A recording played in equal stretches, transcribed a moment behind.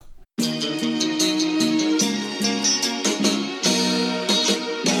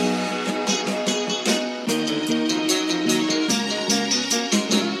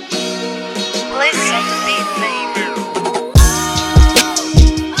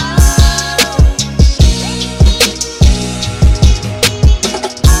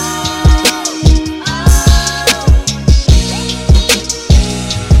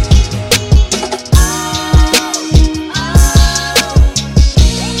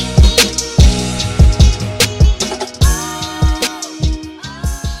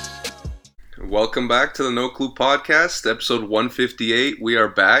Welcome back to the No Clue Podcast, episode 158. We are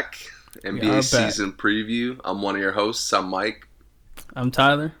back. NBA season preview. I'm one of your hosts. I'm Mike. I'm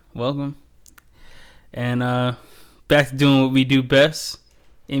Tyler. Welcome. And back to doing what we do best.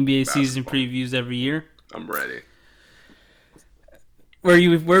 NBA season previews every year. I'm ready.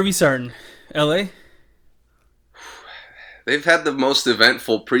 Where are we starting? LA? They've had the most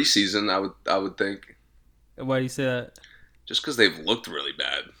eventful preseason, I would think. Why do you say that? Just because they've looked really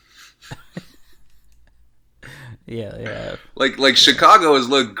bad. Yeah. Like Chicago has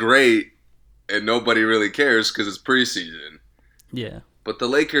looked great, and nobody really cares because it's preseason. Yeah. But the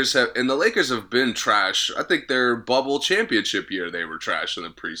Lakers have been trash. I think their bubble championship year they were trash in the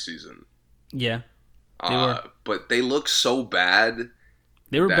preseason. Yeah. They were. But they look so bad.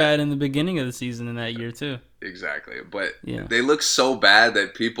 They were bad in the beginning of the season in that year too. Exactly. But they look so bad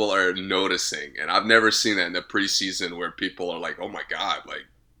that people are noticing. And I've never seen that in the preseason where people are like, oh my God, like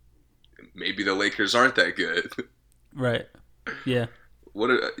maybe the Lakers aren't that good. Right. Yeah.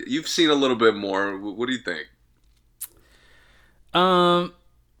 You've seen a little bit more. What do you think? From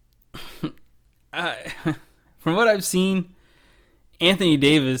what I've seen, Anthony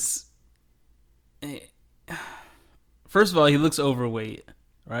Davis, first of all, he looks overweight,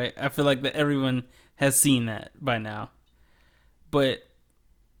 right? I feel like that everyone has seen that by now. But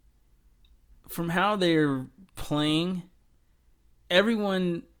from how they're playing,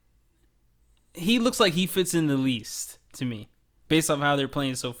 he looks like he fits in the least to me, based off how they're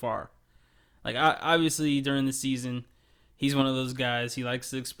playing so far. Like, obviously, during the season, he's one of those guys. He likes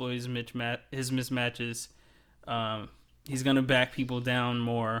to exploit his mismatches. He's going to back people down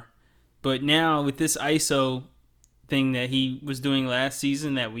more. But now, with this ISO thing that he was doing last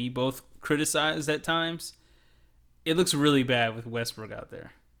season that we both criticized at times, it looks really bad with Westbrook out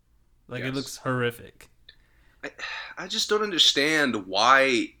there. Like, It looks horrific. I just don't understand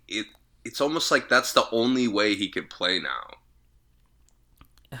why it's almost like that's the only way he could play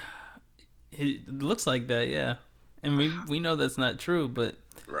now. It looks like that, yeah. And we know that's not true, but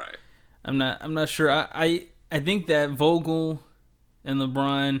right. I'm not sure. I think that Vogel and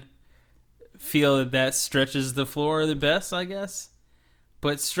LeBron feel that stretches the floor the best, I guess.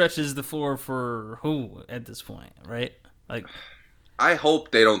 But stretches the floor for who at this point, right? Like, I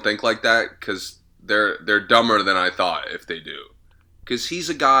hope they don't think like that because they're dumber than I thought if they do. Because he's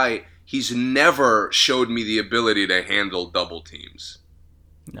a guy, he's never showed me the ability to handle double teams.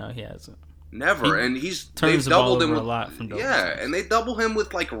 No, he hasn't. Never, and they've doubled him with a lot from double teams. And they double him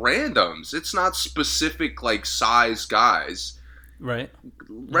with like randoms. It's not specific like size guys. Right.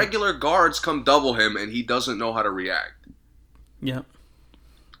 Regular guards come double him, and he doesn't know how to react. Yeah.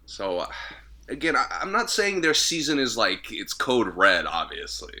 So, again, I'm not saying their season is like it's code red.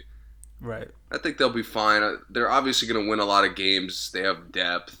 Obviously, right. I think they'll be fine. They're obviously going to win a lot of games. They have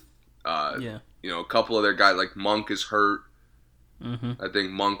depth. A couple of their guys like Monk is hurt. Mm-hmm. I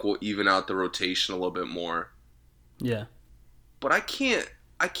think Monk will even out the rotation a little bit more. Yeah. But I can't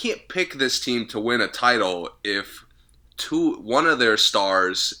pick this team to win a title if one of their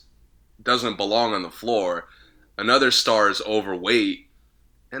stars doesn't belong on the floor, another star is overweight,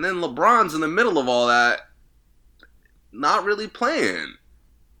 and then LeBron's in the middle of all that, not really playing.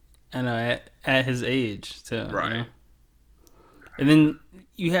 I know, at his age, too. Right. You know? And then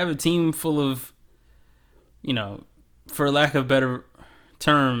you have a team full of, for lack of a better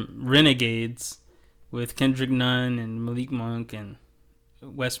term, renegades with Kendrick Nunn and Malik Monk and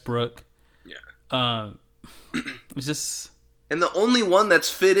Westbrook. Yeah. It's just... And the only one that's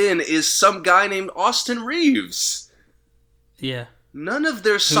fit in is some guy named Austin Reeves. Yeah. None of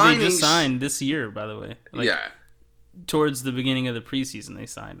their signings... Who they just signed this year, by the way. Towards the beginning of the preseason, they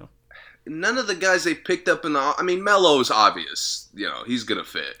signed him. None of the guys they picked up Melo's obvious. He's going to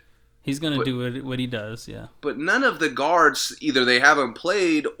fit. He's going to do what he does, yeah. But none of the guards, either they haven't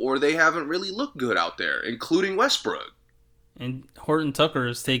played or they haven't really looked good out there, including Westbrook. And Horton Tucker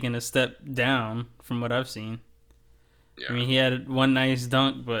has taken a step down from what I've seen. Yeah. I mean, he had one nice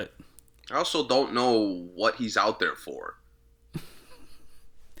dunk, but... I also don't know what he's out there for.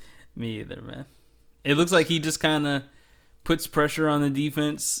 Me either, man. It looks like he just kind of puts pressure on the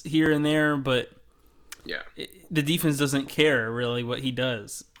defense here and there, but the defense doesn't care, really, what he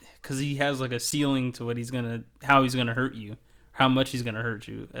does. Because he has like a ceiling to how he's gonna hurt you, how much he's gonna hurt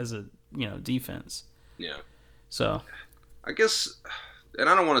you as a defense. Yeah. So, I guess, and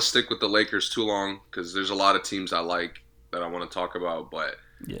I don't want to stick with the Lakers too long because there's a lot of teams I like that I want to talk about, but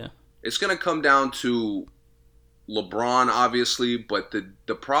it's gonna come down to LeBron, obviously. But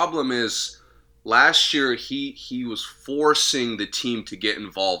the problem is, last year he was forcing the team to get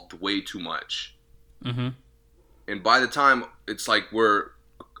involved way too much. Mm-hmm. And by the time it's like we're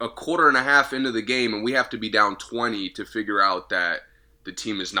a quarter and a half into the game and we have to be down 20 to figure out that the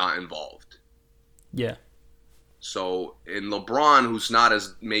team is not involved. Yeah. So in LeBron, who's not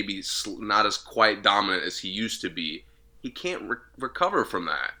as quite dominant as he used to be, he can't recover from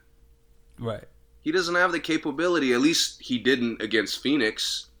that. Right. He doesn't have the capability. At least he didn't against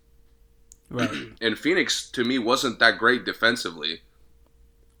Phoenix. Right. And Phoenix, to me, wasn't that great defensively.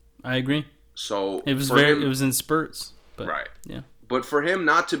 I agree. So it was in spurts. But, right. Yeah. But for him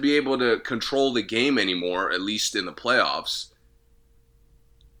not to be able to control the game anymore, at least in the playoffs,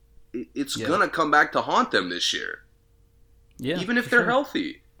 it's going to come back to haunt them this year. Yeah. Even if they're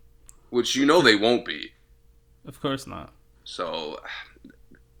healthy, which they won't be. Of course not. So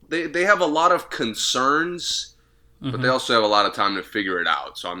they have a lot of concerns, but they also have a lot of time to figure it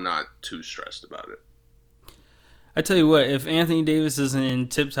out. So I'm not too stressed about it. I tell you what, if Anthony Davis isn't in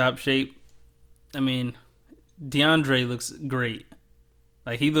tip-top shape, I mean, DeAndre looks great.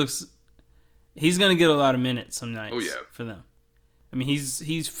 Like he's going to get a lot of minutes some nights for them. I mean,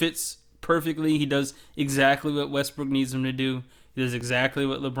 he fits perfectly. He does exactly what Westbrook needs him to do. He does exactly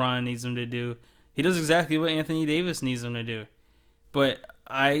what LeBron needs him to do. He does exactly what Anthony Davis needs him to do. But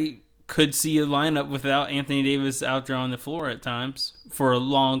I could see a lineup without Anthony Davis out there on the floor at times for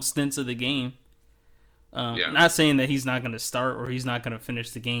long stints of the game. Not saying that he's not going to start or he's not going to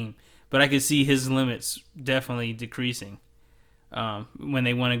finish the game, but I could see his limits definitely decreasing when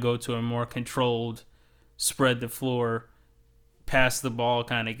they want to go to a more controlled, spread the floor, pass the ball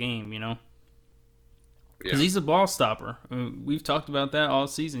kind of game, you know? Because he's a ball stopper. I mean, we've talked about that all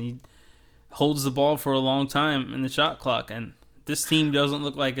season. He holds the ball for a long time in the shot clock, and this team doesn't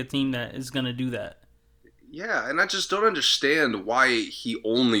look like a team that is going to do that. Yeah, and I just don't understand why he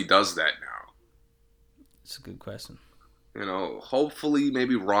only does that now. It's a good question. You know, hopefully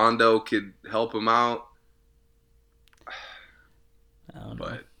maybe Rondo could help him out. I don't know.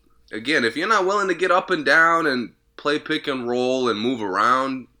 But again, if you're not willing to get up and down and play pick and roll and move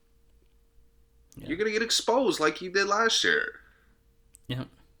around, you're going to get exposed like you did last year. Yeah.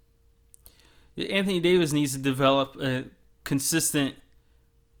 Anthony Davis needs to develop a consistent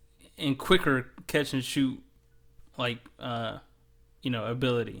and quicker catch and shoot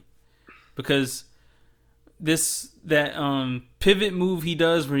ability. Because that pivot move he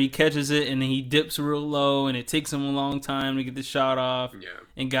does where he catches it and then he dips real low and it takes him a long time to get the shot off. Yeah.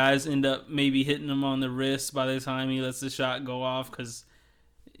 And guys end up maybe hitting him on the wrist by the time he lets the shot go off because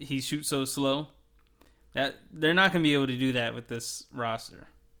he shoots so slow. That they're not going to be able to do that with this roster.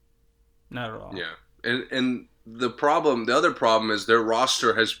 Not at all. Yeah. And the other problem is their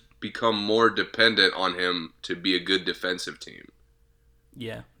roster has become more dependent on him to be a good defensive team.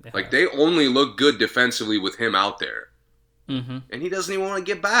 Yeah. They only look good defensively with him out there. Mm-hmm. And he doesn't even want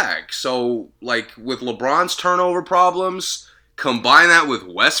to get back. So, with LeBron's turnover problems, combine that with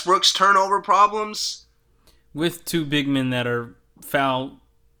Westbrook's turnover problems. With two big men that are foul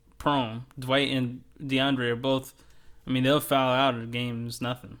prone, Dwight and DeAndre are both, they'll foul out of games,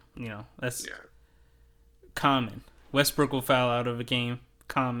 nothing. That's common. Westbrook will foul out of a game,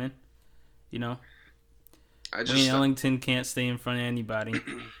 common. Wayne Ellington can't stay in front of anybody.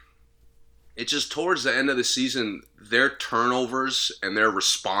 It just towards the end of the season, their turnovers and their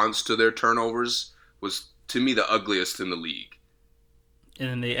response to their turnovers was, to me, the ugliest in the league. And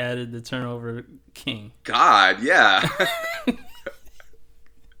then they added the turnover king. God, yeah.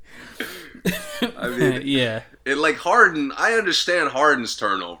 yeah. It Harden, I understand Harden's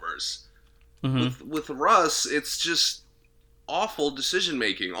turnovers. Mm-hmm. With Russ, it's just awful decision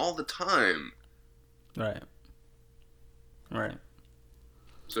making all the time. Right.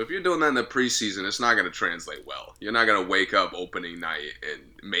 So if you're doing that in the preseason, it's not going to translate well. You're not going to wake up opening night and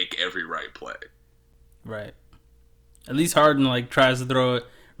make every right play. Right. At least Harden tries to throw a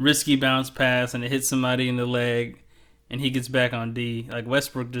risky bounce pass and it hits somebody in the leg and he gets back on D.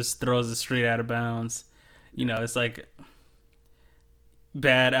 Westbrook just throws it straight out of bounds. It's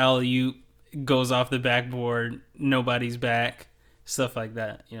bad alley-oop, goes off the backboard, nobody's back, stuff like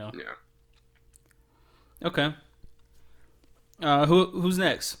that, Yeah. Okay. Who's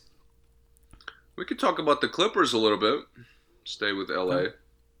next? We could talk about the Clippers a little bit. Stay with LA.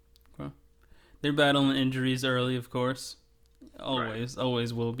 Okay. They're battling injuries early, of course. Always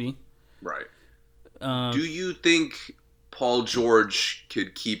will be. Right. Do you think Paul George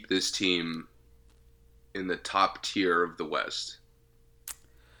could keep this team in the top tier of the West?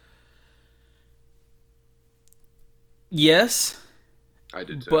 Yes. I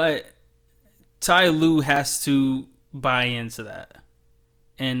did too. But Ty Lue has to buy into that.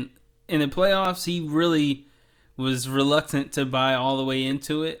 And in the playoffs, he really was reluctant to buy all the way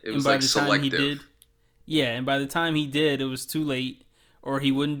into it. It was selective. He did, and by the time he did, it was too late. or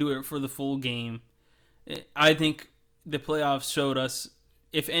he wouldn't do it for the full game. I think the playoffs showed us,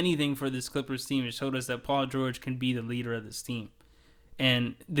 if anything, for this Clippers team, it showed us that Paul George can be the leader of this team,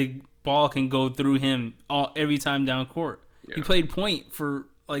 and the ball can go through him every time down court. Yeah. He played point for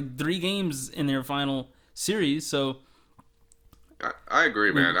like 3 games in their final series, so I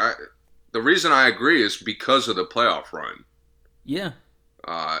agree, man. The reason I agree is because of the playoff run. Yeah.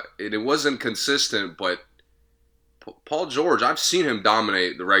 It wasn't consistent, but Paul George, I've seen him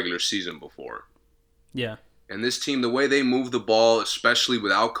dominate the regular season before. Yeah. And this team, the way they move the ball, especially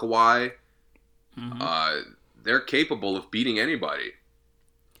without Kawhi, they're capable of beating anybody.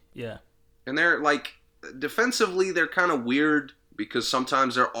 Yeah. And they're like, defensively, they're kind of weird because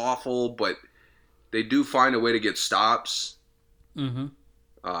sometimes they're awful, but they do find a way to get stops. Mm-hmm.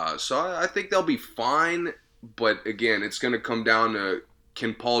 So I think they'll be fine, but again, it's going to come down to,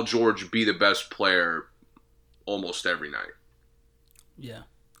 can Paul George be the best player almost every night? Yeah.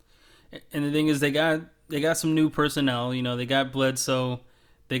 And the thing is, they got some new personnel. You know, they got Bledsoe.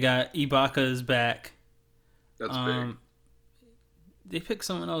 They got Ibaka is back. That's big. They picked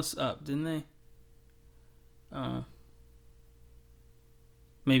someone else up, didn't they?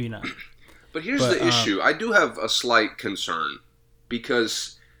 Maybe not. But here's the issue. I do have a slight concern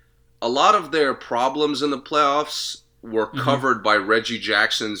because a lot of their problems in the playoffs were covered by Reggie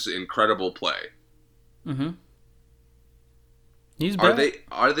Jackson's incredible play. Mm-hmm. He's back.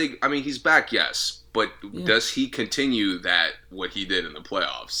 Are they? I mean, he's back, yes, but does he continue what he did in the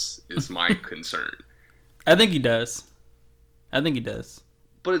playoffs? Is my concern. I think he does.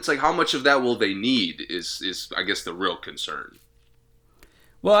 But it's like, how much of that will they need? Is I guess the real concern.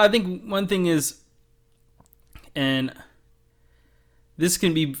 Well, I think one thing is, and this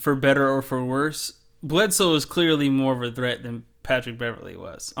can be for better or for worse, Bledsoe is clearly more of a threat than Patrick Beverley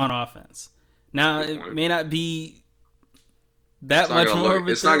was on offense. Now, it may not be that much more of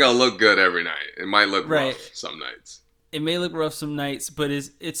a It's not going to look good every night. It might look rough some nights. It may look rough some nights, but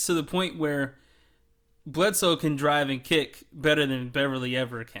it's to the point where Bledsoe can drive and kick better than Beverly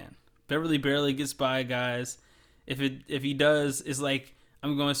ever can. Beverly barely gets by guys. If he does, it's like,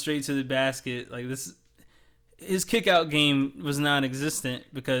 I'm going straight to the basket. Like this, his kick out game was non-existent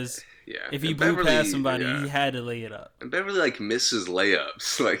because if he blew past somebody, he had to lay it up. And Beverly misses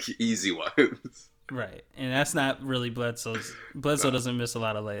layups, like easy ones. Right, and that's not really Bledsoe's. Bledsoe doesn't miss a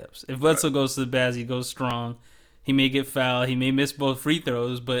lot of layups. If Bledsoe goes to the basket, he goes strong. He may get fouled. He may miss both free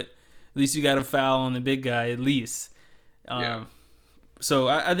throws, but at least you got a foul on the big guy at least. So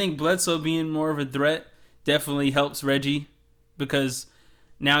I think Bledsoe being more of a threat definitely helps Reggie because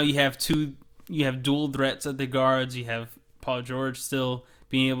now you have dual threats at the guards. You have Paul George still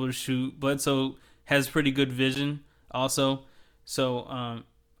being able to shoot. Bledsoe has pretty good vision also. So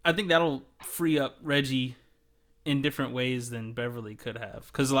I think that'll free up Reggie in different ways than Beverly could have.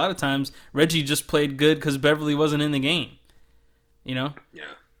 Because a lot of times Reggie just played good because Beverly wasn't in the game. You know? Yeah.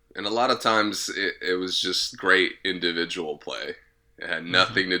 And a lot of times it was just great individual play. It had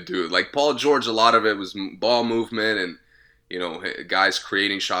nothing to do. Like Paul George, a lot of it was ball movement and, you know, guys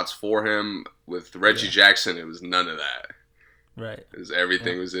creating shots for him. With Reggie Jackson, it was none of that. Right. It was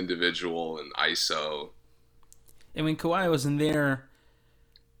everything was individual and ISO. And when Kawhi wasn't there,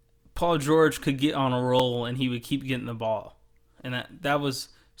 Paul George could get on a roll and he would keep getting the ball. And that was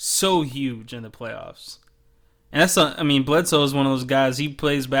so huge in the playoffs. And Bledsoe is one of those guys, he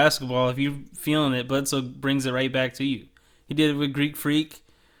plays basketball. If you're feeling it, Bledsoe brings it right back to you. He did it with Greek Freak.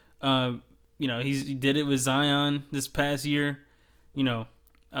 He did it with Zion this past year. He's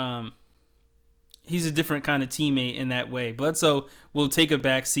a different kind of teammate in that way. Bledsoe will take a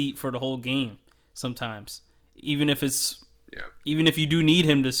back seat for the whole game sometimes. Even if you do need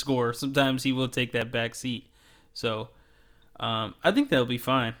him to score, sometimes he will take that back seat. So I think they'll be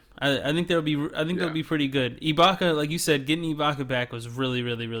fine. I think they'll be pretty good. Ibaka, like you said, getting Ibaka back was really,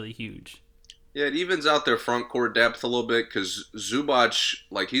 really, really huge. Yeah, it evens out their front court depth a little bit because Zubac,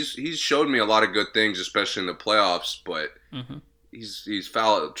 he's showed me a lot of good things, especially in the playoffs, but he's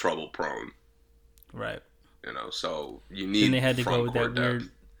foul trouble prone. Right. So you need and they had to front go with court that depth.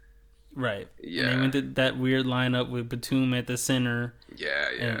 weird. Right. Yeah. And they went to that weird lineup with Batum at the center. Yeah.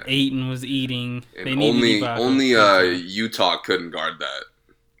 And Ayton was eating. And they needed only Utah couldn't guard that.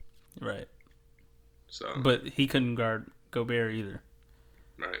 Right. So. But he couldn't guard Gobert either.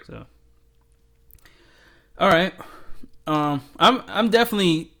 Right. So. All right. I'm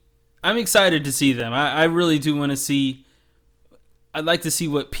excited to see them. I really do want to see. I'd like to see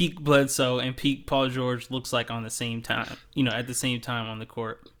what peak Bledsoe and peak Paul George looks like on the same time. At the same time on the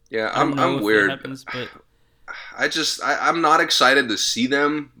court. Yeah, I'm weird. Happens, but I'm not excited to see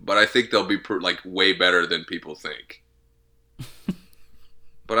them, but I think they'll be way better than people think.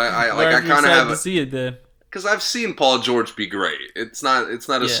 But I kind of have to see it then. Because I've seen Paul George be great. It's not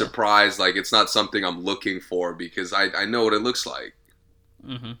a surprise. Like, it's not something I'm looking for because I know what it looks like.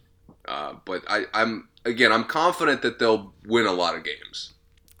 Mm-hmm. But I'm confident that they'll win a lot of games.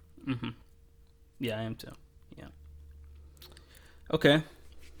 Mm-hmm. Yeah, I am too. Yeah. Okay.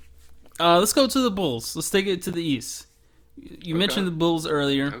 Let's go to the Bulls. Let's take it to the East. You mentioned the Bulls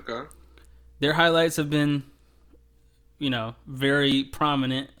earlier. Okay. Their highlights have been, very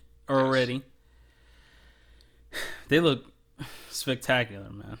prominent already. Yes. They look spectacular,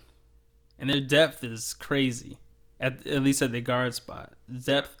 man. And their depth is crazy. At least at the guard spot. The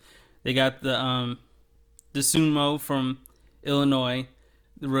depth, they got the Sumo from Illinois,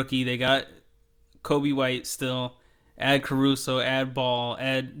 the rookie. They got Kobe White still. Add Caruso, add Ball,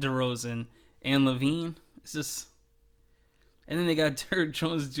 add DeRozan, and Levine. It's just... And then they got Derrick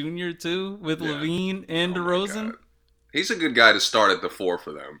Jones Jr. too, with Levine and DeRozan. He's a good guy to start at the 4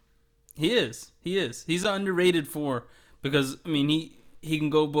 for them. He is. He's an underrated 4 because, he can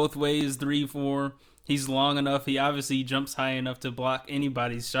go both ways, 3, 4. He's long enough. He obviously jumps high enough to block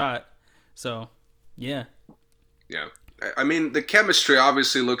anybody's shot. So, yeah. Yeah. The chemistry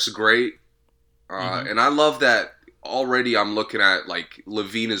obviously looks great. And I love that already I'm looking at, like,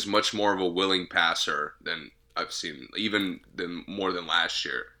 Levine is much more of a willing passer than I've seen, more than last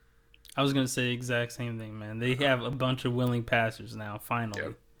year. I was going to say the exact same thing, man. They have a bunch of willing passers now,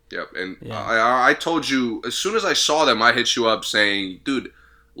 finally. Yep. And I told you, as soon as I saw them, I hit you up saying, dude,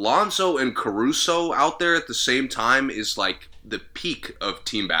 Lonzo and Caruso out there at the same time is like the peak of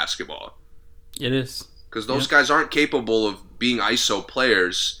team basketball. It is. Because those guys aren't capable of being ISO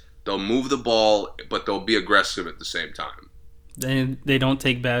players. They'll move the ball, but they'll be aggressive at the same time. They don't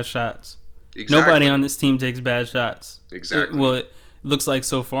take bad shots. Exactly. Nobody on this team takes bad shots. Exactly. It looks like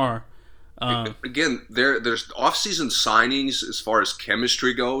so far. Again, there's off-season signings as far as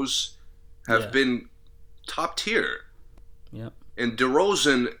chemistry goes have been top tier. Yep. And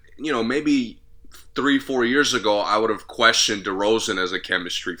DeRozan, maybe 3-4 years ago, I would have questioned DeRozan as a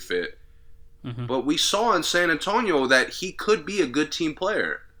chemistry fit. Mm-hmm. But we saw in San Antonio that he could be a good team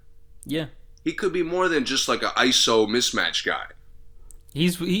player. Yeah. He could be more than just like an ISO mismatch guy.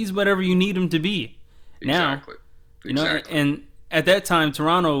 He's whatever you need him to be. Exactly. Now, and at that time,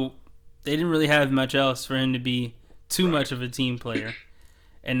 Toronto, they didn't really have much else for him to be too much of a team player.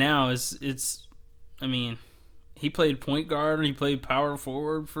 And now it's he played point guard, he played power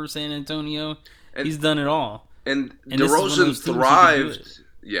forward for San Antonio. He's done it all. And DeRozan thrived.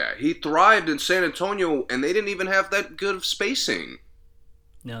 Yeah, he thrived in San Antonio, and they didn't even have that good of spacing.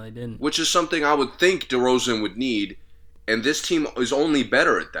 No, they didn't. Which is something I would think DeRozan would need, and this team is only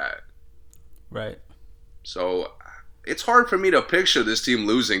better at that. Right. So it's hard for me to picture this team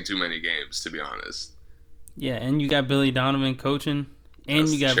losing too many games, to be honest. Yeah, and you got Billy Donovan coaching, and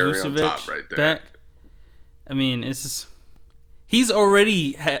you got Vucevic right back. It's just, he's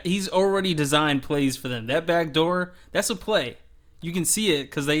already designed plays for them. That back door, that's a play. You can see it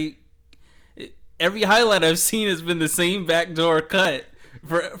because every highlight I've seen has been the same backdoor cut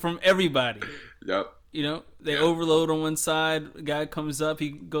from everybody. Yep. They overload on one side. A guy comes up,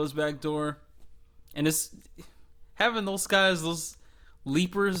 he goes back door, and it's having those guys, those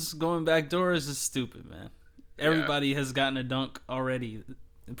leapers going back door is just stupid, man. Everybody has gotten a dunk already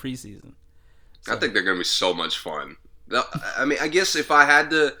in preseason. So. I think they're going to be so much fun. I guess if I had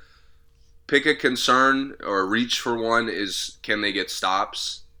to pick a concern or reach for one is can they get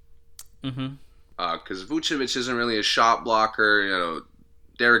stops? Mm-hmm. Because Vucevic isn't really a shot blocker.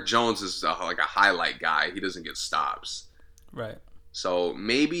 Derrick Jones is like a highlight guy. He doesn't get stops. Right. So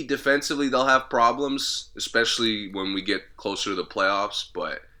maybe defensively they'll have problems, especially when we get closer to the playoffs.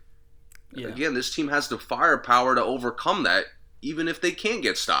 But again, this team has the firepower to overcome that, even if they can't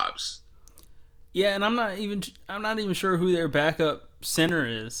get stops. Yeah, and I'm not even sure who their backup center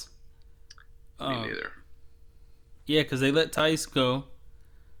is. Me neither. Yeah, because they let Tice go.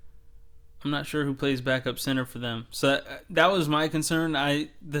 I'm not sure who plays backup center for them. So that was my concern.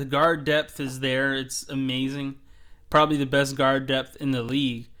 The guard depth is there. It's amazing. Probably the best guard depth in the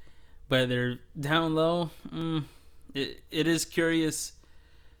league. But they're down low. It is curious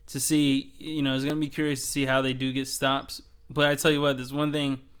to see. It's going to be curious to see how they do get stops. But I tell you what, there's one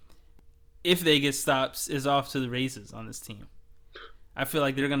thing. If they get stops, is off to the races on this team. I feel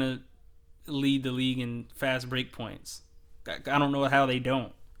like they're going to lead the league in fast break points. I don't know how they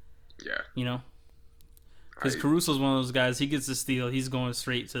don't. Yeah. Because Caruso's one of those guys, he gets a steal, he's going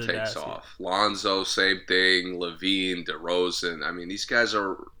straight to the takes basket. Off. Lonzo, same thing. Levine, DeRozan. These guys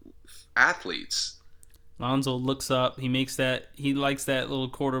are athletes. Lonzo looks up, he likes that little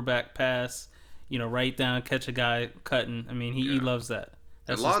quarterback pass, right down, catch a guy cutting. He loves that.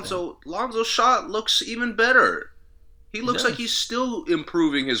 That's Lonzo's shot looks even better. He looks like he's still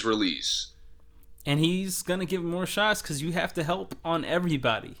improving his release. And he's going to get more shots because you have to help on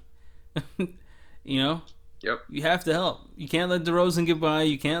everybody. You know? Yep. You have to help. You can't let DeRozan get by.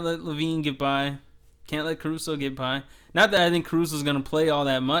 You can't let LaVine get by. You can't let Caruso get by. Not that I think Caruso's going to play all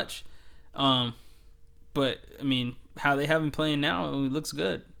that much. But, I mean, how they have him playing now, it looks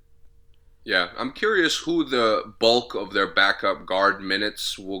good. Yeah, I'm curious who the bulk of their backup guard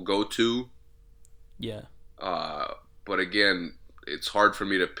minutes will go to. Yeah. But again, it's hard for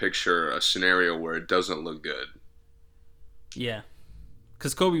me to picture a scenario where it doesn't look good. Yeah.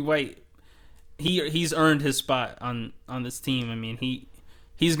 Because Kobe White, he's earned his spot on this team. I mean,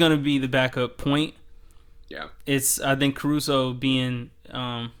 he's going to be the backup point. Yeah. I think Caruso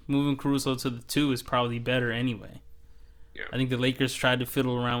moving Caruso to the 2 is probably better anyway. Yeah. I think the Lakers tried to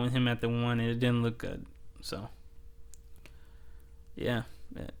fiddle around with him at the 1 and it didn't look good. So, yeah.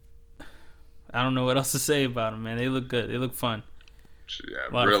 I don't know what else to say about them, man. They look good. They look fun.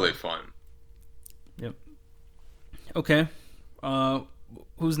 Yeah, really fun. Yep. Okay.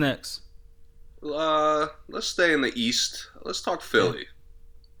 Who's next? Let's stay in the East. Let's talk Philly.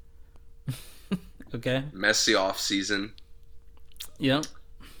 Okay. Messy off season. Yep.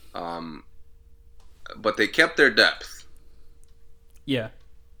 But they kept their depth. Yeah.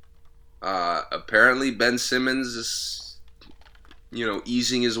 Apparently Ben Simmons is,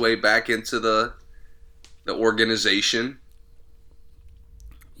 easing his way back into the organization.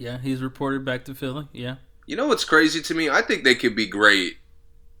 Yeah, he's reported back to Philly. Yeah. You know what's crazy to me? I think they could be great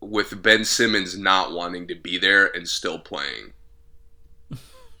with Ben Simmons not wanting to be there and still playing.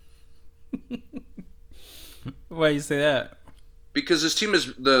 Why you say that? Because this team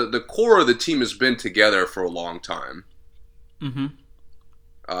is the core of the team has been together for a long time. Mm-hmm.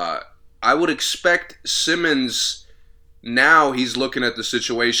 I would expect Simmons now. He's looking at the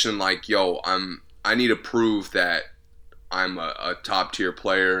situation like, "Yo, I need to prove that I'm a top tier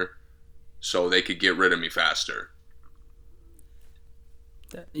player, so they could get rid of me faster."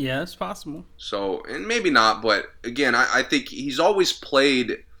 Yeah, it's possible. So, and maybe not, but again, I think he's always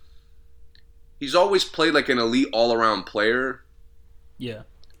played like an elite all-around player. Yeah.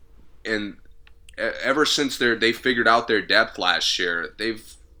 And ever since they figured out their depth last year,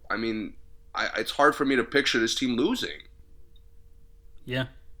 it's hard for me to picture this team losing. Yeah.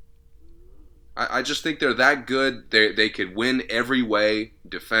 I just think they're that good. They could win every way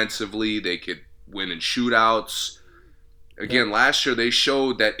defensively. They could win in shootouts. Again, last year they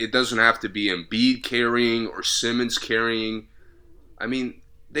showed that it doesn't have to be Embiid carrying or Simmons carrying. I mean,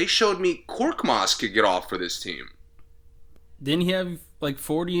 they showed me Korkmaz could get off for this team. Didn't he have like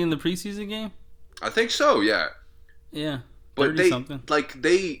 40 in the preseason game? I think so, yeah. Yeah. But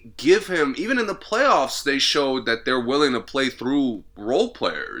they give him, even in the playoffs, they showed that they're willing to play through role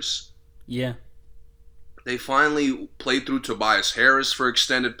players. Yeah. They finally played through Tobias Harris for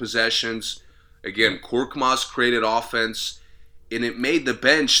extended possessions. Again, Korkmaz created offense, and it made the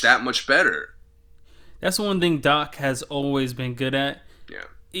bench that much better. That's one thing Doc has always been good at. Yeah.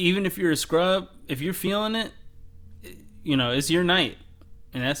 Even if you're a scrub, if you're feeling it, it's your night,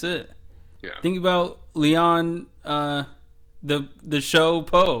 and that's it. Yeah. Think about Leon, the show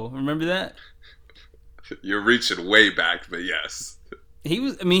Poe. Remember that? You're reaching way back, but yes. He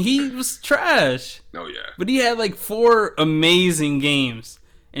was trash. Oh, yeah. But he had like 4 amazing games.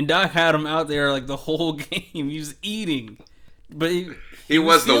 And Doc had him out there like the whole game. He was eating. But he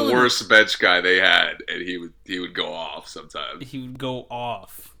was the worst bench guy they had, and he would go off sometimes. He would go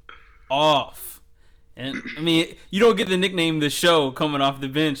off. And you don't get the nickname The Show coming off the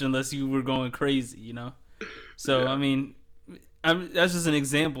bench unless you were going crazy, So, yeah. That's just an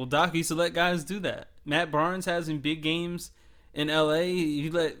example. Doc used to let guys do that. Matt Barnes has in big games in LA. He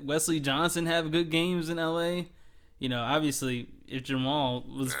let Wesley Johnson have good games in LA. Obviously, if Jamal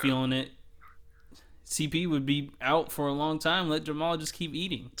was feeling it, CP would be out for a long time. Let Jamal just keep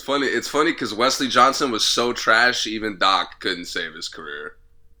eating. It's funny because Wesley Johnson was so trash, even Doc couldn't save his career.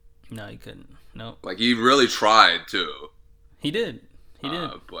 No, he couldn't. No. Like, he really tried, too. He did.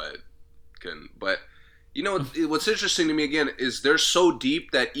 But couldn't. But, what's interesting to me, again, is they're so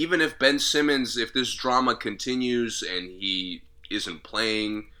deep that even if Ben Simmons, if this drama continues and he isn't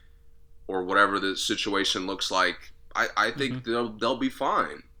playing or whatever the situation looks like, I think they'll be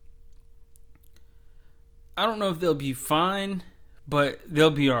fine. I don't know if they'll be fine, but they'll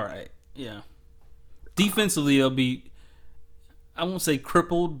be all right. Yeah. Defensively, they'll be, I won't say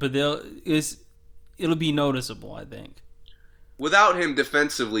crippled, but it'll be noticeable, I think. Without him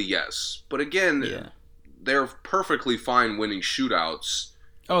defensively, yes. But again, they're perfectly fine winning shootouts.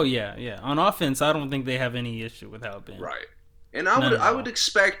 Oh, yeah. On offense, I don't think they have any issue without Ben. Right. And I would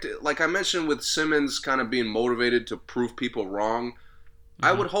expect, like I mentioned with Simmons kind of being motivated to prove people wrong, mm-hmm.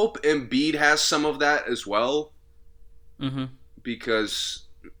 I would hope Embiid has some of that as well. Mm-hmm. Because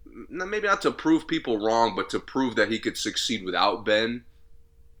maybe not to prove people wrong, but to prove that he could succeed without Ben.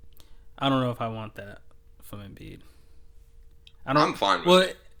 I don't know if I want that from Embiid. I'm fine with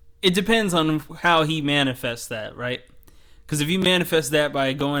it. It depends on how he manifests that, right? Because if you manifest that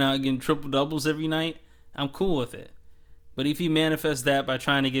by going out and getting triple doubles every night, I'm cool with it. But if you manifest that by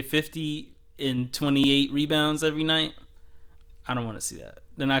trying to get 50 and 28 rebounds every night, I don't want to see that.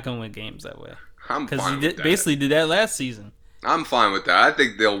 They're not going to win games that way. I'm fine with that. Because he basically did that last season. I'm fine with that. I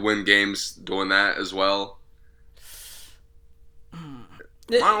think they'll win games doing that as well.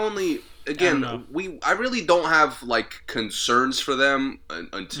 I really don't have like concerns for them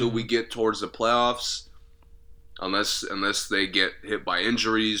until we get towards the playoffs. Unless they get hit by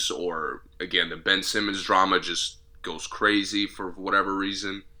injuries or, again, the Ben Simmons drama just goes crazy for whatever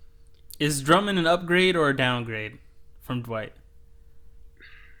reason. Is Drummond an upgrade or a downgrade from Dwight?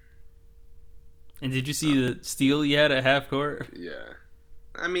 And did you see the steal he had at half court? Yeah.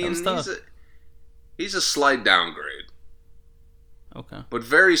 I mean, he's a slight downgrade. Okay. But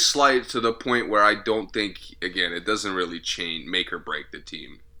very slight to the point where I don't think, again, it doesn't really make or break the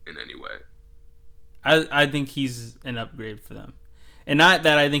team in any way. I think he's an upgrade for them. And not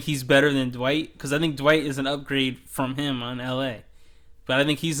that I think he's better than Dwight, because I think Dwight is an upgrade from him on LA. But I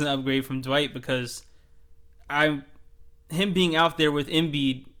think he's an upgrade from Dwight because him being out there with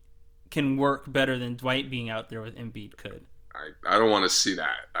Embiid can work better than Dwight being out there with Embiid could. I don't want to see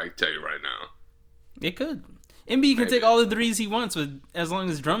that, I tell you right now. It could. Embiid can take all the threes he wants as long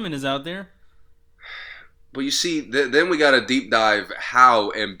as Drummond is out there. But you see, then we got to deep dive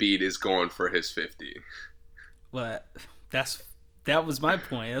how Embiid is going for his 50. Well, that was my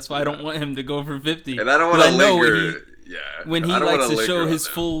point. That's why I don't want him to go for 50. And I don't want to linger. When he likes to show his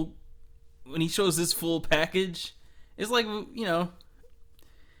full, when he shows his full package, it's like, I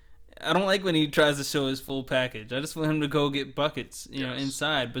don't like when he tries to show his full package. I just want him to go get buckets,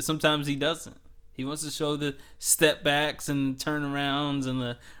 inside. But sometimes he doesn't. He wants to show the step backs and turnarounds and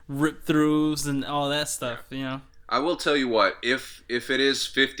the rip throughs and all that stuff, I will tell you what, if it is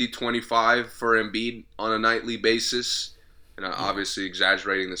 50-25 for Embiid on a nightly basis, and I'm obviously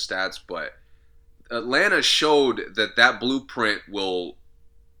exaggerating the stats, but Atlanta showed that blueprint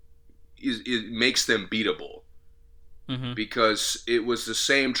it makes them beatable. Mm-hmm. Because it was the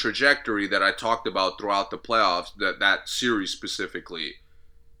same trajectory that I talked about throughout the playoffs, that series specifically.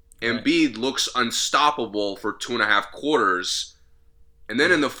 Embiid looks unstoppable for 2.5 quarters. And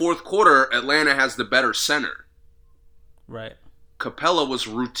then in the fourth quarter, Atlanta has the better center. Right. Capella was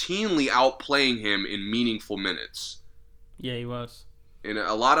routinely outplaying him in meaningful minutes. Yeah, he was. And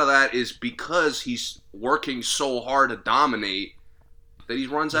a lot of that is because he's working so hard to dominate that he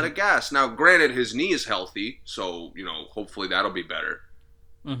runs out of gas. Now, granted, his knee is healthy, so, hopefully that'll be better.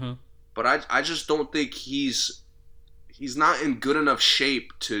 Mm-hmm. But I just don't think he's not in good enough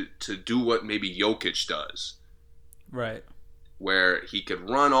shape to do what maybe Jokic does. Right. Where he could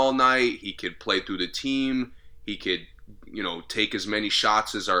run all night, he could play through the team, he could, take as many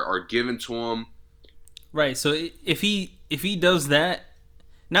shots as are given to him. Right, so if he does that,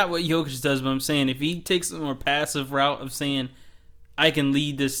 not what Jokic does, but I'm saying if he takes a more passive route of saying, I can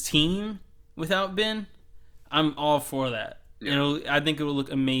lead this team without Ben, I'm all for that. Yeah. I think it will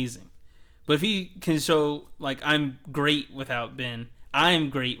look amazing. But if he can show, I'm great without Ben, I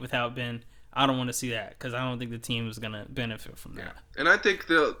don't want to see that because I don't think the team is going to benefit from that. And I think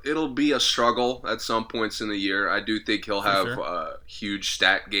it'll be a struggle at some points in the year. I do think he'll have huge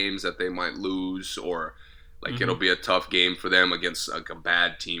stat games that they might lose, or it'll be a tough game for them against a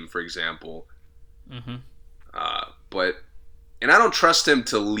bad team, for example. Mm-hmm. And I don't trust him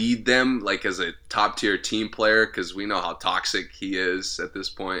to lead them as a top-tier team player because we know how toxic he is at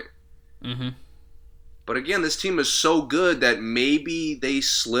this point. Mm-hmm. But again, this team is so good that maybe they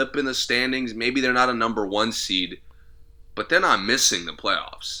slip in the standings. Maybe they're not a number 1 seed, but they're not missing the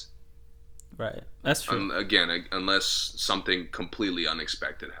playoffs. Right. That's true. Again, unless something completely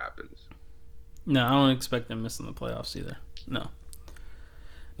unexpected happens. No, I don't expect them missing the playoffs either. No.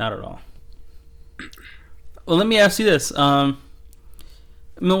 Not at all. Well, let me ask you this.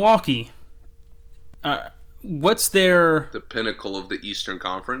 Milwaukee, what's their... The pinnacle of the Eastern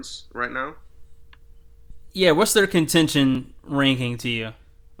Conference right now? Yeah, what's their contention ranking to you?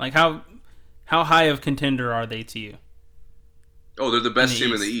 How high of contender are they to you? Oh, they're the best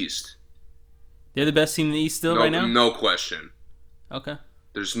team in the East. They're the best team in the East right now? No question. Okay.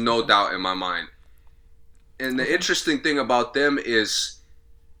 There's no doubt in my mind. And the interesting thing about them is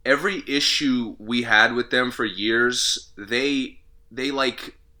every issue we had with them for years, they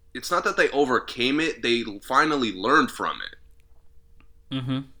like, it's not that they overcame it, they finally learned from it.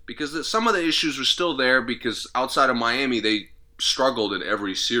 Mm-hmm. Because some of the issues were still there because outside of Miami, they struggled in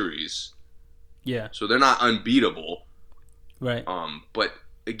every series. Yeah. So they're not unbeatable. Right. But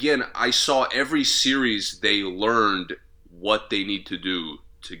again, I saw every series they learned what they need to do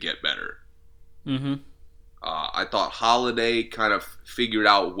to get better. Mm-hmm. I thought Holiday kind of figured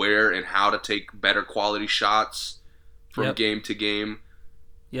out where and how to take better quality shots from game to game.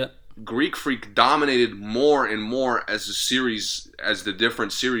 Yep. Greek Freak dominated more and more as the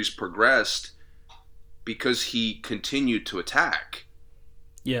different series progressed because he continued to attack.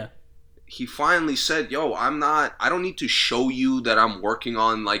 Yeah. He finally said, "Yo, I don't need to show you that I'm working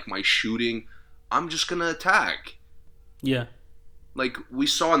on like my shooting. I'm just going to attack." Yeah. Like we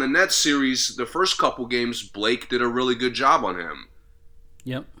saw in the Nets series, the first couple games, Blake did a really good job on him.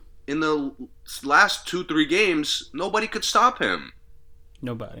 Yep. In the last 2-3 games, nobody could stop him.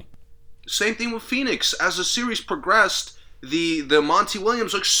 Nobody. Same thing with Phoenix. As the series progressed, the Monty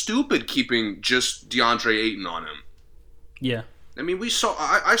Williams looked stupid keeping just DeAndre Ayton on him. Yeah. I mean,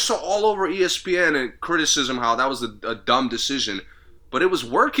 I saw all over ESPN and criticism how that was a dumb decision, but it was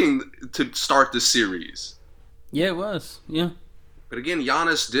working to start the series. Yeah, it was. Yeah. But again,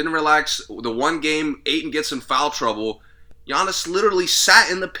 Giannis didn't relax. The one game Ayton gets in foul trouble, Giannis literally sat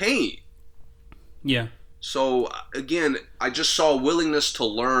in the paint. Yeah. So, again, I just saw a willingness to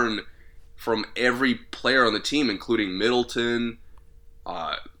learn from every player on the team, including Middleton.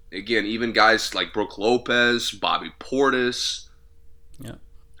 Again, even guys like Brook Lopez, Bobby Portis. Yeah.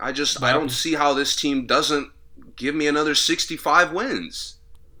 I don't see how this team doesn't give me another 65 wins.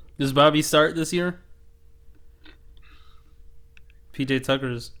 Does Bobby start this year? PJ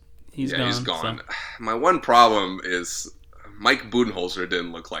Tucker's he's gone. He's gone. So. My one problem is Mike Budenholzer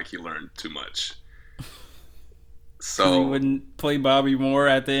didn't look like he learned too much. So he wouldn't play Bobby more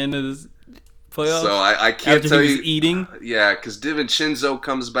at the end of this playoffs. So I can't after tell he was you. Eating. Yeah, because DiVincenzo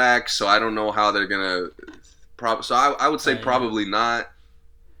comes back, so I don't know how they're gonna. So I would say probably not.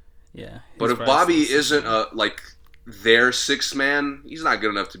 Yeah. But if Bobby isn't like their sixth man, he's not good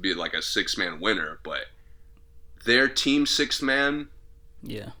enough to be like a 6-man winner. But their team 6th man,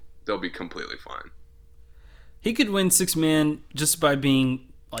 yeah, they'll be completely fine. He could win 6-man just by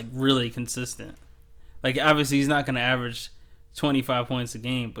being like really consistent. Like obviously he's not going to average 25 points a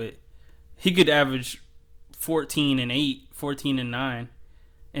game, but he could average 14-8, 14-9,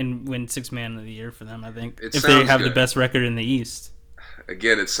 and win 6-man of the year for them. I think if they have the best record in the East.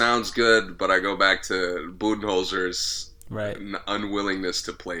 Again, it sounds good, but I go back to Budenholzer's right unwillingness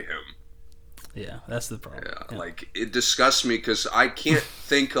to play him. Yeah, that's the problem. Yeah. Like it disgusts me because I can't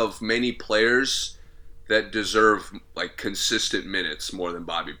think of many players that deserve like consistent minutes more than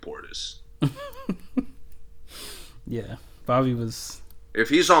Bobby Portis. Yeah, Bobby was. If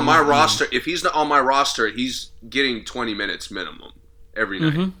he's on my roster, he's getting 20 minutes minimum every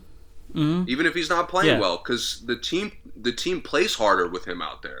night. Mm-hmm. Even if he's not playing well, because the team plays harder with him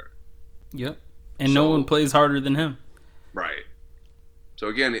out there. Yep, and no one plays harder than him. Right. So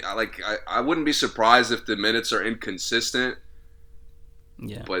again, I wouldn't be surprised if the minutes are inconsistent.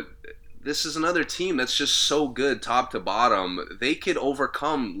 Yeah. But this is another team that's just so good top to bottom. They could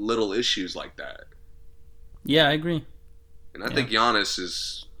overcome little issues like that. Yeah, I agree. And I think Giannis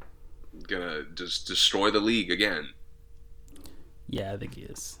is gonna just destroy the league again. Yeah, I think he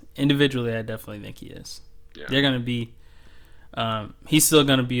is. Individually, I definitely think he is. Yeah. They're gonna be. He's still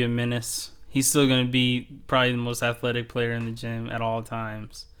gonna be a menace. He's still going to be probably the most athletic player in the gym at all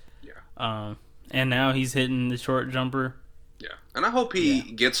times. Yeah. And now he's hitting the short jumper. Yeah. And I hope he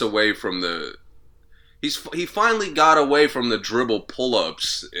gets away from the... He finally got away from the dribble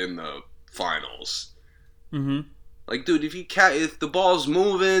pull-ups in the finals. Mm-hmm. Like, dude, if the ball's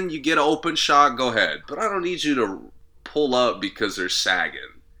moving, you get an open shot, go ahead. But I don't need you to pull up because they're sagging.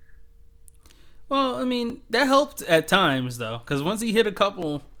 Well, I mean, that helped at times, though. Because once he hit a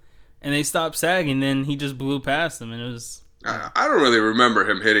couple... and they stopped sagging, then he just blew past them, and it was... I don't really remember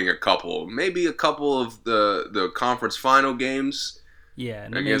him hitting a couple. Maybe a couple of the conference final games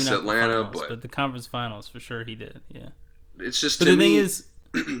against Atlanta. But the conference finals, for sure, he did, yeah. It's just, but to the me... thing is...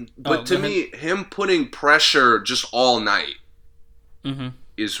 but to me, him putting pressure just all night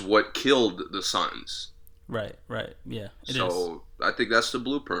is what killed the Suns. Right, yeah. So I think that's the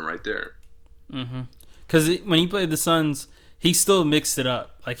blueprint right there. Because when he played the Suns... he still mixed it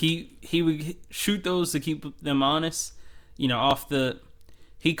up. Like he would shoot those to keep them honest. You know,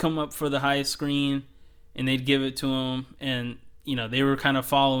 he'd come up for the highest screen, and they'd give it to him, and you know they were kind of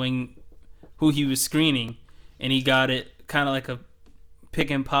following who he was screening, and he got it kind of like a pick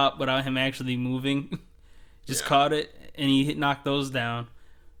and pop without him actually moving. Just caught it, and he knocked those down.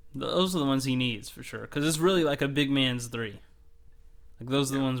 Those are the ones he needs, for sure. Because it's really like a big man's 3. Like,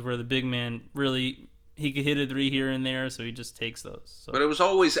 those are the ones where the big man really... He could hit a 3 here and there, so he just takes those. So. But it was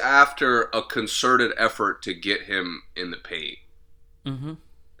always after a concerted effort to get him in the paint. Mm-hmm.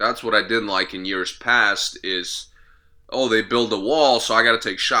 That's what I didn't like in years past is, they build a wall, so I got to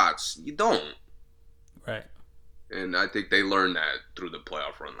take shots. You don't. Right. And I think they learned that through the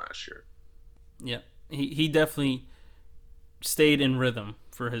playoff run last year. Yeah. He definitely stayed in rhythm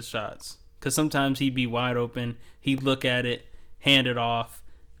for his shots. Because sometimes he'd be wide open. He'd look at it, hand it off,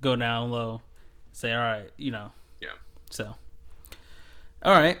 go down low. Say, all right, Yeah. So,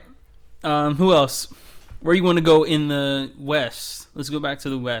 all right. Who else? Where you want to go in the West? Let's go back to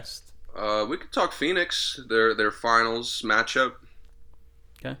the West. We could talk Phoenix. Their finals matchup.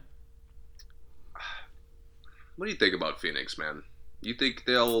 Okay. What do you think about Phoenix, man? You think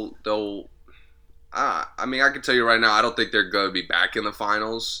they'll? I can tell you right now, I don't think they're going to be back in the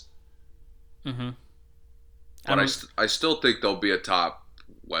finals. Mm-hmm. But I still think they'll be a top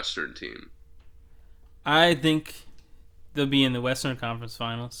Western team. I think they'll be in the Western Conference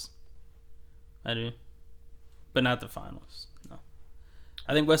Finals. I do. But not the finals. No.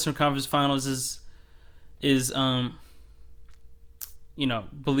 I think Western Conference Finals is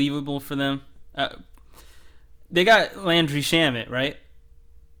believable for them. They got Landry Shamet, right?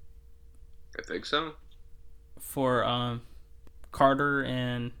 I think so. For Carter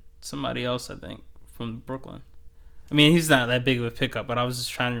and somebody else, I think, from Brooklyn. I mean, he's not that big of a pickup, but I was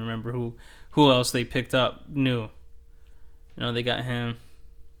just trying to remember who else they picked up new. They got him.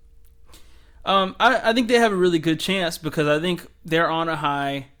 I think they have a really good chance because I think they're on a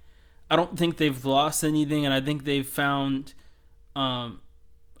high. I don't think they've lost anything, and I think they've found. I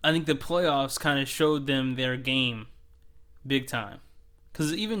think the playoffs kind of showed them their game, big time.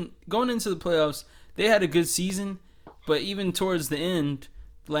 Because even going into the playoffs, they had a good season, but even towards the end,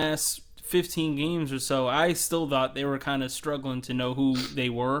 last 15 games or so, I still thought they were kind of struggling to know who they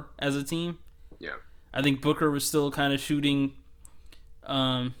were as a team. Yeah. I think Booker was still kind of shooting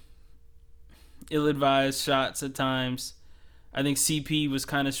ill-advised shots at times. I think CP was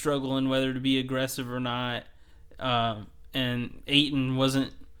kind of struggling whether to be aggressive or not. And Ayton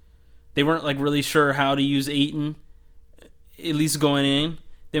wasn't... They weren't like really sure how to use Ayton, at least going in.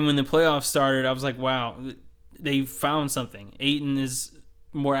 Then when the playoffs started, I was like, wow, they found something. Ayton is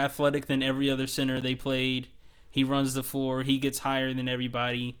more athletic than every other center they played. He runs the floor. He gets higher than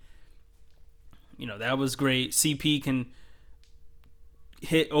everybody. That was great. CP can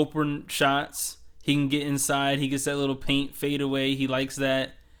hit open shots. He can get inside. He gets that little paint fade away. He likes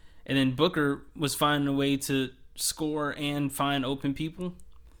that. And then Booker was finding a way to score and find open people.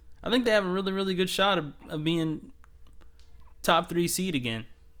 I think they have a really, really good shot of being top 3 seed again.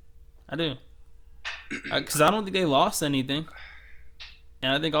 I do. Because I don't think they lost anything.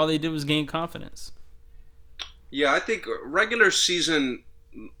 And I think all they did was gain confidence. Yeah, I think regular season...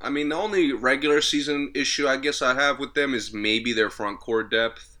 the only regular season issue I guess I have with them is maybe their front court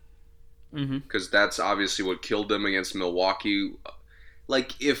depth. Because that's obviously what killed them against Milwaukee.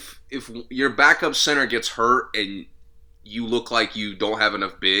 Like, if your backup center gets hurt and you look like you don't have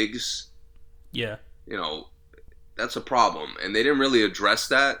enough bigs, that's a problem. And they didn't really address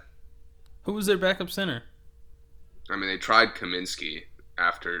that. Who was their backup center? They tried Kaminsky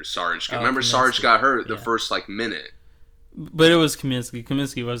after Sarge. Remember, Sarge got hurt the first minute. But it was Kaminsky.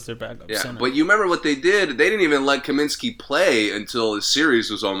 Kaminsky was their backup center. But you remember what they did? They didn't even let Kaminsky play until the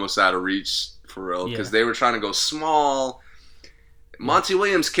series was almost out of reach for real because they were trying to go small. Monty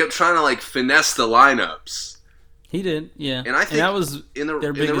Williams kept trying to finesse the lineups. He did, yeah. And I think that was in the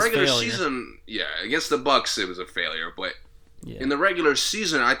regular season, against the Bucks it was a failure. But in the regular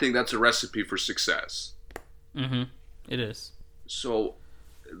season, I think that's a recipe for success. Mm-hmm. It is. So,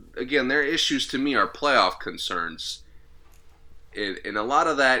 again, their issues to me are playoff concerns. And a lot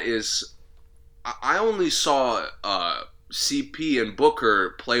of that is, I only saw CP and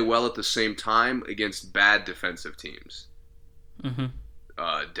Booker play well at the same time against bad defensive teams. Mm-hmm.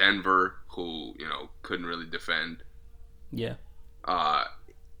 Denver, who couldn't really defend. Yeah.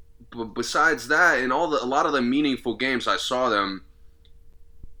 But besides that, in a lot of the meaningful games I saw them,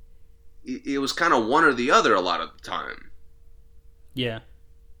 it was kind of one or the other a lot of the time. Yeah.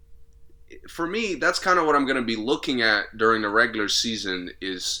 For me, that's kind of what I'm going to be looking at during the regular season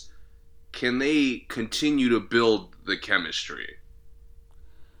is, can they continue to build the chemistry?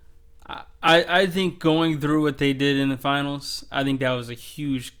 I think going through what they did in the finals, I think that was a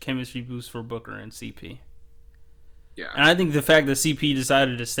huge chemistry boost for Booker and CP. Yeah. And I think the fact that CP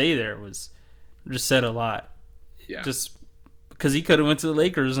decided to stay there just said a lot. Yeah. Just because he could have went to the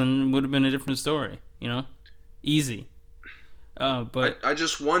Lakers and would have been a different story. Easy. But I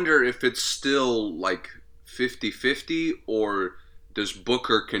just wonder if it's still like 50-50, or does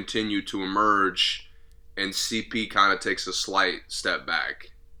Booker continue to emerge and CP kind of takes a slight step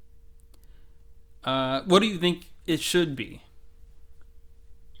back? What do you think it should be?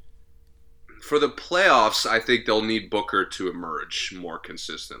 For the playoffs, I think they'll need Booker to emerge more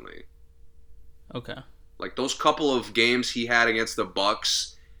consistently. Okay. Like those couple of games he had against the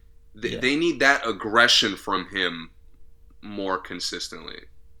Bucks, they need that aggression from him more consistently.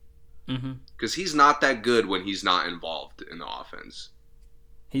 Because he's not that good when he's not involved in the offense.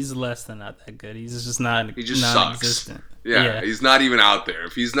 He's less than not that good. He's just not. He just non-existent. Sucks. Yeah, he's not even out there.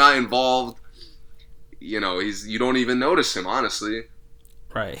 If he's not involved, you don't even notice him, honestly.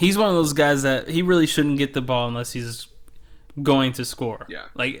 Right. He's one of those guys that he really shouldn't get the ball unless he's going to score. Yeah.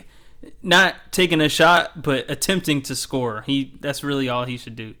 Like, not taking a shot, but attempting to score. That's really all he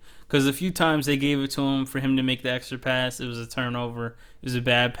should do. Because a few times they gave it to him for him to make the extra pass. It was a turnover. It was a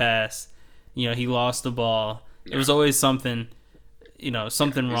bad pass. He lost the ball. Yeah. There was always something,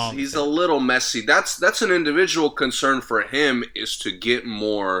 something wrong. He's a little messy. That's an individual concern for him, is to get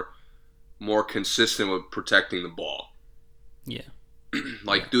more consistent with protecting the ball. Yeah.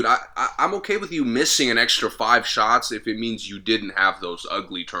 Dude, I'm okay with you missing an extra 5 shots if it means you didn't have those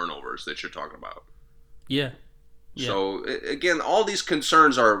ugly turnovers that you're talking about. Yeah. So, again, all these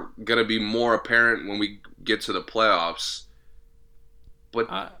concerns are going to be more apparent when we get to the playoffs. But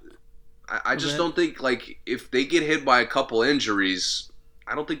I just don't think, if they get hit by a couple injuries,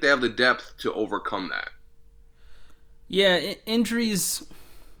 I don't think they have the depth to overcome that. Yeah, injuries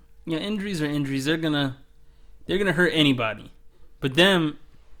are injuries. They're gonna hurt anybody. But they're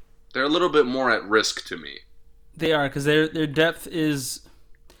a little bit more at risk to me. They are, because their depth is...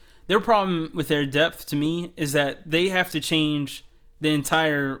 Their problem with their depth, to me, is that they have to change the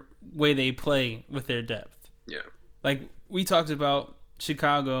entire way they play with their depth. Yeah. Like, we talked about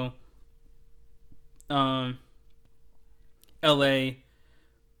Chicago, LA.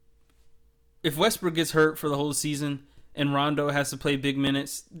 If Westbrook gets hurt for the whole season and Rondo has to play big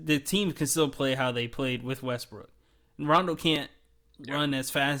minutes, the team can still play how they played with Westbrook. And Rondo can't run as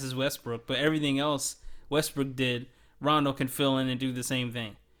fast as Westbrook, but everything else Westbrook did, Rondo can fill in and do the same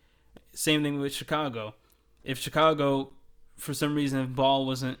thing. Same thing with Chicago. If Chicago, for some reason, if Ball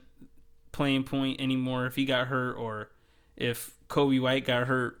wasn't playing point anymore, if he got hurt, or if Kobe White got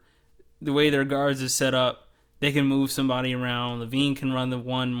hurt, the way their guards is set up, they can move somebody around. Levine can run the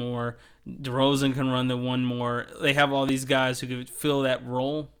one more. DeRozan can run the one more. They have all these guys who could fill that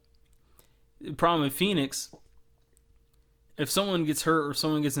role. The problem with Phoenix, if someone gets hurt or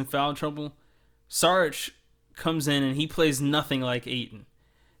someone gets in foul trouble, Sarge comes in and he plays nothing like Ayton.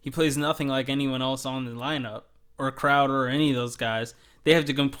 He plays nothing like anyone else on the lineup, or Crowder, or any of those guys. They have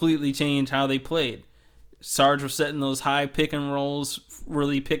to completely change how they played. Sarge was setting those high pick and rolls,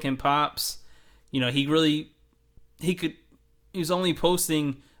 really picking pops. He was only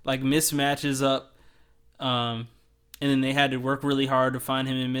posting like mismatches up, and then they had to work really hard to find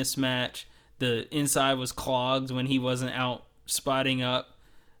him in mismatch. The inside was clogged when he wasn't out spotting up,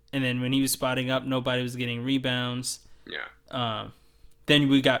 and then when he was spotting up, nobody was getting rebounds. Yeah. Then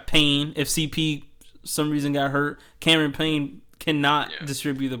we got Payne. If CP some reason got hurt, Cameron Payne cannot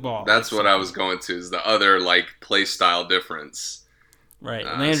distribute the ball. That's what I was going to, is the other play style difference. Right.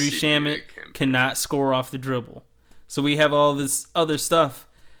 Landry Shamet cannot score off the dribble. So we have all this other stuff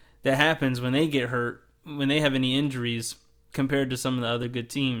that happens when they get hurt, when they have any injuries, compared to some of the other good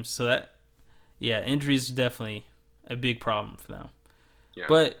teams. So injuries are definitely a big problem for them. Yeah.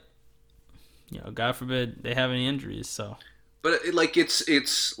 But, God forbid they have any injuries, so... But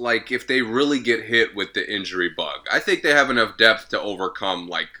it's like if they really get hit with the injury bug, I think they have enough depth to overcome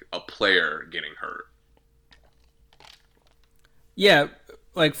a player getting hurt. Yeah,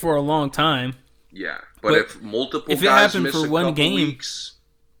 for a long time. Yeah, but if multiple guys miss for one game, weeks,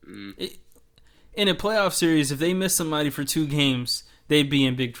 in a playoff series, if they miss somebody for 2 games, they'd be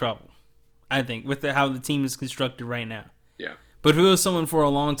in big trouble. I think with how the team is constructed right now. Yeah, but if it was someone for a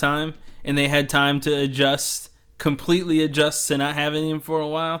long time and they had time to completely adjust to not having him for a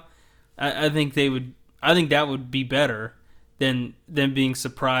while, I think they would. I think that would be better than being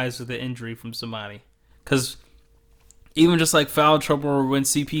surprised with an injury from somebody. Because even just like foul trouble, or when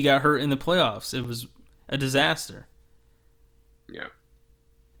CP got hurt in the playoffs, it was a disaster. Yeah,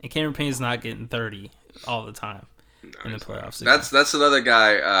 and Cameron Payne's not getting 30 all the time in the playoffs. That's another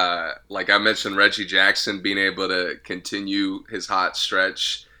guy. Like I mentioned, Reggie Jackson being able to continue his hot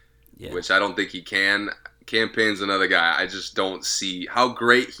stretch, which I don't think he can. Campaign's another guy. I just don't see how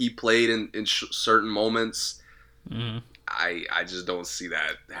great he played in certain moments. Mm-hmm. I just don't see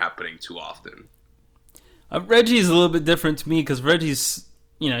that happening too often. Reggie's a little bit different to me because Reggie's,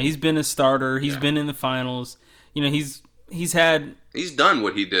 he's been a starter. He's been in the finals. He's done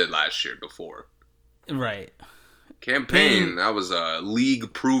what he did last year before. Right. Campaign, that was a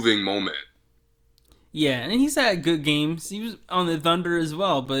league-proving moment. Yeah, and he's had good games. He was on the Thunder as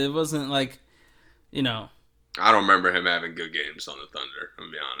well, but it wasn't like, I don't remember him having good games on the Thunder,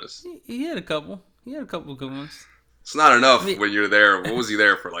 I'm going to be honest. He had a couple. He had a couple of good ones. It's not enough when you're there. What was he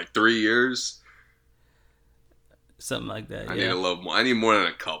there for, like 3 years? Something like that, I need a little more. I need more than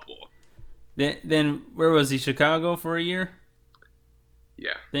a couple. Then where was he? Chicago for a year?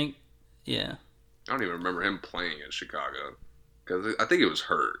 Yeah. Yeah. I don't even remember him playing in Chicago. Because I think it was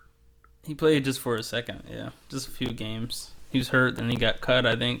hurt. He played just for a second, yeah. Just a few games. He was hurt, then he got cut,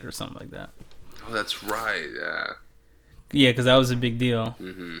 I think, or something like that. Oh, that's right, yeah. Yeah, because that was a big deal.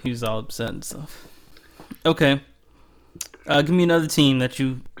 Mm-hmm. He was all upset and stuff. Okay. Give me another team that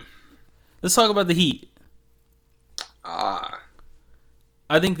you... Let's talk about the Heat.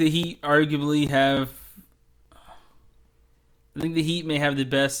 I think the Heat arguably have... I think the Heat may have the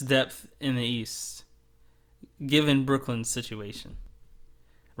best depth in the East, given Brooklyn's situation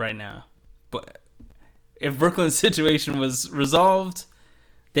right now. But if Brooklyn's situation was resolved,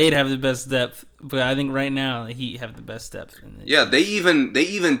 they'd have the best depth. But I think right now the Heat have the best depth in the East. They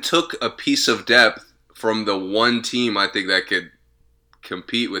even took a piece of depth from the one team I think that could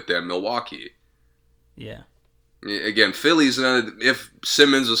compete with them, Milwaukee. Yeah. Again, Philly's if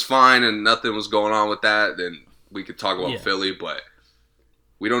Simmons was fine and nothing was going on with that, then we could talk about Philly, but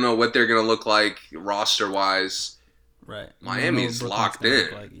we don't know what they're going to look like roster-wise. Right. Miami's locked in.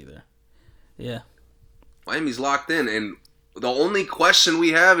 Yeah. Miami's locked in, and the only question we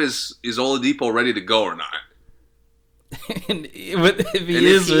have is Oladipo ready to go or not? And if he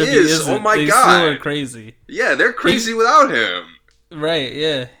is, oh my God. Still are crazy. Yeah, they're crazy without him. Right,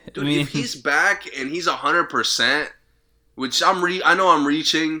 yeah. Dude, if he's back and he's 100%, which I know I'm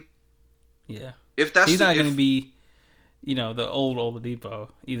reaching. Yeah. If that's he's not going to be, the old Oladipo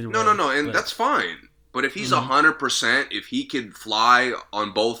either way. No, and that's fine. But if he's 100%, if he could fly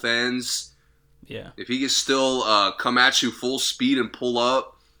on both ends, if he can still come at you full speed and pull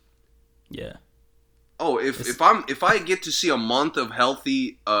up, Oh, if I get to see a month of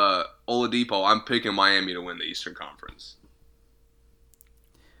healthy Oladipo, I'm picking Miami to win the Eastern Conference.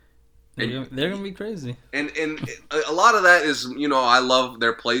 They're gonna be crazy. And a lot of that is, I love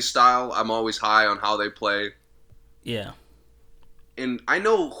their play style. I'm always high on how they play. Yeah. And I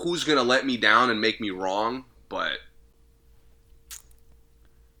know who's gonna let me down and make me wrong, but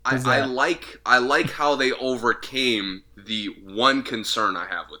I like how they overcame the one concern I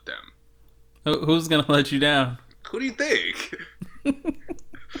have with them. Who's gonna let you down? Who do you think?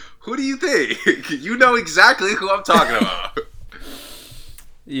 Who do you think? You know exactly who I'm talking about.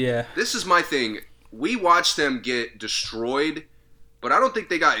 Yeah. This is my thing. We watched them get destroyed, but I don't think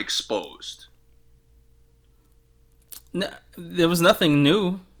they got exposed. No, there was nothing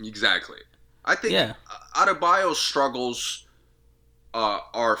new. Exactly. I think Adebayo's struggles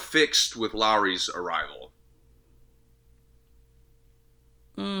are fixed with Lowry's arrival.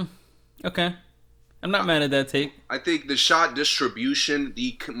 Okay. I'm not mad at that take. I think the shot distribution,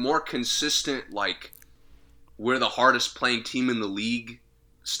 the more consistent, we're the hardest playing team in the league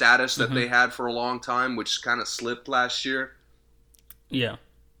status that they had for a long time, which kind of slipped last year. Yeah.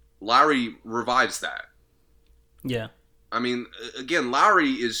 Lowry revives that. Yeah. I mean, again,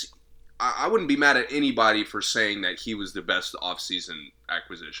 Lowry is... I wouldn't be mad at anybody for saying that he was the best offseason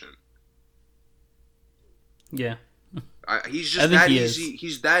acquisition. Yeah. He's just that easy.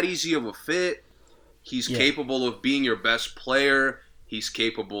 He's that easy of a fit. He's capable of being your best player. He's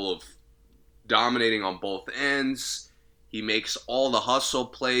capable of dominating on both ends. He makes all the hustle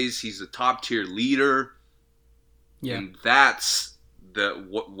plays. He's a top-tier leader. Yeah. And that's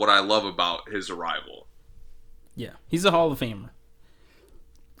what I love about his arrival. Yeah. He's a Hall of Famer.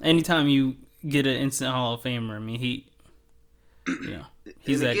 Anytime you get an instant Hall of Famer, I mean,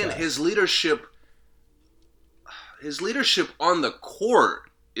 he's that guy. His leadership on the court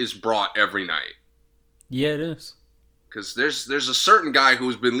is brought every night. Yeah, it is. Because there's a certain guy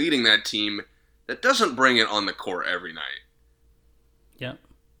who's been leading that team that doesn't bring it on the court every night. Yeah.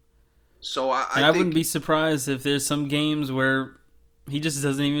 So I think, wouldn't be surprised if there's some games where he just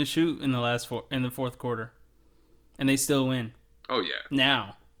doesn't even shoot in the fourth quarter, and they still win. Oh yeah.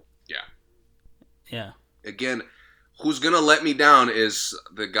 Now. Yeah. Yeah. Again, who's gonna let me down is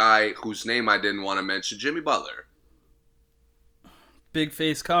the guy whose name I didn't want to mention, Jimmy Butler. Big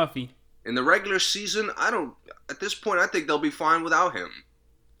face coffee. In the regular season, at this point, I think they'll be fine without him.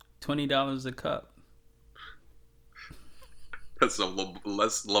 $20 a cup. That's a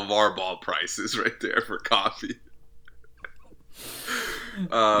less LeVar Ball prices right there for coffee.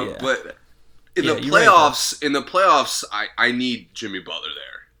 But in the playoffs, I need Jimmy Butler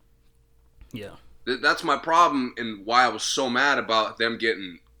there. Yeah. That's my problem, and why I was so mad about them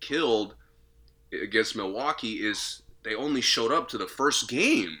getting killed against Milwaukee is they only showed up to the first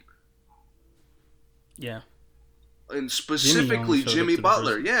game. Yeah. And specifically Jimmy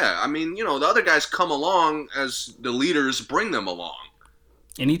Butler. Yeah, I mean, the other guys come along as the leaders bring them along.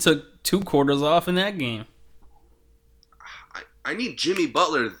 And he took 2 quarters off in that game. I need Jimmy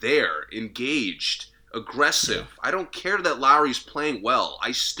Butler there, engaged, aggressive. Yeah. I don't care that Lowry's playing well.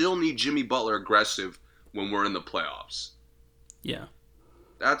 I still need Jimmy Butler aggressive when we're in the playoffs. Yeah.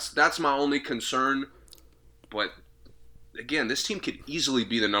 That's my only concern. But again, this team could easily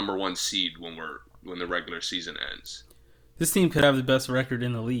be the number 1 seed when the regular season ends. This team could have the best record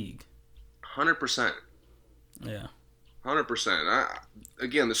in the league. 100%. Yeah. 100%.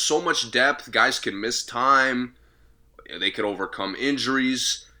 Again, there's so much depth. Guys can miss time. They could overcome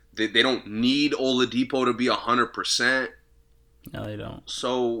injuries. They don't need Oladipo to be 100%. No, they don't.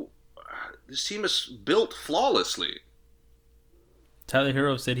 So, this team is built flawlessly. Tyler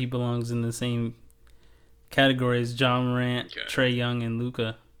Hero said he belongs in the same category as John Morant, Trae Young, and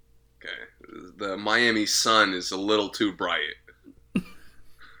Luka. Okay. The Miami sun is a little too bright.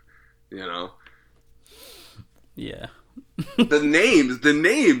 Yeah. The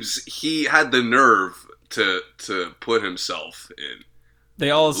names he had the nerve to put himself in.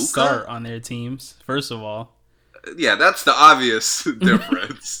 They all start on their teams, first of all. Yeah, that's the obvious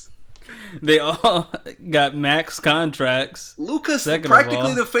difference. They all got max contracts. Luka's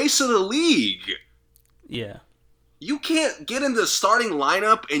practically the face of the league. Yeah. You can't get in the starting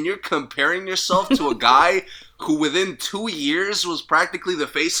lineup and you're comparing yourself to a guy who within 2 years was practically the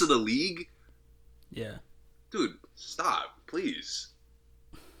face of the league? Yeah. Dude, stop, please.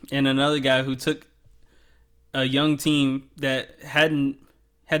 And another guy who took a young team that had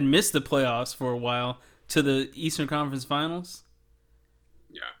missed the playoffs for a while to the Eastern Conference Finals.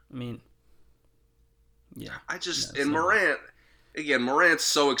 Yeah. I mean, yeah. Morant, again, Morant's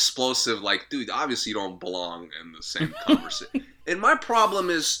so explosive. Like, dude, obviously you don't belong in the same conversation. And my problem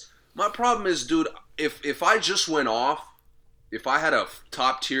is, dude, if I just went off, if I had a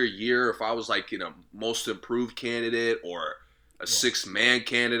top tier year, if I was like, most improved candidate or a 6-man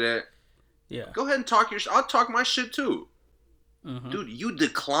candidate, go ahead and I'll talk my shit too. Mm-hmm. Dude, you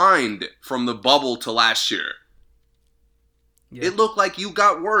declined from the bubble to last year. Yeah. It looked like you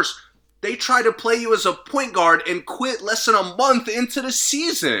got worse. They tried to play you as a point guard and quit less than a month into the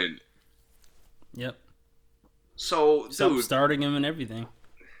season. Yep. So, dude, starting him and everything.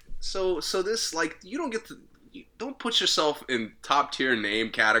 So this, like, don't put yourself in top tier name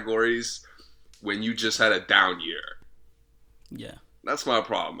categories when you just had a down year. Yeah. That's my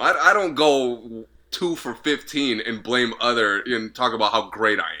problem. I don't go 2 for 15 and blame and talk about how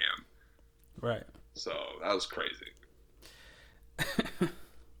great I am. Right. So that was crazy.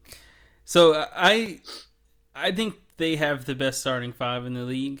 So I think they have the best starting 5 in the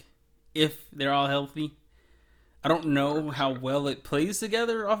league if they're all healthy. I don't know how well it plays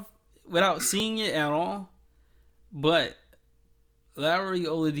together without seeing it at all, but Lowry,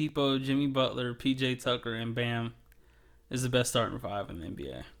 Oladipo, Jimmy Butler, PJ Tucker, and Bam is the best starting 5 in the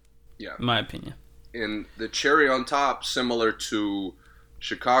NBA. Yeah. In my opinion. And the cherry on top, similar to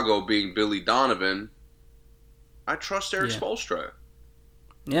Chicago being Billy Donovan, I trust Eric Spoelstra.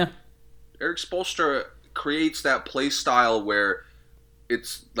 Yeah. Eric Spoelstra creates that play style where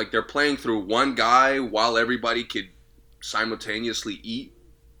it's like they're playing through one guy while everybody could simultaneously eat.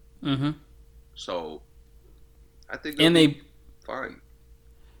 Mm-hmm. So, I think fine.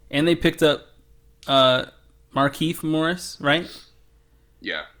 And they picked up Markieff Morris, right?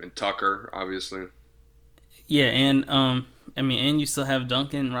 Yeah, and Tucker, obviously. Yeah, and and you still have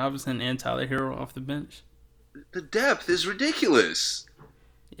Duncan Robinson and Tyler Hero off the bench. The depth is ridiculous.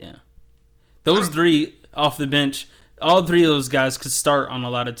 Yeah. Those 3 off the bench, all 3 of those guys could start on a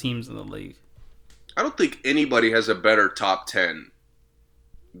lot of teams in the league. I don't think anybody has a better top 10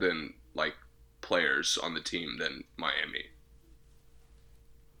 than, like, players on the team than Miami.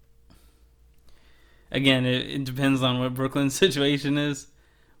 Again, it depends on what Brooklyn's situation is.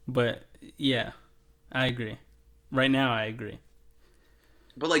 But, yeah, I agree. Right now, I agree.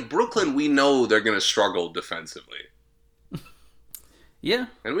 But, like, Brooklyn, we know they're going to struggle defensively. Yeah.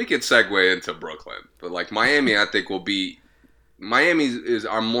 And we could segue into Brooklyn. But, like, Miami, I think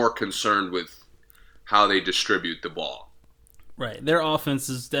I'm more concerned with how they distribute the ball. Right. Their offense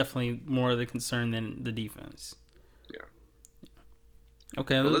is definitely more of the concern than the defense. Yeah.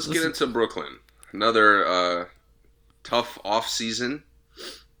 Okay. Let's get into Brooklyn. Another tough off season.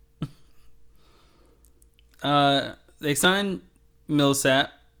 They signed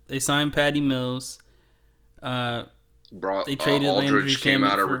Millsap. They signed Patty Mills. Brought they traded Aldridge came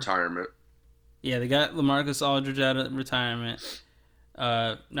out of retirement. Yeah, they got LaMarcus Aldridge out of retirement.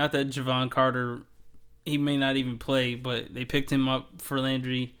 Not that Javon Carter, he may not even play, but they picked him up for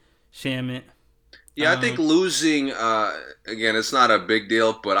Landry Shamet. Yeah, I think losing, again, it's not a big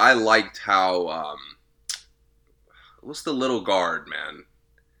deal, but I liked how, what's the little guard, man?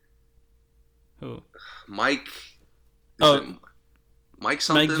 Who? Mike. Mike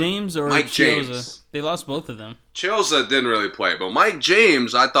something? Mike James or Mike Chioza? James. They lost both of them. Chioza didn't really play, but Mike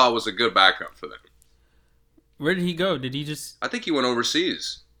James I thought was a good backup for them. Where did he go? Did he just... I think he went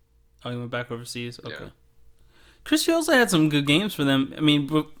overseas. Oh, he went back overseas? Okay. Yeah. Chris Chioza had some good games for them. I mean,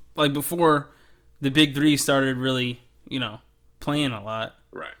 like before the big three started really, playing a lot.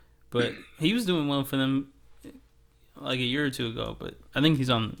 Right. But he was doing well for them like a year or two ago, but I think he's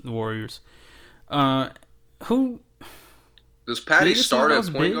on the Warriors. Who... Does Patty start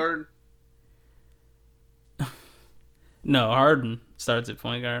at point guard? No, Harden starts at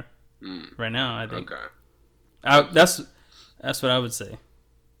point guard right now, I think. Okay. That's what I would say.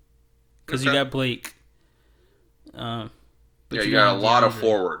 Because you got Blake. Yeah, you got a lot of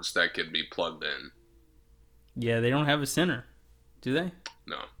forwards that could be plugged in. Yeah, they don't have a center, do they?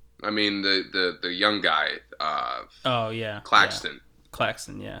 No. I mean, the young guy. Oh, yeah. Claxton. Yeah.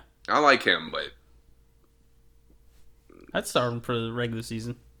 Claxton, yeah. I like him, but... I'd start him for the regular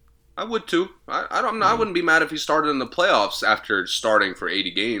season. I would too. I wouldn't be mad if he started in the playoffs after starting for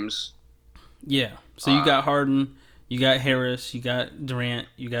 80 games. Yeah. So you got Harden, you got Harris, you got Durant,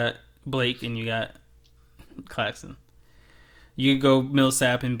 you got Blake, and you got Claxton. You could go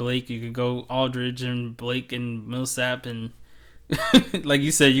Millsap and Blake. You could go Aldridge and Blake and Millsap, and like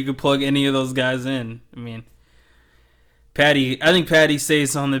you said, you could plug any of those guys in. I mean, I think Patty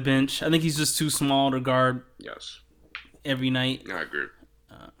stays on the bench. I think he's just too small to guard. Yes. Every night. I agree.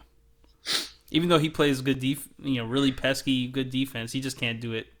 Even though he plays good really pesky good defense, he just can't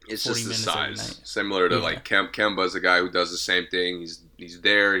do it. It's just the size, similar to like Kemba's a guy who does the same thing. He's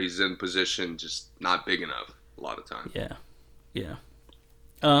there, he's in position, just not big enough a lot of times. Yeah.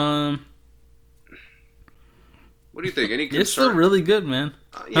 What do you think? Any concern? It's still really good, man.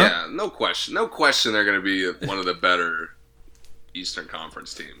 Yeah, no question. No question. They're going to be one of the better Eastern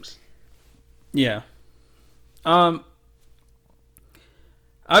Conference teams. Yeah.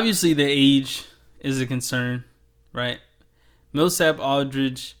 Obviously, the age is a concern, right? Millsap,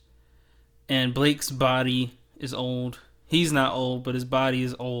 Aldridge, and Blake's body is old. He's not old, but his body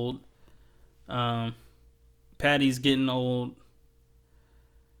is old. Patty's getting old.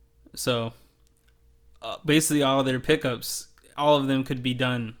 So, basically, all their pickups, all of them could be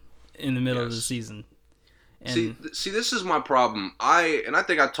done in the middle of the season. And see, this is my problem. I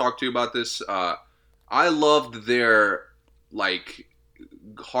think I talked to you about this. I loved their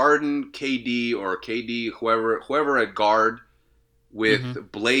Harden, KD, or KD, whoever at guard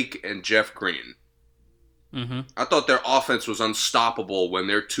with Blake and Jeff Green. Mm-hmm. I thought their offense was unstoppable when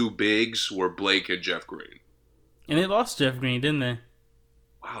their two bigs were Blake and Jeff Green. And they lost Jeff Green, didn't they?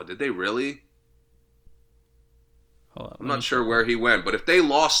 Wow, did they really? Hold on, I'm not sure where he went, but if they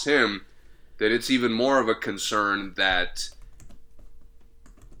lost him, then it's even more of a concern that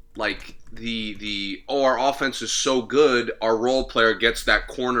our offense is so good, our role player gets that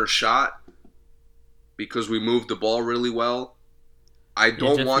corner shot because we moved the ball really well. I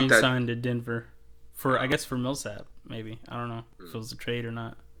don't want that. Signed to Denver for Millsap, maybe. I don't know if it was a trade or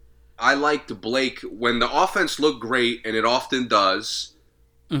not. I liked Blake when the offense looked great, and it often does.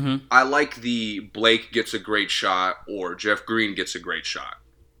 Mm-hmm. I like the Blake gets a great shot or Jeff Green gets a great shot.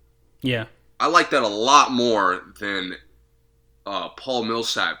 Yeah, I like that a lot more than Paul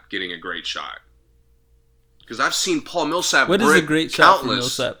Millsap getting a great shot. Because I've seen Paul Millsap. What is a great shot for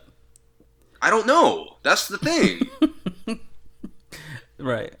Millsap? I don't know. That's the thing.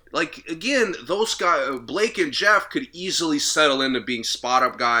 Right. Again, those guys, Blake and Jeff, could easily settle into being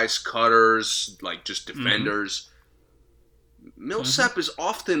spot-up guys, cutters, just defenders. Mm-hmm. Millsap is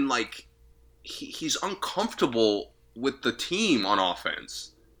often, he's uncomfortable with the team on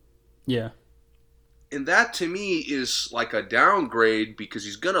offense. Yeah. And that, to me, is a downgrade because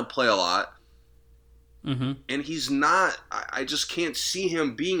he's going to play a lot. Mm-hmm. And he's not... I just can't see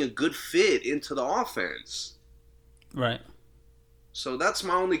him being a good fit into the offense. Right. So that's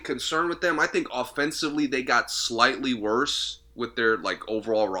my only concern with them. I think offensively they got slightly worse with their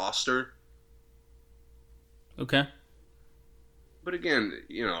overall roster. Okay. But again,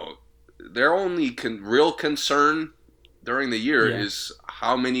 their only real concern during the year is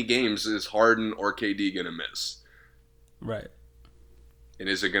how many games is Harden or KD going to miss. Right. And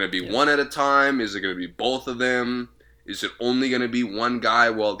is it going to be one at a time? Is it going to be both of them? Is it only going to be one guy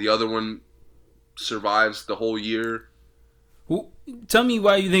while the other one survives the whole year? Well, tell me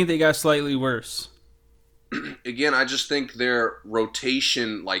why you think they got slightly worse. Again, I just think their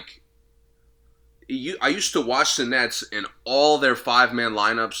rotation, like, I used to watch the Nets, and all their 5-man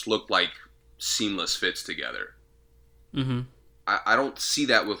lineups looked like seamless fits together. Mm-hmm. I don't see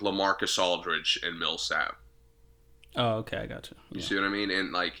that with LaMarcus Aldridge and Millsap. Oh, okay, I got you. Yeah. You see what I mean?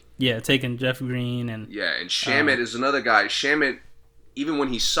 And like, taking Jeff Green and and Shamet is another guy. Shamet, even when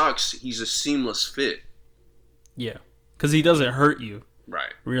he sucks, he's a seamless fit. Yeah, because he doesn't hurt you.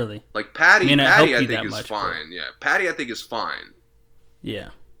 Right. Really. Like Patty I think is much, fine. But... Yeah, Patty I think is fine. Yeah.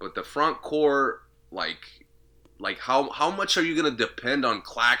 But the front court, like how much are you going to depend on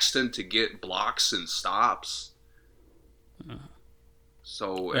Claxton to get blocks and stops?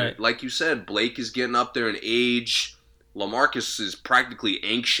 So, right. Like you said, Blake is getting up there in age. LaMarcus is practically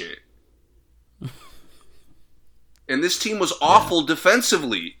ancient. And this team was awful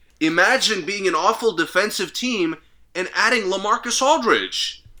defensively. Imagine being an awful defensive team and adding LaMarcus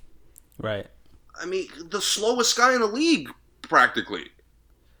Aldridge. Right. I mean, the slowest guy in the league, practically.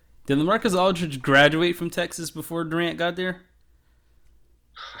 Did LaMarcus Aldridge graduate from Texas before Durant got there?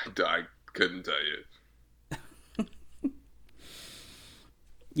 I couldn't tell you.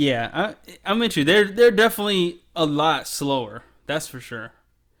 Yeah, I'm with you. They're definitely a lot slower. That's for sure.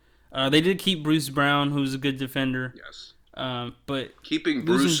 They did keep Bruce Brown, who's a good defender. Yes. But keeping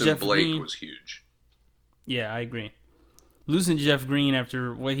Bruce and Blake Green was huge. Yeah, I agree. Losing Jeff Green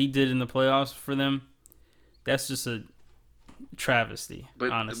after what he did in the playoffs for them, that's just a travesty.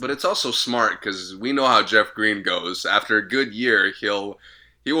 Honestly. But it's also smart because we know how Jeff Green goes. After a good year, he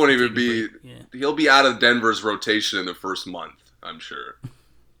won't even be. Yeah. He'll be out of Denver's rotation in the first month, I'm sure.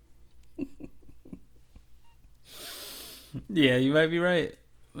 Yeah, you might be right.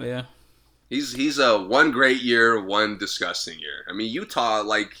 Yeah. He's a one great year, one disgusting year. I mean,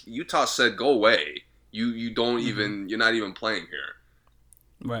 Utah said, go away. You don't even, you're not even playing here.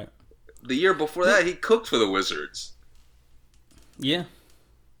 Right. The year before that, he cooked for the Wizards. Yeah.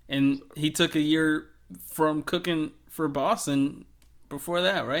 And he took a year from cooking for Boston before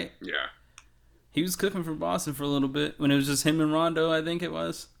that, right? Yeah. He was cooking for Boston for a little bit when it was just him and Rondo, I think it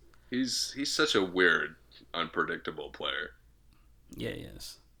was. He's such a weird, unpredictable player. Yeah, he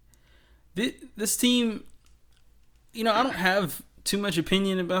is. This team, I don't have too much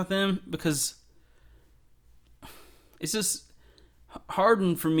opinion about them because it's just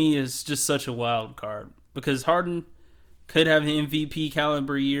Harden for me is just such a wild card because Harden could have the MVP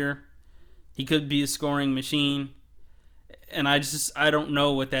caliber year. He could be a scoring machine. And I don't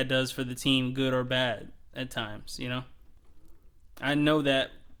know what that does for the team, good or bad at times, I know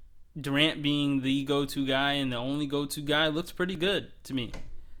that Durant being the go-to guy and the only go-to guy looks pretty good to me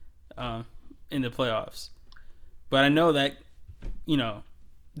in the playoffs. But I know that,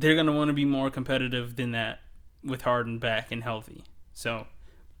 they're going to want to be more competitive than that with Harden back and healthy. So,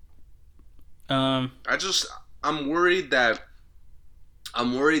 I'm worried that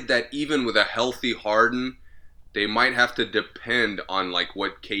even with a healthy Harden, they might have to depend on like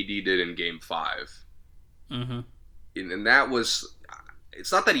what KD did in Game 5. Mm-hmm. And that was...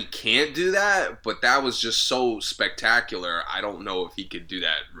 It's not that he can't do that, but that was just so spectacular. I don't know if he could do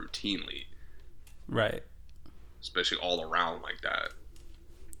that routinely. Right. Especially all around like that.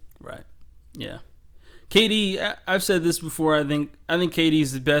 Right. Yeah. KD, I've said this before. I think KD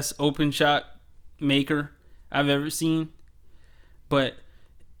is the best open shot maker I've ever seen. But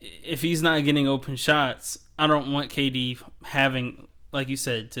if he's not getting open shots, I don't want KD having, like you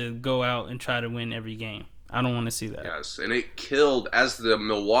said, to go out and try to win every game. I don't want to see that. Yes, and it killed as the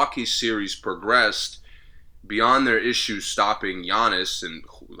Milwaukee series progressed. Beyond their issues stopping Giannis and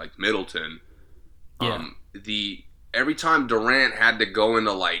like Middleton, every time Durant had to go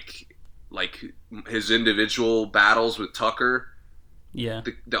into like his individual battles with Tucker,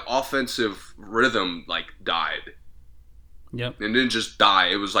 the offensive rhythm like died. Yep, and didn't just die;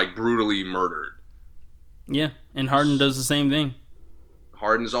 it was like brutally murdered. Yeah, and Harden does the same thing.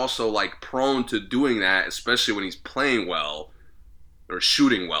 Harden's also like prone to doing that, especially when he's playing well or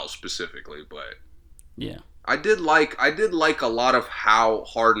shooting well specifically. But yeah, I did like a lot of how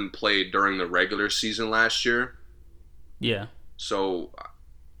Harden played during the regular season last year. Yeah. So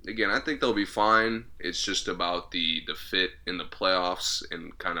again, I think they'll be fine. It's just about the fit in the playoffs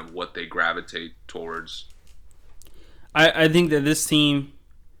and kind of what they gravitate towards. I think that this team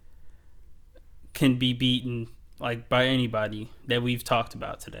can be beaten like by anybody that we've talked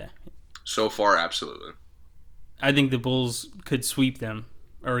about today. So far, absolutely. I think the Bulls could sweep them,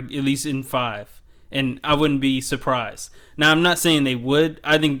 or at least in 5. and I wouldn't be surprised. Now, I'm not saying they would.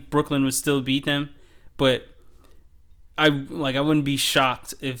 I think Brooklyn would still beat them, but I wouldn't be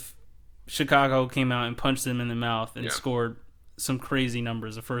shocked if Chicago came out and punched them in the mouth and scored some crazy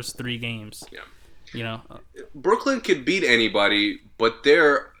numbers the first 3 games. Yeah. You know, Brooklyn could beat anybody, but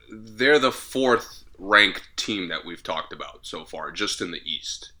they're the 4th ranked team that we've talked about so far, just in the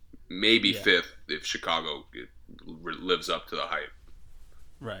East. Maybe 5th if Chicago lives up to the hype.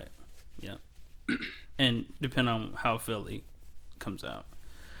 Right. Yeah. And depend on how Philly comes out.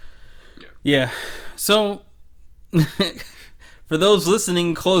 Yeah. So, for those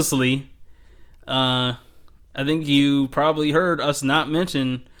listening closely, I think you probably heard us not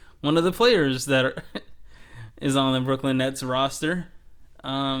mention one of the players that is on the Brooklyn Nets roster.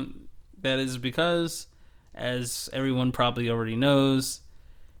 That is because, as everyone probably already knows,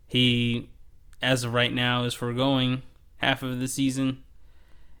 he, as of right now, is foregoing half of the season,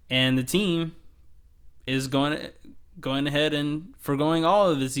 and the team is going ahead and foregoing all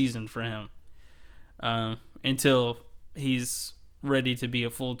of the season for him until he's ready to be a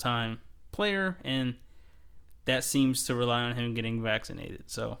full-time player, and that seems to rely on him getting vaccinated.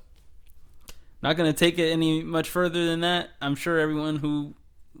 So, not going to take it any much further than that. I'm sure everyone who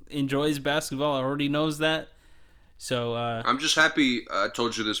enjoys basketball already knows that. So I'm just happy I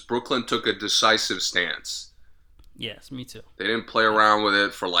told you this. Brooklyn took a decisive stance. Yes, me too. They didn't play around with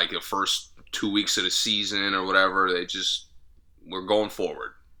it for like the first 2 weeks of the season or whatever. We're going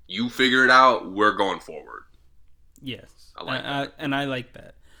forward. You figure it out. We're going forward. Yes, I like that. And I like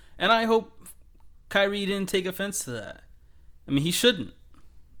that. And I hope Kyrie didn't take offense to that. I mean, he shouldn't.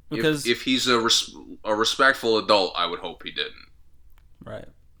 Because if he's a respectful adult, I would hope he didn't. Right.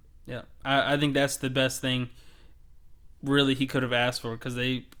 Yeah. I think that's the best thing really he could have asked for, because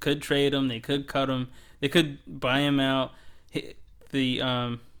they could trade him, they could cut him, they could buy him out. They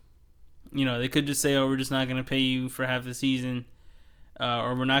could just say, "Oh, we're just not going to pay you for half the season,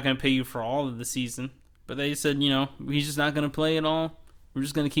 or we're not going to pay you for all of the season." But they said, he's just not going to play at all. We're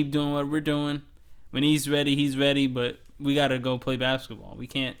just going to keep doing what we're doing. When he's ready, but we got to go play basketball. We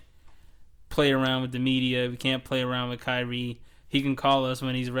can't play around with the media. We can't play around with Kyrie. He can call us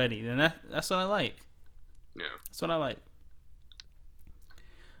when he's ready. And that's what I like. Yeah. That's what I like.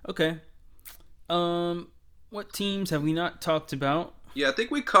 Okay. What teams have we not talked about? Yeah, I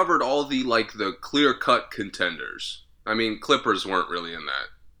think we covered all the clear-cut contenders. I mean, Clippers weren't really in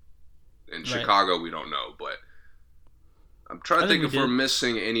that. In Chicago, we don't know, but I'm trying to think if we're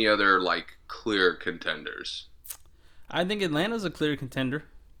missing any other clear contenders. I think Atlanta's a clear contender.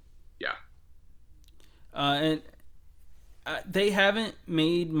 Yeah. And they haven't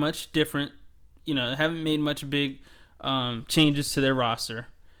made much different, haven't made much big changes to their roster.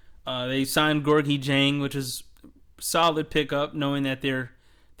 They signed Gorgui Dieng, which is solid pickup, knowing that the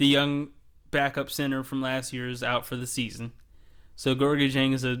young backup center from last year is out for the season. So Gorgui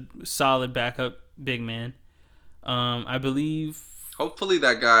Dieng is a solid backup big man. I believe. Hopefully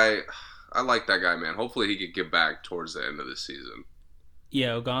that guy. I like that guy, man. Hopefully he could get back towards the end of the season. Yeah,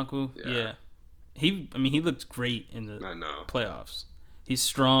 Okonkwo. Yeah. He looked great in the playoffs. He's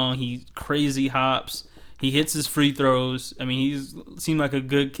strong. He's crazy hops. He hits his free throws. I mean, he seemed like a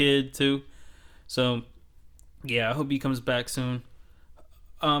good kid too. So, yeah, I hope he comes back soon.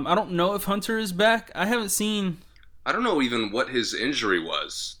 I don't know if Hunter is back. I haven't seen. I don't know even what his injury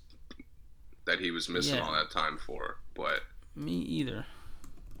was that he was missing all that time for. But me either.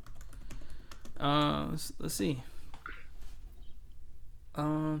 Let's see.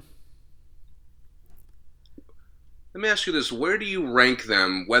 Let me ask you this. Where do you rank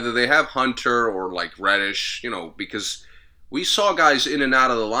them, whether they have Hunter or Reddish, because we saw guys in and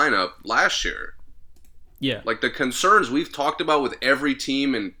out of the lineup last year. Yeah. The concerns we've talked about with every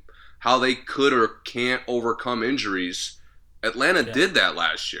team and how they could or can't overcome injuries, Atlanta did that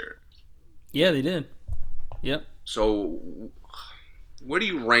last year. Yeah, they did. Yep. So where do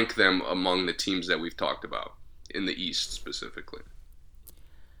you rank them among the teams that we've talked about, in the East specifically?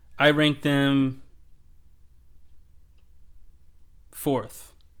 I rank them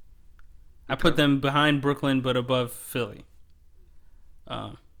 4th. I put them behind Brooklyn, but above Philly.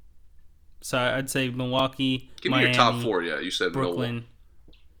 So I'd say Milwaukee, Give Miami, me your top 4, yeah. You said Brooklyn.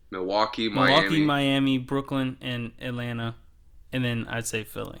 Milwaukee, Miami, Brooklyn, and Atlanta. And then I'd say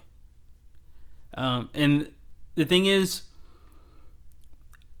Philly. And the thing is,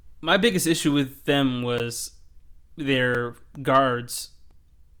 my biggest issue with them was their guards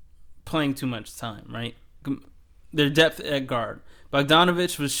playing too much time, right? Their depth at guard.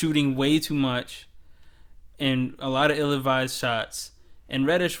 Bogdanovich was shooting way too much and a lot of ill-advised shots. And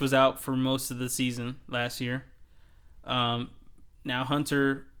Reddish was out for most of the season last year. Now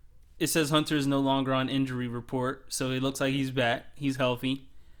Hunter it says Hunter is no longer on injury report, so it looks like he's back. He's healthy.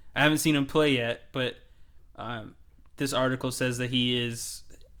 I haven't seen him play yet, but this article says that he is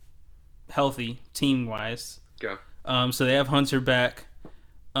healthy team-wise. Okay. So they have Hunter back.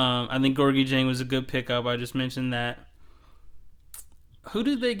 I think Gorgie Jang was a good pickup. I just mentioned that. Who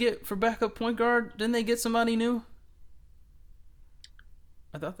did they get for backup point guard? Didn't they get somebody new?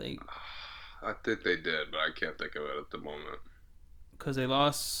 I think they did, but I can't think of it at the moment. Because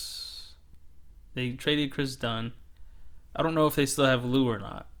they traded Chris Dunn. I don't know if they still have Lou or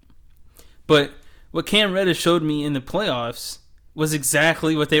not. But what Cam Reddish showed me in the playoffs was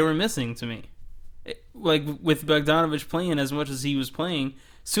exactly what they were missing to me. Like, with Bogdanovich playing as much as he was playing,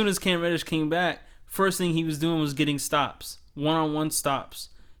 as soon as Cam Reddish came back, first thing he was doing was getting stops. One-on-one stops.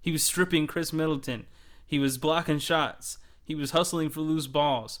 He was stripping Chris Middleton. He was blocking shots. He was hustling for loose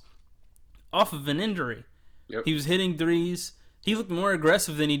balls. Off of an injury. Yep. He was hitting threes. He looked more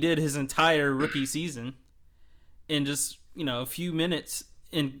aggressive than he did his entire rookie season in just, a few minutes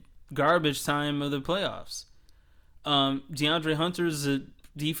in garbage time of the playoffs. DeAndre Hunter's a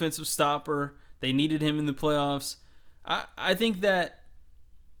defensive stopper. They needed him in the playoffs. I think that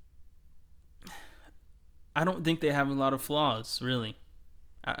I don't think they have a lot of flaws, really.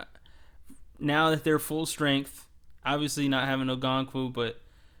 Now that they're full strength, obviously not having Okonkwo, but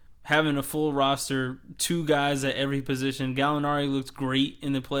having a full roster, 2 guys at every position. Gallinari looked great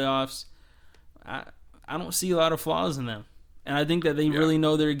in the playoffs. I don't see a lot of flaws in them. And I think that they really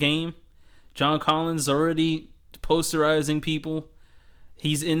know their game. John Collins already posterizing people.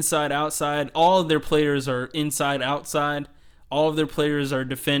 He's inside, outside. All of their players are inside, outside. All of their players are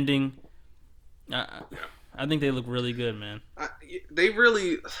defending. I think they look really good, man. They're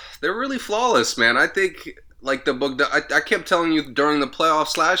really flawless, man. I think like I kept telling you during the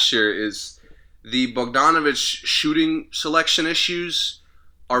playoffs last year is the Bogdanovich shooting selection issues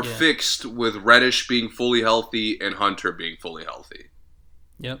are fixed with Reddish being fully healthy and Hunter being fully healthy.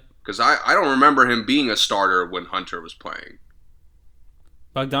 Yep. Because I don't remember him being a starter when Hunter was playing.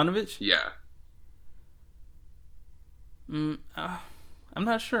 Bogdanovich? Yeah. I'm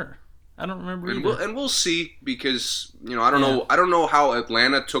not sure. I don't remember either. And we'll see because I don't know how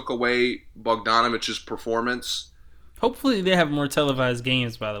Atlanta took away Bogdanovich's performance. Hopefully they have more televised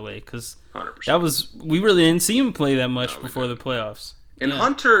games, by the way, because 100%. We really didn't see him play that much before the playoffs. And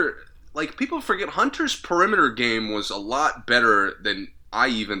Hunter, like people forget, Hunter's perimeter game was a lot better than I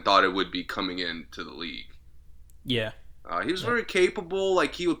even thought it would be coming into the league. Yeah. He was very capable.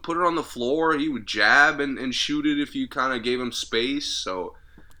 Like he would put it on the floor, he would jab and shoot it if you kind of gave him space. So.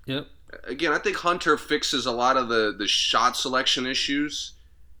 Yep. Again, I think Hunter fixes a lot of the shot selection issues.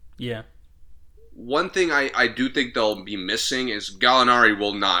 Yeah. One thing I do think they'll be missing is Gallinari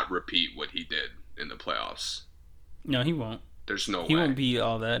will not repeat what he did in the playoffs. No, he won't. There's no way. He won't be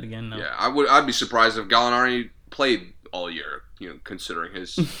all that again, no. Yeah, I'd be surprised if Gallinari played all year, considering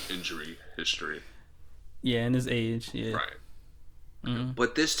his injury history. Yeah, and his age, yeah. Right. Mm-hmm.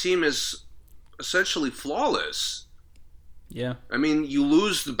 But this team is essentially flawless. Yeah. I mean, you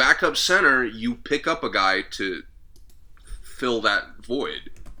lose the backup center, you pick up a guy to fill that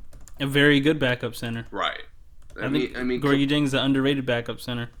void. A very good backup center. Right. I mean, Gorgie Jang's an underrated backup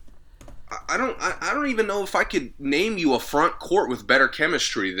center. I don't even know if I could name you a front court with better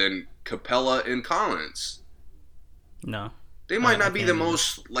chemistry than Capella and Collins. No. They might not be the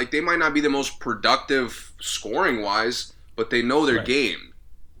most productive scoring wise, but they know their game.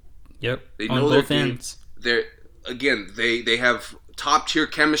 Yep. They know on both ends. They have top tier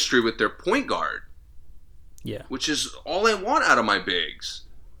chemistry with their point guard. Yeah. Which is all I want out of my bigs.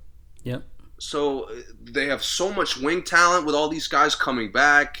 Yep. So they have so much wing talent with all these guys coming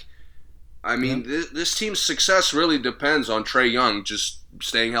back. I mean, this team's success really depends on Trae Young just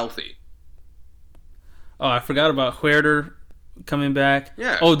staying healthy. Oh, I forgot about Huerter coming back.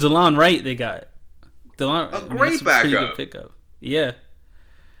 Yeah. Oh, DeLon Wright they got. A great backup. Pretty good pickup. Yeah.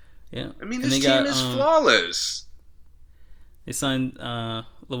 Yeah. I mean, this team is flawless. They signed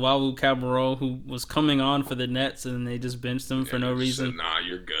Luwawu Cabarrot, who was coming on for the Nets, and they just benched him for no reason. Said, nah,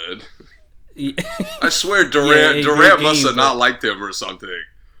 you're good. I swear Durant must have not liked him or something.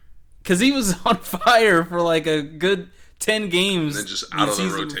 Because he was on fire for like a good 10 games. And then just out of the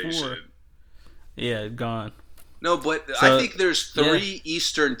rotation. Before. Yeah, gone. No, but I think there's 3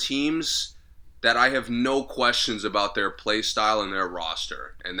 Eastern teams that I have no questions about their play style and their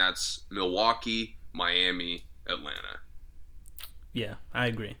roster. And that's Milwaukee, Miami, Atlanta. Yeah, I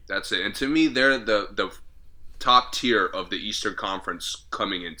agree. That's it. And to me, they're the top tier of the Eastern Conference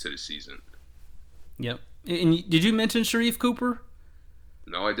coming into the season. Yep. And did you mention Sharif Cooper?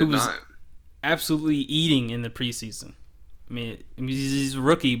 No, I did not. Absolutely eating in the preseason. I mean, he's a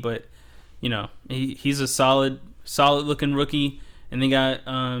rookie, but he's a solid looking rookie. And they got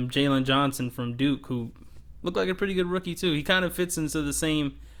Jalen Johnson from Duke, who looked like a pretty good rookie too. He kind of fits into the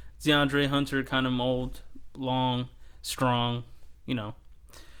same DeAndre Hunter kind of mold, long, strong,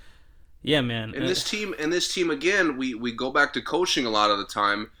 Yeah, man. And this team again, we go back to coaching a lot of the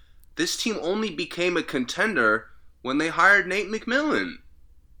time. This team only became a contender when they hired Nate McMillan.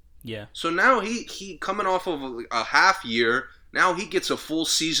 Yeah. So now he coming off of a half year, now he gets a full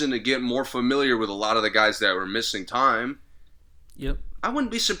season to get more familiar with a lot of the guys that were missing time. Yep. I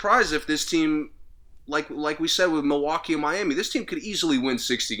wouldn't be surprised if this team, like we said with Milwaukee and Miami, this team could easily win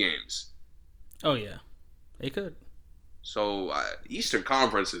 60 games. Oh, yeah. They could. So, Eastern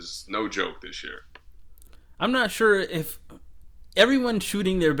Conference is no joke this year. I'm not sure if everyone's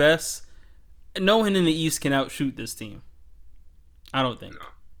shooting their best. No one in the East can outshoot this team. I don't think. No.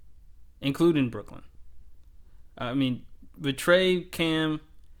 Including Brooklyn. I mean, with Trey, Cam,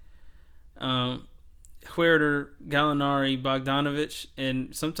 Huerter, Gallinari, Bogdanovich,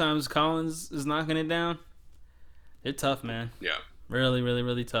 and sometimes Collins is knocking it down. They're tough, man. Yeah. Really, really,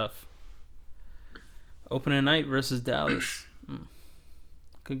 really tough. Opening night versus Dallas.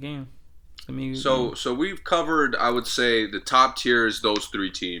 Good game. So we've covered, I would say, the top tier is those three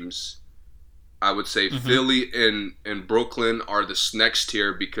teams. I would say Philly and Brooklyn are this next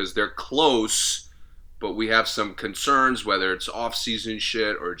tier because they're close, but we have some concerns, whether it's off-season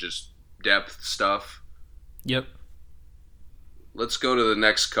shit or just depth stuff. Yep. Let's go to the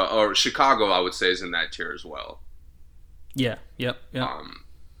next or Chicago, I would say, is in that tier as well. Yeah. Yep.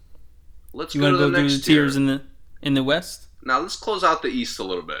 Let's you go to the through next the tiers in the West? Now let's close out the East a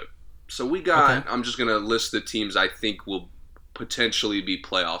little bit. So we got. Okay. I'm just gonna list the teams I think will potentially be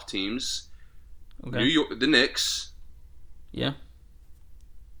playoff teams. Okay. New York, the Knicks. Yeah.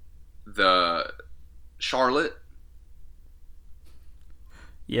 The Charlotte.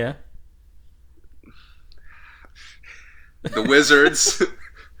 Yeah. The Wizards.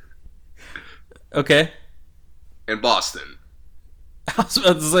 Okay. And Boston. I was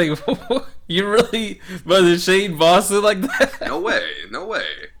about to say, you really about to shade Boston like that? No way.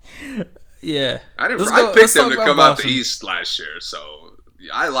 Yeah. I picked them to come out the East last year, so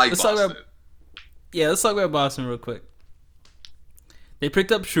I like Boston. Let's talk about Boston real quick. They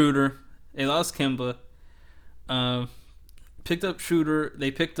picked up Schroeder. They lost Kemba. Picked up Schroeder.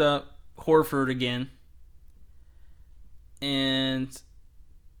 They picked up Horford again. And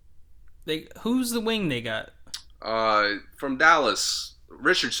who's the wing they got? From Dallas,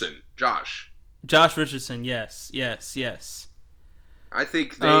 Richardson, Josh Richardson. Yes. I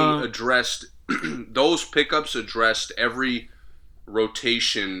think they addressed those pickups addressed every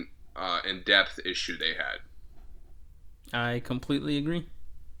rotation and depth issue they had. I completely agree.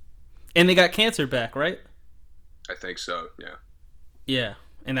 And they got Cancer back, right? I think so. Yeah. Yeah,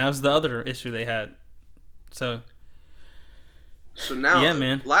 and that was the other issue they had. So now, yeah,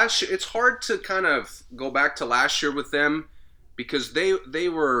 man. Last year, it's hard to kind of go back to last year with them because they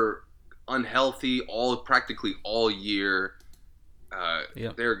were unhealthy practically all year.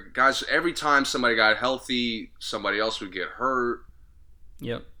 Yep. They're guys. Every time somebody got healthy, somebody else would get hurt.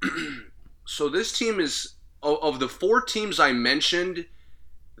 Yep. So this team is of the four teams I mentioned,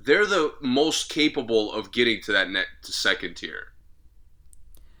 they're the most capable of getting to that second tier.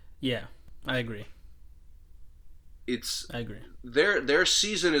 Yeah, I agree. I agree. Their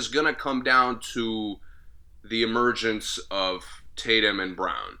season is going to come down to the emergence of Tatum and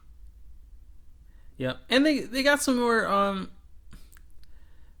Brown. Yeah, and they got some more.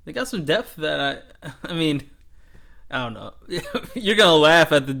 They got some depth that I mean, I don't know. You're gonna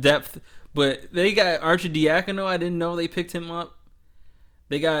laugh at the depth, but they got Arcidiacono. I didn't know they picked him up.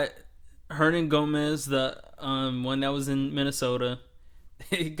 They got Hernan Gomez, the one that was in Minnesota.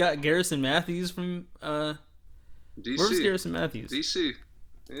 They got Garrison Matthews from DC. Where's Garrison Matthews? DC.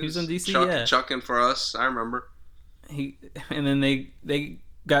 He was in DC. Chucking for us. I remember. And then they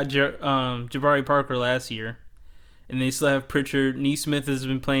got Jabari Parker last year. And they still have Pritchard. Neesmith has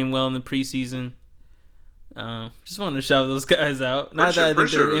been playing well in the preseason. Just wanted to shout those guys out. Not that I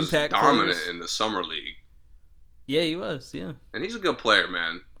think they're impact dominant players. In the summer league. Yeah, he was. Yeah, and he's a good player,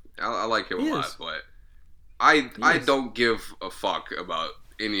 man. I like him a lot, but I don't give a fuck about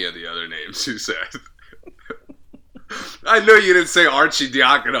any of the other names you said. I know you didn't say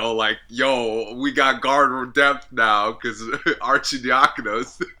Arcidiacono like, yo, we got guard depth now because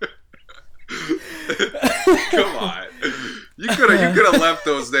Arcidiacono's. Come on, you could have left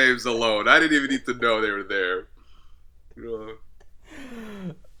those names alone. I didn't even need to know they were there.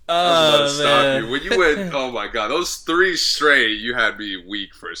 I was about to stop you when you went. Oh my god, those three straight, you had me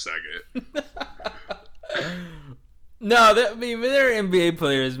weak for a second. No, they're NBA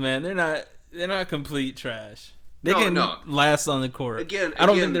players, man. They're not complete trash. They can last on the court. Again, I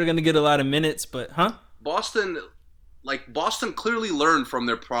don't think they're going to get a lot of minutes, but Boston clearly learned from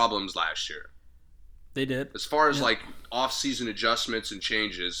their problems last year. They did. As far as off-season adjustments and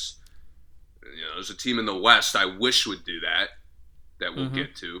changes, there's a team in the West I wish would do that we'll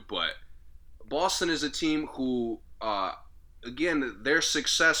get to, but Boston is a team who, again, their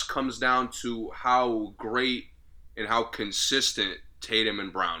success comes down to how great and how consistent Tatum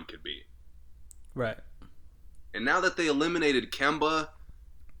and Brown could be. Right. And now that they eliminated Kemba,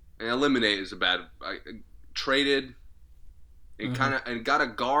 and eliminate is a bad, traded, and and got a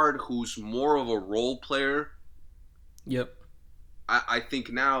guard who's more of a role player. Yep. I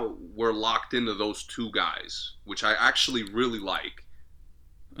think now we're locked into those two guys, which I actually really like.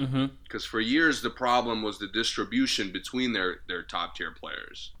 Because for years the problem was the distribution between their top tier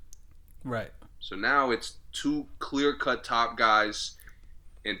players. Right. So now it's two clear-cut top guys,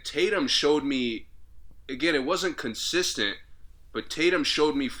 and Tatum showed me, again, it wasn't consistent, but Tatum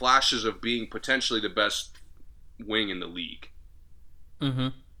showed me flashes of being potentially the best wing in the league.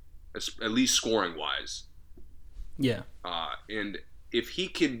 At least scoring-wise. Yeah. And if he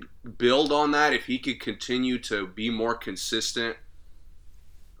could build on that, if he could continue to be more consistent,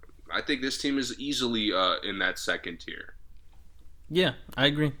 I think this team is easily in that second tier. Yeah, I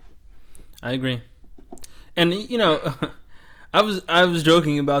agree. And I was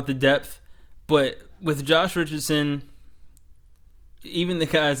joking about the depth, but with Josh Richardson, even the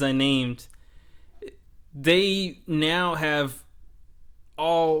guys I named, they now have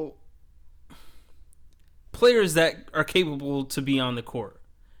all players that are capable to be on the court.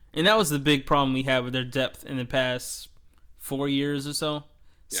 And that was the big problem we had with their depth in the past 4 years or so.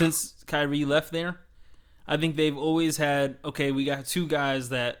 Yeah. Since Kyrie left there, I think they've always had, okay, we got two guys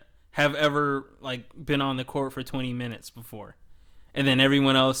that have ever been on the court for 20 minutes before. And then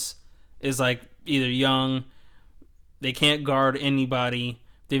everyone else is either young, they can't guard anybody,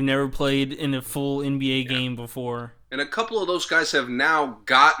 they've never played in a full NBA game before. And a couple of those guys have now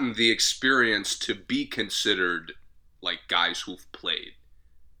gotten the experience to be considered guys who've played.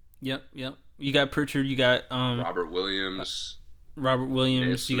 Yep. You got Pritchard, you got Robert Williams, you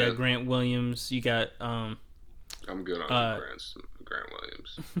got Grant Williams, you got I'm good on Grant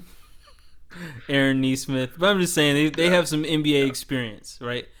Williams. Aaron Nesmith. But I'm just saying they have some NBA experience,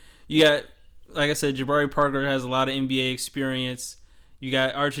 right? You got, like I said, Jabari Parker has a lot of NBA experience. You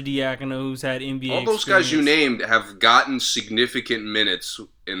got Arcidiacono, who's had NBA All those guys you named have gotten significant minutes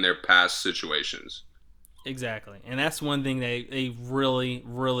in their past situations. Exactly. And that's one thing they really,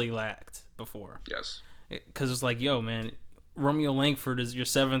 really lacked before. Yes. Because it's yo, man, Romeo Langford is your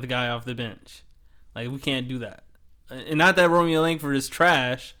seventh guy off the bench. We can't do that. And not that Romeo Langford is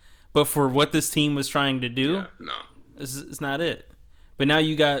trash, but for what this team was trying to do, no, it's not it. But now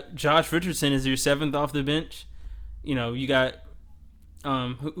you got Josh Richardson as your seventh off the bench. You got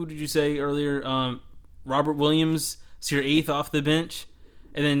who did you say earlier? Robert Williams is your eighth off the bench,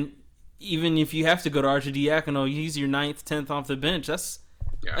 and then even if you have to go to Arcidiacono, he's your ninth, 10th off the bench. That's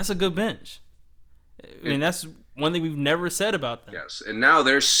a good bench. I mean, that's one thing we've never said about them. Yes, and now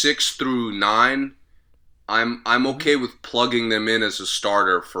they're 6 through 9. I'm okay with plugging them in as a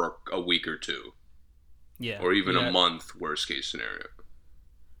starter for a week or two. Yeah. Or even a month, worst case scenario.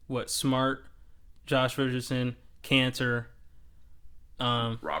 What, Smart, Josh Richardson, Cantor,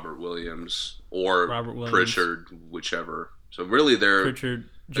 Robert Williams, or Pritchard, whichever. So really they're... Pritchard,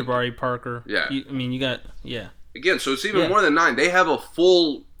 Jabari Parker. Yeah. You got... Yeah. Again, so it's even more than 9. They have a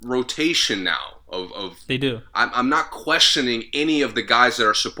full rotation now of They do. I'm not questioning any of the guys that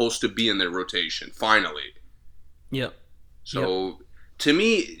are supposed to be in their rotation, finally. Yep. So, to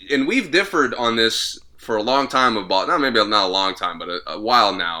me, and we've differed on this for a long time about, maybe not a long time, but a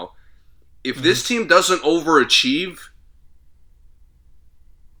while now. If this team doesn't overachieve,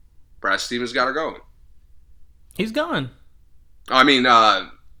 Brad Stevens got to go. He's gone. I mean,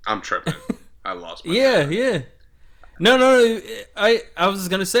 I'm tripping. I lost my Yeah. No. I was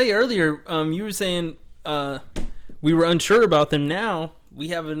going to say earlier, you were saying we were unsure about them. Now we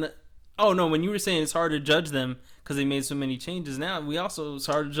haven't. Oh, no, when you were saying it's hard to judge them because they made so many changes, now it's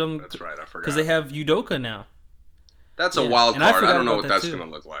hard to judge them. That's right, I forgot. Because they have Udoka now. That's a wild card. I don't know what that's going to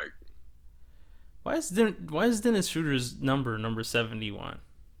look like. Why is Dennis Schroeder's number 71?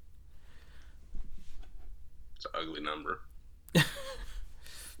 It's an ugly number.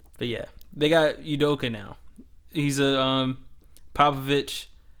 But yeah, they got Udoka now. He's a Popovich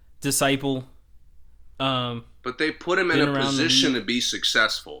disciple. But they put him in a position to be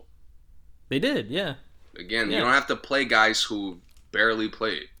successful. They did, yeah. Again, you don't have to play guys who barely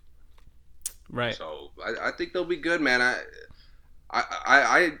played. Right. So I think they'll be good, man.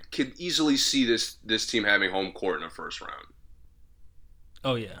 I could easily see this team having home court in the first round.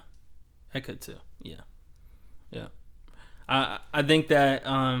 Oh yeah, I could too. Yeah, yeah. I think that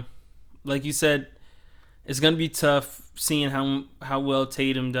like you said, it's gonna be tough seeing how well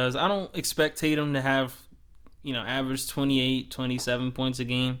Tatum does. I don't expect Tatum to have average 28, 27 points a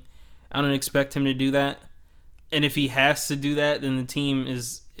game. I don't expect him to do that. And if he has to do that, then the team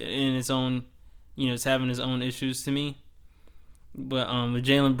is in its own, it's having its own issues to me. But with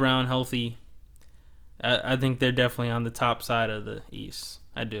Jaylen Brown healthy, I think they're definitely on the top side of the East.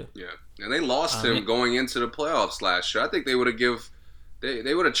 I do. Yeah, and they lost him going into the playoffs last year. I think they would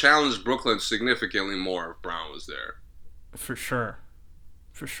have challenged Brooklyn significantly more if Brown was there. For sure,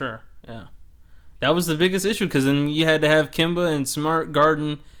 yeah. That was the biggest issue because then you had to have Kemba and Smart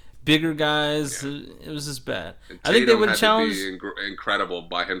guarding bigger guys. Yeah. It was just bad. I think they would have challenged. To be incredible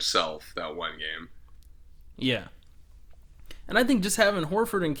by himself that one game. Yeah, and I think just having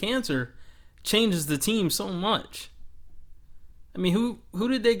Horford and Cancer changes the team so much. I mean, who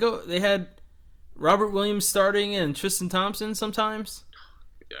did they go? They had Robert Williams starting and Tristan Thompson sometimes.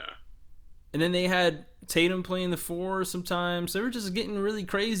 Yeah, and then they had Tatum playing the 4 sometimes. They were just getting really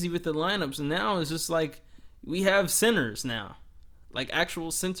crazy with the lineups, and now it's just like we have centers now, like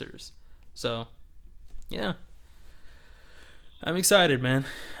actual centers. So, yeah, I'm excited, man.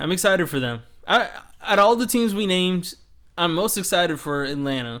 I'm excited for them. Out of all the teams we named, I'm most excited for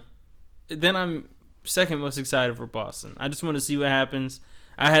Atlanta. Then I'm second most excited for Boston. I just want to see what happens.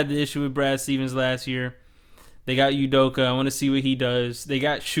 I had the issue with Brad Stevens last year. They got Udoka. I want to see what he does. They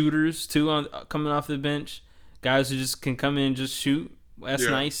got shooters, too, coming off the bench. Guys who just can come in and just shoot. That's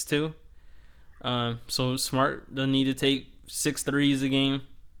nice, too. So Smart doesn't need to take 6 threes a game.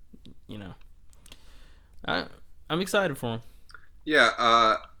 I'm excited for him.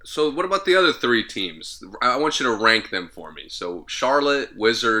 Yeah. So what about the other 3 teams? I want you to rank them for me. So Charlotte,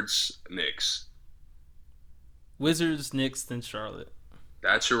 Wizards, Knicks. Wizards, Knicks, then Charlotte.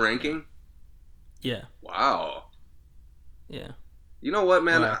 That's your ranking? Yeah. Wow. Yeah. You know what,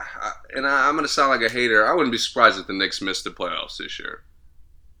 man? Wow. I'm going to sound like a hater. I wouldn't be surprised if the Knicks missed the playoffs this year.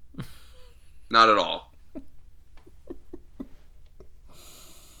 Not at all.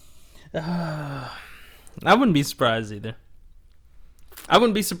 I wouldn't be surprised either. I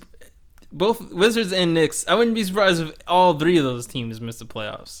wouldn't be both Wizards and Knicks. I wouldn't be surprised if all 3 of those teams missed the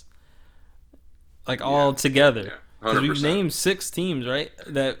playoffs. All together. Yeah. Because we've named 6 teams, right?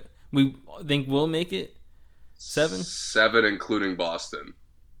 That we think will make it. 7? 7 including Boston.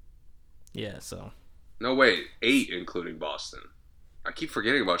 Yeah, so. No, wait. 8 including Boston. I keep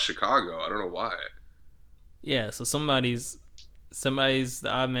forgetting about Chicago. I don't know why. Yeah, so somebody's the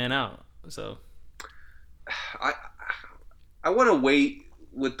odd man out. So. I want to wait.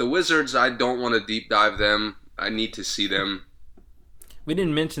 With the Wizards, I don't want to deep dive them. I need to see them. We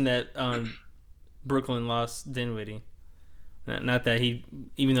didn't mention that Brooklyn lost Dinwiddie. Not that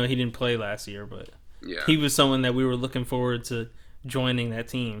even though he didn't play last year, but he was someone that we were looking forward to joining that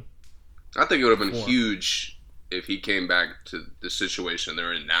team. I think it would have been huge if he came back to the situation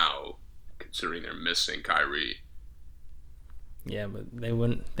they're in now, considering they're missing Kyrie. Yeah, but they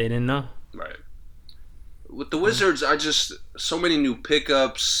didn't know. Right. With the Wizards, so many new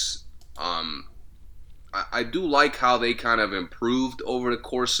pickups. I do like how they kind of improved over the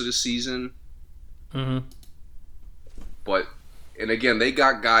course of the season. Mm-hmm. But, and again, they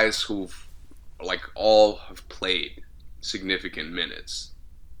got guys who've, all have played significant minutes.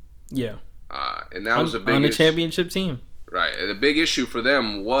 Yeah. And that was a big on a championship team. Right. And the big issue for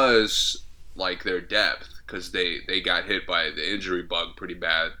them was, their depth, because they got hit by the injury bug pretty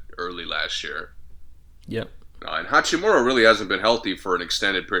bad early last year. Yep. And Hachimura really hasn't been healthy for an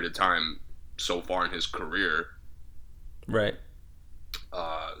extended period of time so far in his career. Right.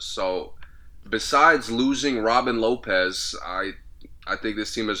 So, besides losing Robin Lopez, I think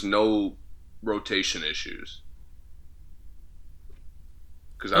this team has no rotation issues.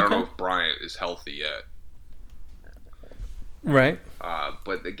 Because I don't know if Bryant is healthy yet. Right.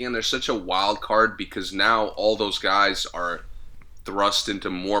 But again, there's such a wild card because now all those guys are thrust into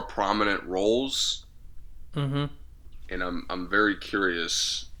more prominent roles. Mm-hmm. And I'm very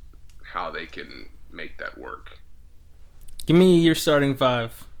curious how they can make that work. Give me your starting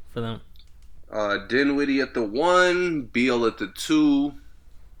 5 for them. Dinwiddie at the 1, Beal at the 2,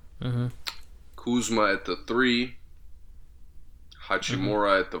 mm-hmm. Kuzma at the 3,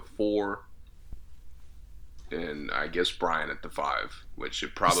 Hachimura at the 4, and I guess Bryant at the 5, which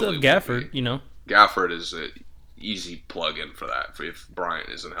it probably still have Gafford, Gafford is an easy plug-in for that if Bryant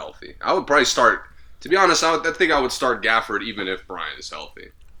isn't healthy. I would probably start, to be honest, I think I would start Gafford even if Bryant is healthy.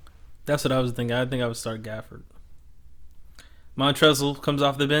 That's what I was thinking. I think I would start Gafford. Montrezl comes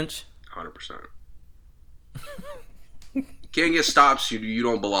off the bench. 100%. Can't get stops. You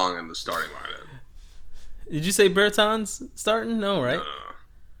don't belong in the starting lineup. Did you say Bertans starting? No, right? No.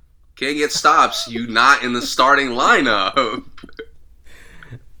 Can't get stops. You not in the starting lineup.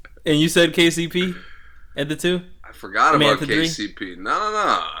 And you said KCP at the 2? I forgot about KCP.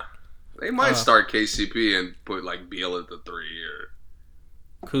 No. They might start KCP and put like Beal at the 3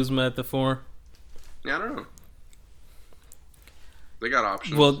 or Kuzma at the 4. Yeah, I don't know. They got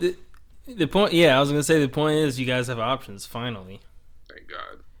options. Well, the point, I was gonna say the point is you guys have options finally. Thank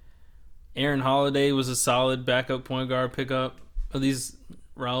God. Aaron Holiday was a solid backup point guard pickup. At least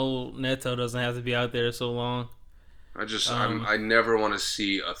Raul Neto doesn't have to be out there so long. I never want to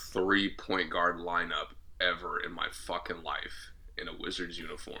see a 3-point guard lineup ever in my fucking life in a Wizards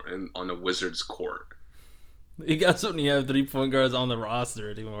uniform and on a Wizards court. You guys don't even have 3-point guards on the roster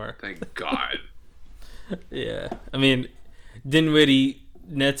anymore. Thank God. Yeah, I mean, Dinwiddie,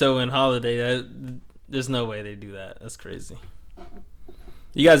 Neto, and Holiday. There's no way they do that. That's crazy.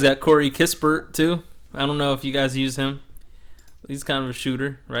 You guys got Corey Kispert too. I don't know if you guys use him. He's kind of a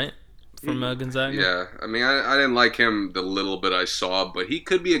shooter, right? From Gonzaga. Yeah, I mean, I didn't like him the little bit I saw, but he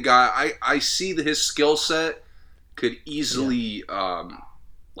could be a guy. I see that his skill set could easily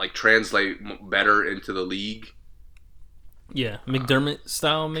like translate better into the league. Yeah, McDermott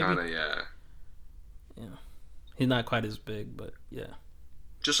style maybe. Kind of, yeah. Yeah, he's not quite as big, but yeah.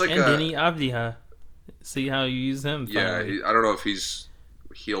 Just like Denny Avdija. See how you use him. Finally. Yeah, I don't know if he's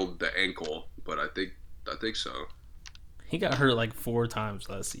healed the ankle, but I think so. He got hurt like 4 times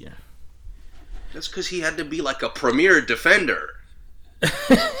last year. That's because he had to be like a premier defender.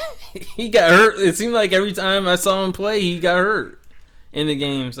 He got hurt. It seemed like every time I saw him play, he got hurt in the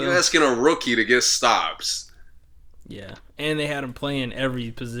game. So. You're asking a rookie to get stops. Yeah, and they had him playing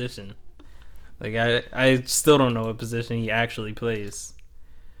every position. Like I still don't know what position he actually plays.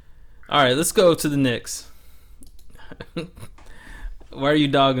 All right, let's go to the Knicks. Why are you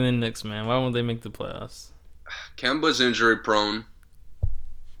dogging the Knicks, man? Why won't they make the playoffs? Kemba's injury prone.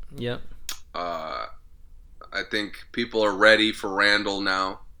 Yep. I think people are ready for Randall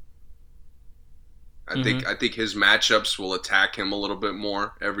now. I think his matchups will attack him a little bit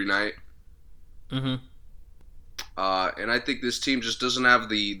more every night. Mm-hmm. And I think this team just doesn't have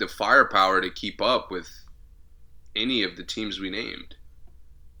the firepower to keep up with any of the teams we named.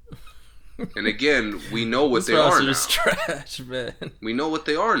 And again, we know what they are now. This roster is trash, man. We know what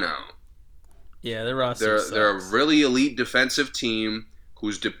they are now. Yeah, their roster sucks. They're a really elite defensive team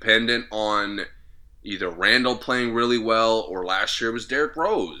who's dependent on either Randall playing really well or last year it was Derrick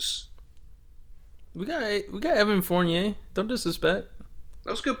Rose. We got Evan Fournier. Don't disrespect.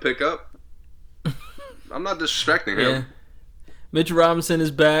 That was a good pickup. I'm not disrespecting him. Yeah. Mitch Robinson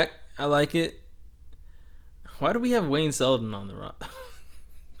is back. I like it. Why do we have Wayne Selden on the roster?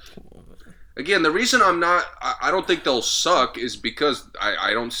 Again, the reason I don't think they'll suck is because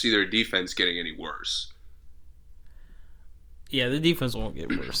I don't see their defense getting any worse. Yeah, the defense won't get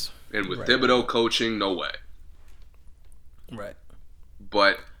worse. And with Thibodeau coaching, no way. Right.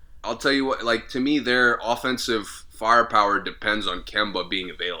 But I'll tell you what, like, to me, their offensive firepower depends on Kemba being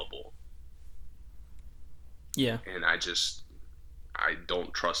available. Yeah. And I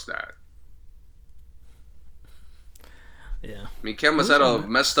don't trust that. Yeah. I mean, Kemba's had a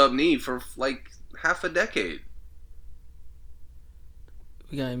messed up knee for like half a decade.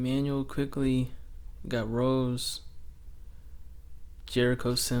 We got Emmanuel quickly. We got Rose.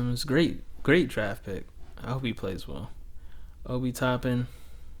 Jericho Sims. Great draft pick. I hope he plays well. Obi Toppin.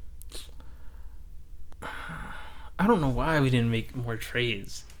 I don't know why we didn't make more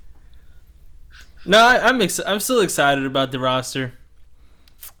trades. No, I'm still excited about the roster.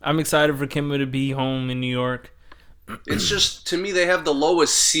 I'm excited for Kemba to be home in New York. It's just, to me, they have the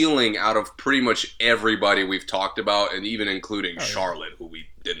lowest ceiling out of pretty much everybody we've talked about, and even including Charlotte, who we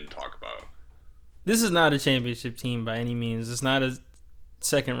didn't talk about. This is not a championship team by any means. It's not a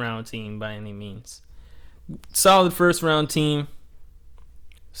second-round team by any means. Solid first-round team.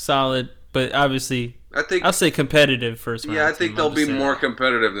 Solid, but obviously, I'll say competitive first-round team. Yeah, I think they'll be more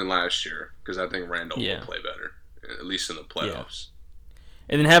competitive than last year, because I think Randall will play better, at least in the playoffs. Yeah.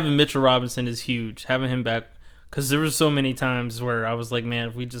 And then having Mitchell Robinson is huge. Having him back, because there were so many times where I was like, man,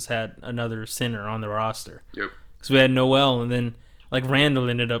 if we just had another center on the roster. Yep. Because we had Noel, and then like Randall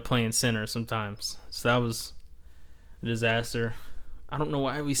ended up playing center sometimes. So that was a disaster. I don't know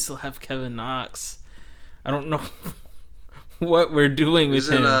why we still have Kevin Knox. I don't know what we're doing with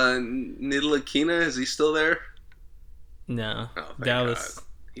him. Isn't Ntilikina, is he still there? No. Oh, Dallas. God.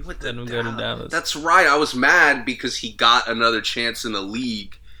 He went to Dallas. Go to Dallas. That's right. I was mad because he got another chance in the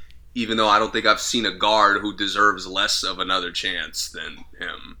league, even though I don't think I've seen a guard who deserves less of another chance than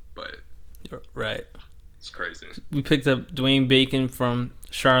him. But right, it's crazy. We picked up Dwayne Bacon from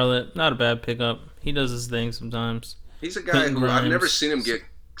Charlotte. Not a bad pickup. He does his thing sometimes. He's a guy who I've never seen him get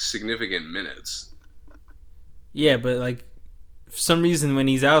significant minutes. Yeah, but like for some reason when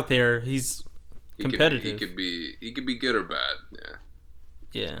he's out there, he's competitive. He could be good or bad. Yeah.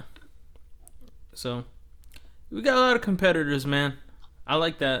 Yeah. So we got a lot of competitors, man. I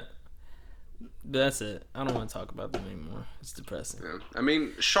like that. But that's it. I don't want to talk about them anymore. It's depressing. Yeah. I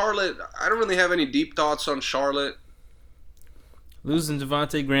mean, Charlotte, I don't really have any deep thoughts on Charlotte. Losing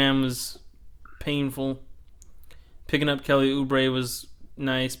Devontae Graham was painful. Picking up Kelly Oubre was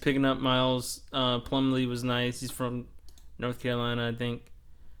nice. Picking up Miles Plumlee was nice. He's from North Carolina, I think.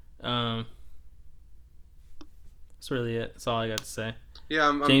 That's really it. That's all I got to say. Yeah,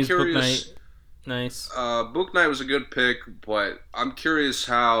 I'm James curious. Bouknight, nice. Bouknight was a good pick, but I'm curious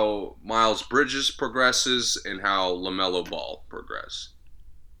how Miles Bridges progresses and how LaMelo Ball progress.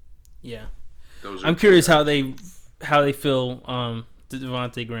 Yeah, I'm curious how they fill the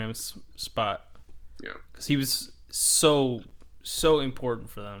Devontae Graham's spot. Yeah, because he was so important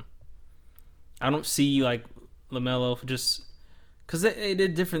for them. I don't see like LaMelo just because they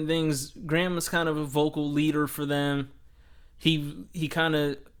did different things. Graham was kind of a vocal leader for them. He kind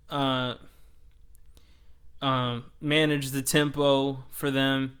of managed the tempo for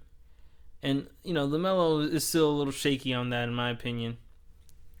them, and LaMelo is still a little shaky on that in my opinion.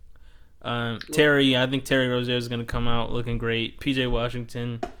 I think Terry Rozier is going to come out looking great. PJ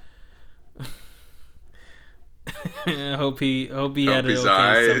Washington. I hope he had an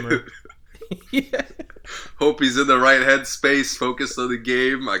okay summer. Yeah. Hope he's in the right headspace, focused on the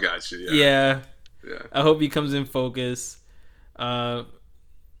game. I got you. Yeah. I hope he comes in focus. I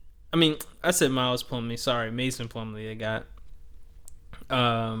said Miles Plumlee. Sorry, Mason Plumlee. I got.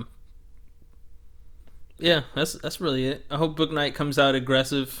 Yeah, that's really it. I hope Bouknight comes out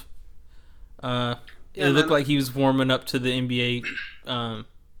aggressive. It looked like he was warming up to the NBA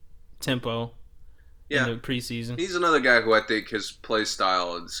tempo. In the preseason. He's another guy who I think his play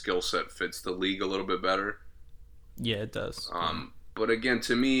style and skill set fits the league a little bit better. Yeah, it does. But again,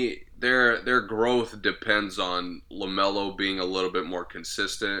 to me, their growth depends on LaMelo being a little bit more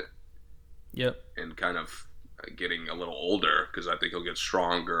consistent. Yep. And kind of getting a little older, because I think he'll get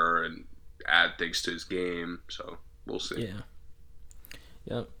stronger and add things to his game. So we'll see. Yeah.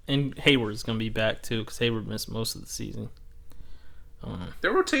 Yep. And Hayward's going to be back too, because Hayward missed most of the season.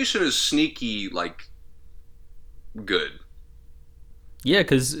 Their rotation is sneaky, good. Yeah,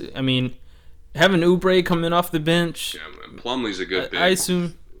 because having Oubre coming off the bench. Yeah, and Plumlee's a good. I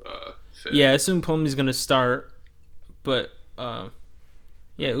assume. Fit. Yeah, I assume Plumlee's going to start, but Oubre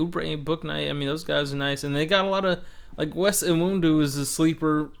and Bouknight. Those guys are nice, and they got a lot of Wes Iwundu is a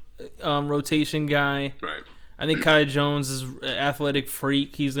sleeper rotation guy. Right. I think Kai Jones is an athletic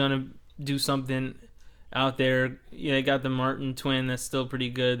freak. He's going to do something out there. Yeah, they got the Martin twin that's still pretty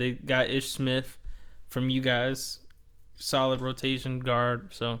good. They got Ish Smith from you guys. Solid rotation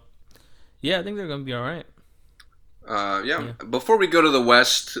guard. So, yeah, I think they're going to be all right. Yeah. Before we go to the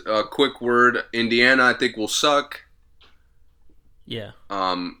West, a quick word. Indiana, I think, will suck. Yeah.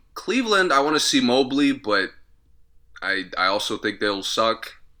 Cleveland, I want to see Mobley, but I also think they'll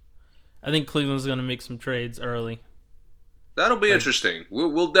suck. I think Cleveland's going to make some trades early. That'll be interesting.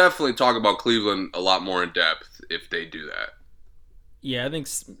 We'll definitely talk about Cleveland a lot more in depth if they do that. Yeah, I think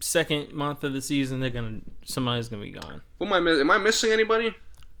second month of the season somebody's gonna be gone. Who am I missing anybody?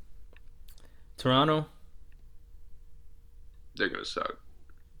 Toronto. They're gonna suck.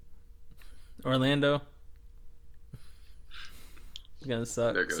 Orlando. It's gonna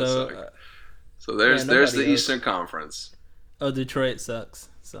suck. They're gonna suck. So there's the Eastern Conference. Oh, Detroit sucks.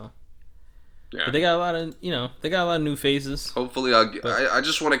 So. Yeah. But they got a lot of new faces. Hopefully, I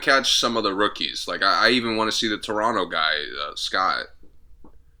just want to catch some of the rookies. I even want to see the Toronto guy, Scott.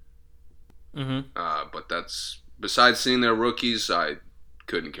 Mm-hmm. But that's besides seeing their rookies, I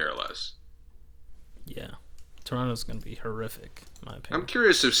couldn't care less. Yeah, Toronto's going to be horrific, in my opinion. I'm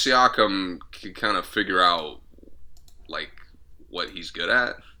curious if Siakam can kind of figure out what he's good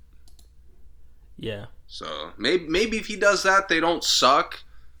at. Yeah. So maybe if he does that, they don't suck.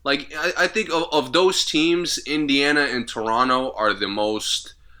 I think of those teams, Indiana and Toronto are the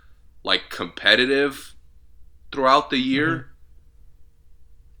most competitive throughout the year.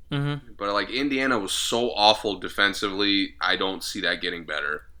 Mm-hmm. But Indiana was so awful defensively, I don't see that getting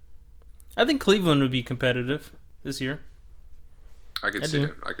better. I think Cleveland would be competitive this year. I could see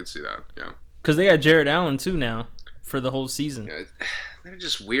that. Yeah. Because they got Jared Allen too now for the whole season. Yeah, they're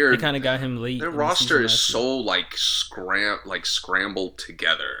just weird. They kind of got him late. Their roster is so scrambled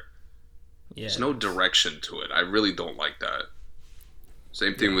together. Yeah. There's no direction to it. I really don't like that.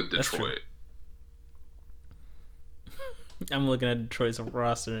 Same thing with Detroit. I'm looking at Detroit's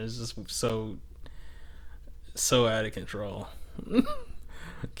roster and it's just so out of control.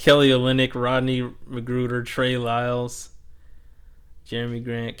 Kelly Olynyk, Rodney Magruder, Trey Lyles, Jeremy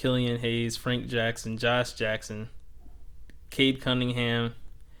Grant, Killian Hayes, Frank Jackson, Josh Jackson, Cade Cunningham,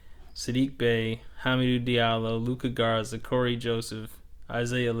 Sadiq Bey, Hamidou Diallo, Luka Garza, Corey Joseph,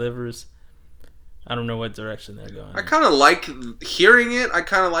 Isaiah Livers. I don't know what direction they're going. I kind of like hearing it. I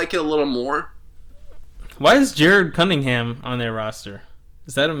kind of like it a little more. Why is Jared Cunningham on their roster?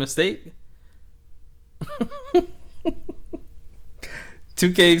 Is that a mistake?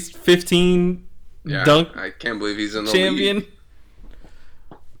 2K15 dunk. I can't believe he's in the champion. League.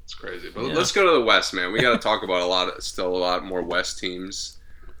 It's crazy. But let's go to the West, man. We got to talk about a lot more West teams.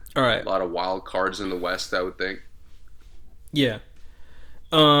 All right. A lot of wild cards in the West, I would think. Yeah.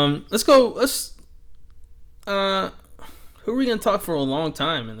 Let's go. Who are we gonna talk for a long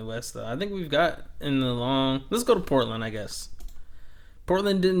time in the West, though? I think we've got Let's go to Portland, I guess.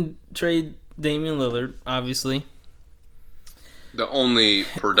 Portland didn't trade Damian Lillard, obviously. The only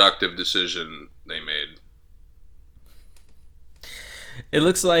productive decision they made. It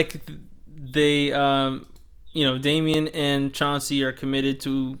looks like they, Damian and Chauncey are committed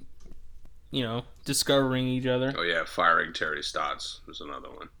to, discovering each other. Oh yeah, firing Terry Stotts was another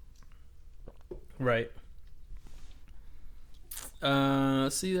one. Right.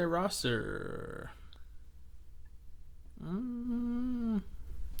 Let's see their roster.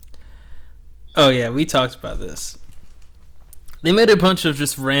 Oh yeah, we talked about this. They made a bunch of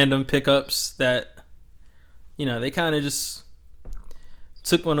just random pickups that, they kind of just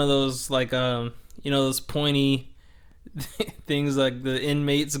took one of those those pointy things like the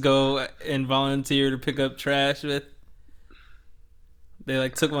inmates go and volunteer to pick up trash with. They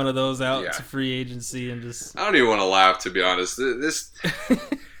took one of those out to free agency and just. I don't even want to laugh, to be honest. This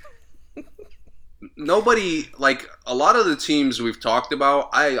nobody, a lot of the teams we've talked about,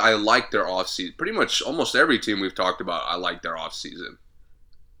 I like their offseason. Pretty much almost every team we've talked about, I like their offseason.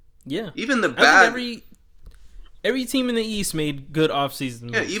 Yeah. Even the bad. Every team in the East made good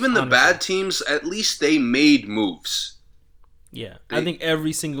offseason moves. Even the bad teams, at least they made moves. Yeah. I think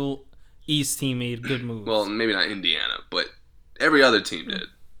every single East team made good moves. Well, maybe not Indiana, but every other team did.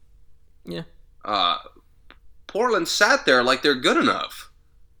 Yeah. Portland sat there like they're good enough.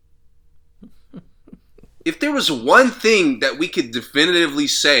 If there was one thing that we could definitively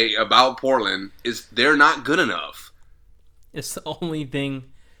say about Portland is they're not good enough. It's the only thing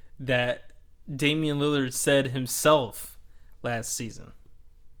that Damian Lillard said himself last season.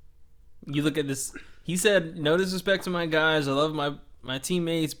 You look at this. He said, no disrespect to my guys. I love my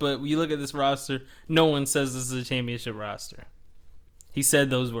teammates. But you look at this roster, no one says this is a championship roster. He said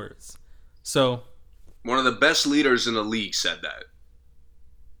those words. So, one of the best leaders in the league said that.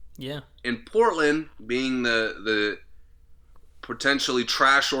 Yeah. And Portland, being the potentially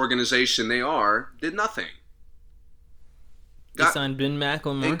trash organization they are, did nothing. They signed Ben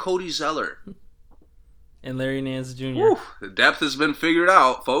McLemore. And Cody Zeller. And Larry Nance Jr. Whew, the depth has been figured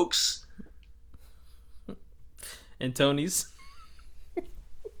out, folks. And Tony's.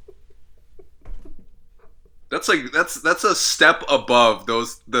 That's a step above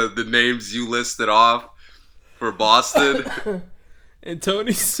the names you listed off for Boston. And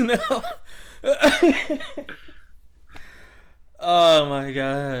Tony Snell. Oh my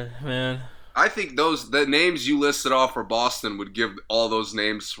god, man. I think the names you listed off for Boston would give all those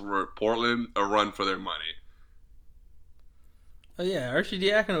names for Portland a run for their money. Oh yeah,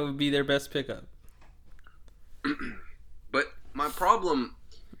 Archie would be their best pickup. But my problem,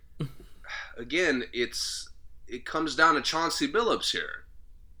 again, it comes down to Chauncey Billups here.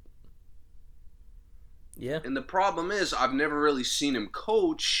 Yeah. And the problem is I've never really seen him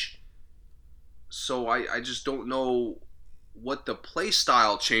coach, so I just don't know what the play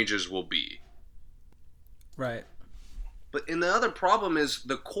style changes will be. Right. And the other problem is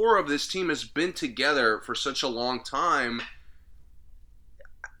the core of this team has been together for such a long time.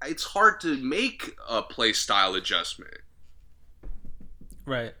 It's hard to make a play style adjustment.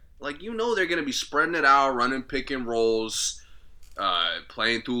 Right. They're going to be spreading it out, running pick and rolls,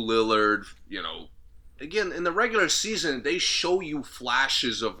 playing through Lillard, Again, in the regular season, they show you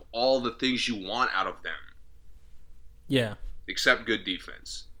flashes of all the things you want out of them. Yeah. Except good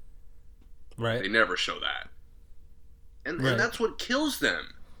defense. Right. They never show that. And that's what kills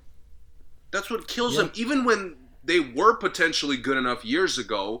them. That's what kills them. Even when they were potentially good enough years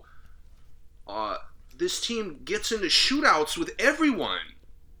ago, this team gets into shootouts with everyone.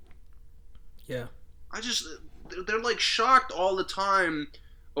 Yeah. They're shocked all the time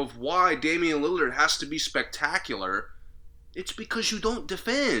of why Damian Lillard has to be spectacular, it's because you don't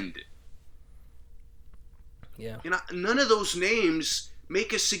defend. Yeah. You know, none of those names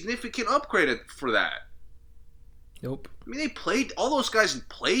make a significant upgrade for that. Nope. I mean, all those guys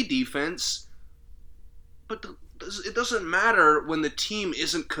play defense, but it doesn't matter when the team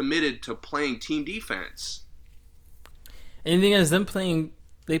isn't committed to playing team defense. And the thing is,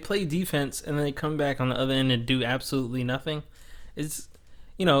 they play defense and then they come back on the other end and do absolutely nothing. It's,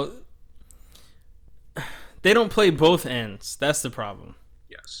 they don't play both ends. That's the problem.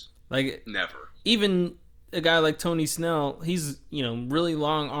 Yes. Like, never. Even a guy like Tony Snell, he's, really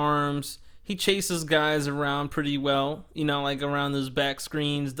long arms. He chases guys around pretty well, like around those back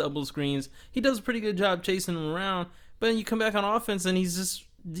screens, double screens. He does a pretty good job chasing them around. But then you come back on offense and he's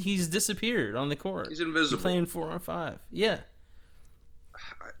disappeared on the court. He's invisible. He's playing 4-on-5. Yeah.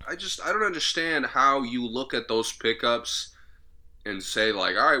 I don't understand how you look at those pickups and say,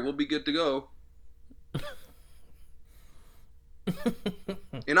 like, all right, we'll be good to go.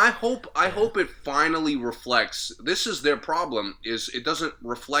 And I hope it finally reflects. This is their problem, is it doesn't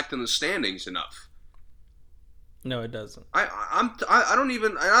reflect in the standings enough. No, it doesn't. I don't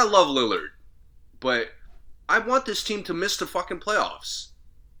even. I love Lillard, but I want this team to miss the fucking playoffs.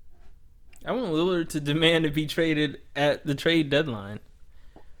 I want Lillard to demand to be traded at the trade deadline.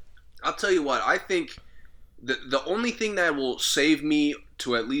 I'll tell you what. I think the only thing that will save me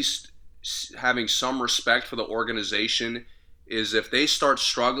to at least having some respect for the organization is if they start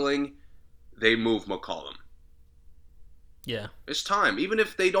struggling, they move McCollum. Yeah. It's time. Even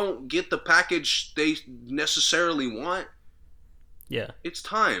if they don't get the package they necessarily want, yeah, it's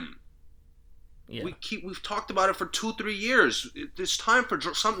time. Yeah. We've talked about it for 2-3 years. It's time for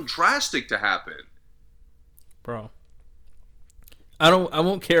something drastic to happen. Bro. I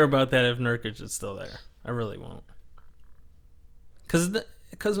won't care about that if Nurkic is still there. I really won't. Cuz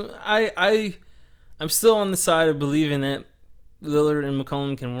I'm still on the side of believing that Lillard and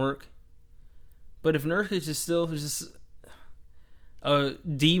McCollum can work. But if Nurkic is still just a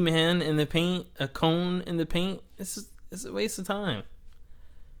D-man in the paint, a cone in the paint, it's a waste of time.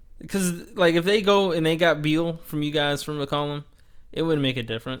 Because, like, if they go and they got Beal from you guys from McCollum, it wouldn't make a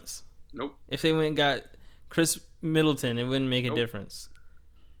difference. Nope. If they went and got Chris Middleton, it wouldn't make a difference.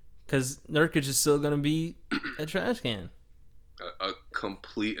 Because Nurkic is still going to be a trash can. A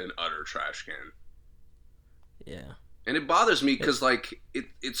complete and utter trash can. Yeah. And it bothers me because, like,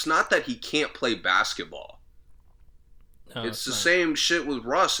 it's not that he can't play basketball. No, it's the same shit with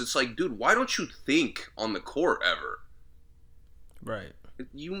Russ. It's like, dude, why don't you think on the court ever? Right.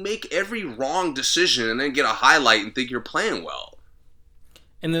 You make every wrong decision and then get a highlight and think you're playing well.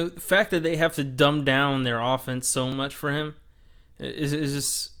 And the fact that they have to dumb down their offense so much for him is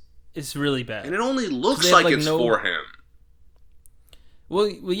just, it's really bad. And it only looks like it's for him. Well,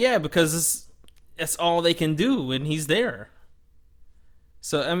 yeah, because that's all they can do when he's there.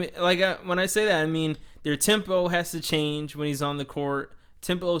 So, I mean, like, when I say that, I mean, their tempo has to change when he's on the court.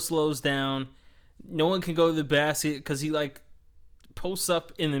 Tempo slows down. No one can go to the basket because he, like, posts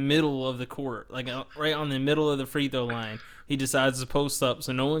up in the middle of the court, like right on the middle of the free throw line. He decides to post up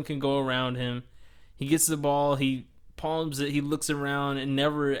so no one can go around him. He gets the ball, he palms it, he looks around and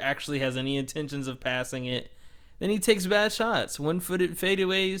never actually has any intentions of passing it. Then he takes bad shots, one-footed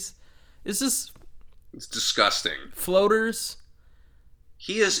fadeaways. It's disgusting. Floaters.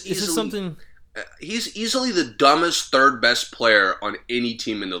 He's easily the dumbest third best player on any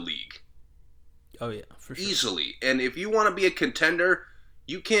team in the league. Oh, yeah, for sure. Easily. And if you want to be a contender,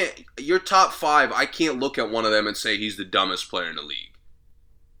 you can't. Your top 5, I can't look at one of them and say he's the dumbest player in the league.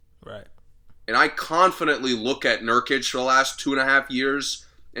 Right. And I confidently look at Nurkic for the last 2.5 years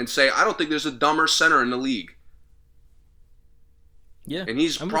and say, I don't think there's a dumber center in the league. Yeah. And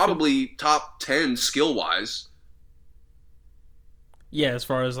he's probably top 10 skill-wise. Yeah, as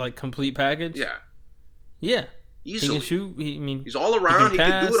far as, like, complete package? Yeah. Yeah. Easily. He can shoot. He's all around. He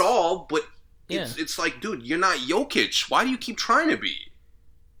can do it all, but it's like, dude, you're not Jokic. Why do you keep trying to be?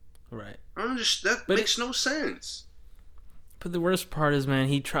 Right. I don't understand. That makes no sense. But the worst part is, man,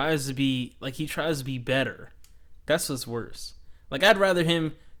 he tries to be better. That's what's worse. Like, I'd rather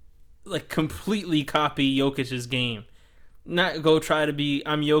him, like, completely copy Jokic's game. Not go try to be,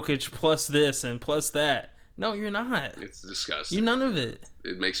 I'm Jokic plus this and plus that. No, you're not. It's disgusting. You're none of it.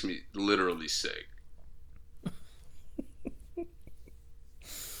 It makes me literally sick.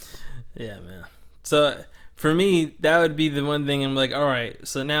 Yeah, man. So, for me, that would be the one thing I'm like, all right,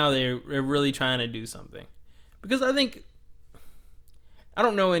 so now they're really trying to do something. Because I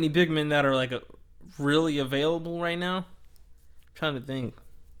don't know any big men that are, like, really available right now. I'm trying to think.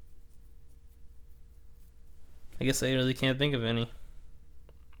 I guess I really can't think of any.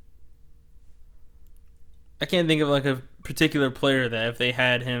 I can't think of like a particular player that if they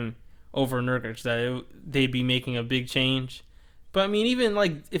had him over Nurkic they'd be making a big change. But I mean, even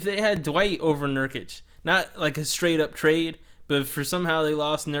like if they had Dwight over Nurkic, not like a straight up trade, but if for somehow they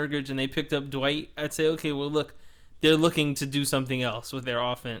lost Nurkic and they picked up Dwight, I'd say, okay, well look, they're looking to do something else with their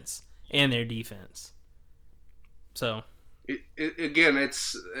offense and their defense. So, again,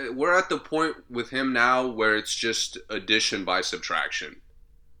 we're at the point with him now where it's just addition by subtraction.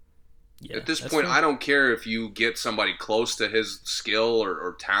 Yeah, at this point, I don't care if you get somebody close to his skill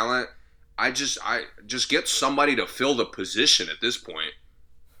or talent. I just get somebody to fill the position at this point.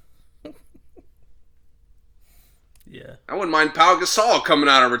 Yeah, I wouldn't mind Pau Gasol coming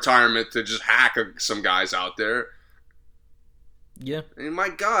out of retirement to just hack some guys out there. Yeah, and my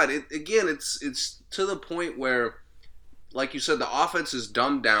God, it's to the point where, like you said, the offense is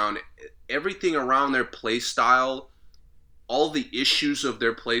dumbed down. Everything around their play style, all the issues of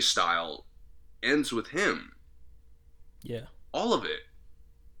their play style, ends with him. Yeah, all of it.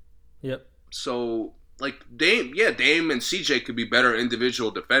 Yep. So, like, Dame and CJ could be better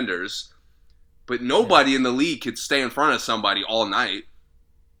individual defenders, but nobody in the league could stay in front of somebody all night.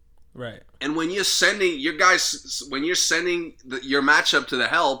 Right. And when you're sending your guys, your matchup to the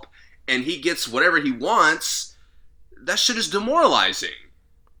help, and he gets whatever he wants, that shit is demoralizing.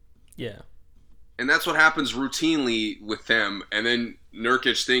 Yeah. And that's what happens routinely with them. And then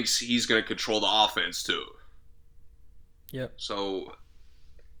Nurkic thinks he's going to control the offense too. Yep. So,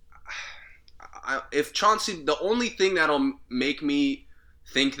 if Chauncey, the only thing that'll make me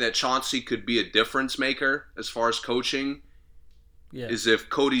think that Chauncey could be a difference maker as far as coaching is if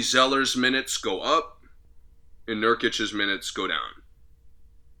Cody Zeller's minutes go up and Nurkic's minutes go down.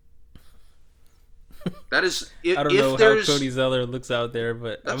 That is, I don't know how Cody Zeller looks out there,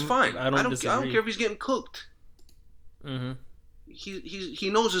 but that's fine. I don't care if he's getting cooked. Mm-hmm. He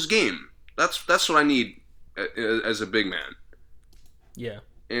knows his game. That's what I need as a big man. Yeah.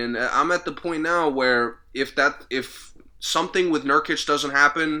 And I'm at the point now where if something with Nurkic doesn't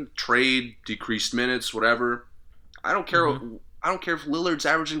happen, trade, decreased minutes, whatever, I don't care. Mm-hmm. I don't care if Lillard's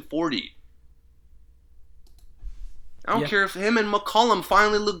averaging 40. I don't care if him and McCollum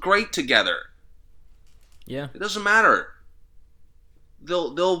finally look great together. Yeah. It doesn't matter.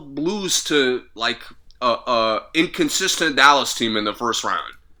 They'll lose to like a inconsistent Dallas team in the first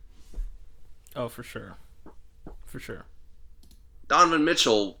round. Oh, for sure. For sure. Donovan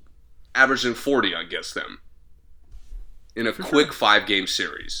Mitchell averaging 40 against them in a quick 5-game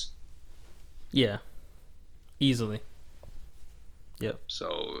series. Yeah. Easily. Yep.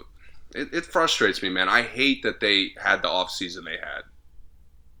 So it frustrates me, man. I hate that they had the offseason they had.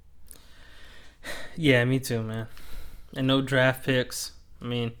 Yeah, me too, man. And no draft picks. I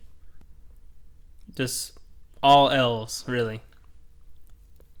mean, just all L's, really.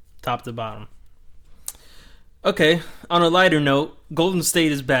 Top to bottom. Okay, on a lighter note, Golden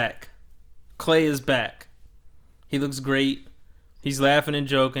State is back. Klay is back. He looks great. He's laughing and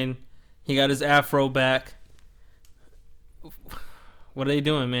joking. He got his afro back. What are they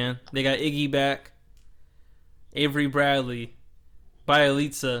doing, man? They got Iggy back. Avery Bradley.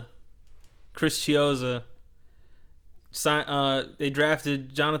 Bielitsa. Chris Chiozza. They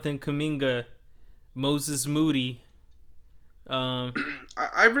drafted Jonathan Kuminga. Moses Moody. I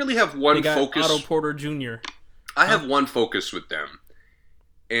really have one focus. Otto Porter Jr. I have one focus with them.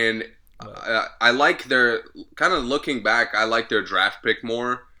 And I like their, kind of looking back, I like their draft pick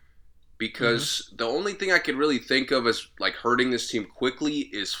more. Because the only thing I could really think of as like hurting this team quickly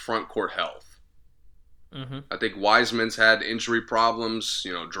is front court health. Mm-hmm. I think Wiseman's had injury problems.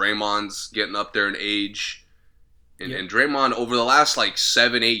 You know, Draymond's getting up there in age. And Draymond, over the last like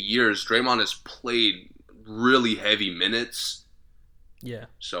 7-8 years, Draymond has played really heavy minutes. Yeah.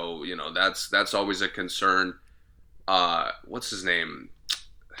 So, you know, that's always a concern. What's his name?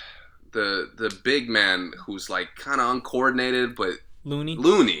 The big man who's like kind of uncoordinated, but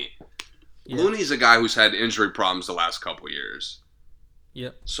Looney. Yeah. Looney's a guy who's had injury problems the last couple years.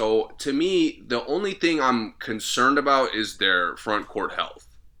 Yep. So, to me, the only thing I'm concerned about is their front court health.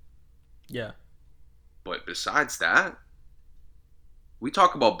 Yeah. But besides that, we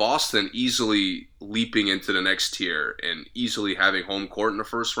talk about Boston easily leaping into the next tier and easily having home court in the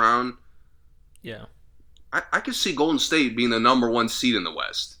first round. Yeah. I could see Golden State being the number 1 seed in the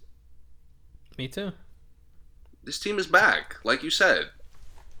West. Me too. This team is back, like you said.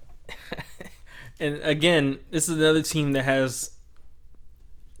 And again, this is another team that has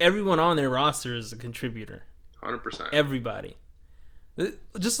everyone on their roster is a contributor. 100%. Everybody.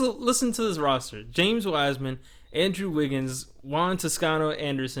 Just listen to this roster. James Wiseman, Andrew Wiggins, Juan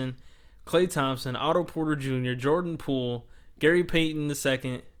Toscano-Anderson, Klay Thompson, Otto Porter Jr., Jordan Poole, Gary Payton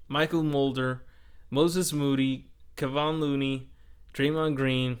II, Michael Mulder, Moses Moody, Kevon Looney, Draymond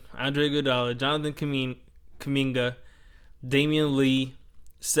Green, Andre Iguodala, Jonathan Kuminga, Damian Lee,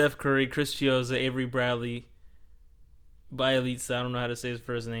 Steph Curry, Chris Chiozza, Avery Bradley, Bielitsa, I don't know how to say his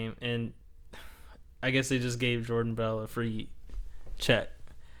first name, and I guess they just gave Jordan Bell a free check.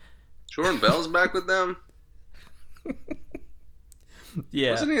 Jordan Bell's back with them?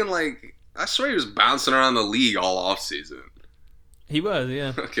 Yeah. Wasn't he in I swear he was bouncing around the league all offseason. He was,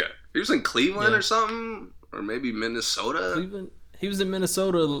 yeah. Okay. He was in Cleveland or something? Or maybe Minnesota? Cleveland. He was in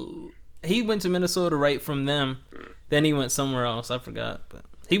Minnesota. He went to Minnesota right from them. Then he went somewhere else. I forgot. But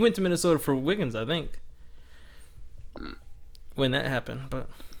he went to Minnesota for Wiggins, I think. When that happened. But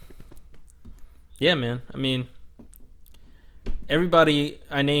yeah, man. I mean, everybody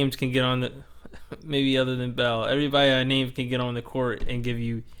I named can get on the... Maybe other than Bell. Everybody I named can get on the court and give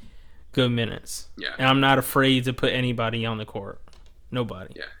you good minutes. Yeah. And I'm not afraid to put anybody on the court.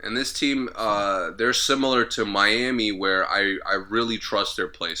 Nobody. Yeah. And this team, they're similar to Miami where I really trust their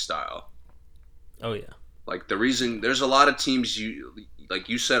play style. Oh, yeah. Like, the reason... There's a lot of teams, like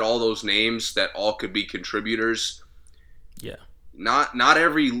you said, all those names that all could be contributors. Yeah. Not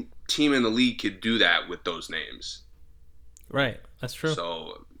every team in the league could do that with those names. Right. That's true.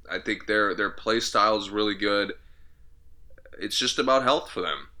 So... I think their play style is really good. It's just about health for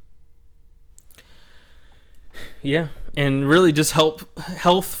them. Yeah, and really just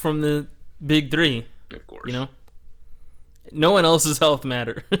health from the big three. Of course. You know? No one else's health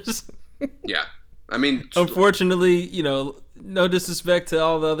matters. Yeah. I mean... Unfortunately, no disrespect to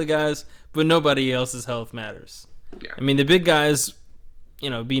all the other guys, but nobody else's health matters. Yeah. I mean, the big guys,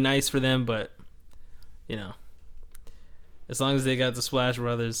 be nice for them, but, as long as they got the Splash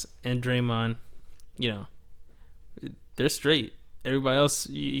Brothers and Draymond, they're straight. Everybody else,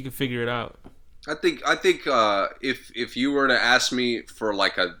 you can figure it out. I think if you were to ask me for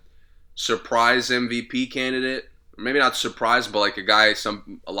like a surprise MVP candidate, maybe not surprise, but like a guy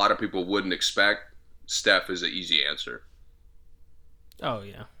a lot of people wouldn't expect, Steph is an easy answer. Oh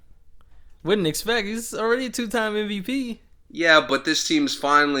yeah, wouldn't expect. He's already a 2-time MVP. Yeah, but this team's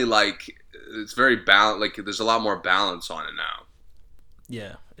finally it's very balanced. Like, there's a lot more balance on it now.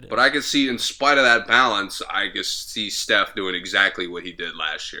 Yeah. It is. But I can see, in spite of that balance, I can see Steph doing exactly what he did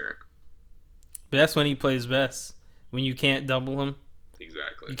last year. But that's when he plays best. When you can't double him.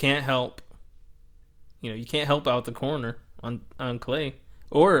 Exactly. You can't help. You can't help out the corner on Clay.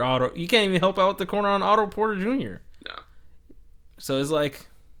 Or Otto. You can't even help out the corner on Otto Porter Jr. No. So it's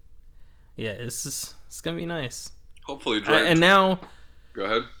it's going to be nice. Hopefully, and now... Go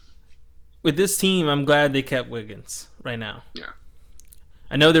ahead. With this team, I'm glad they kept Wiggins right now. Yeah.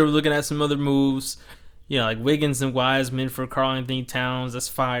 I know they were looking at some other moves, like Wiggins and Wiseman for Karl-Anthony Towns. That's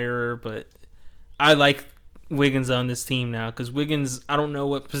fire, but I like Wiggins on this team now because Wiggins, I don't know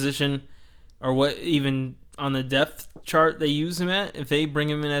what position or what even on the depth chart they use him at. If they bring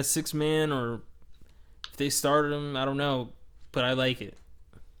him in as 6-man or if they started him, I don't know, but I like it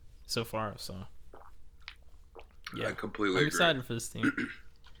so far. So yeah, I completely agree. I'm excited for this team.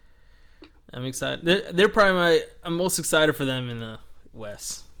 I'm excited. They're probably I'm most excited for them in the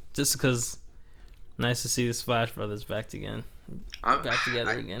West, just because nice to see the Splash Brothers back together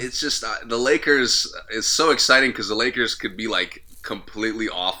again. It's just the Lakers. It's so exciting because the Lakers could be completely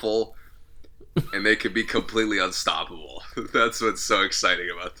awful, and they could be completely unstoppable. That's what's so exciting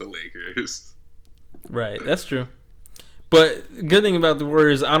about the Lakers. Right, that's true. But the good thing about the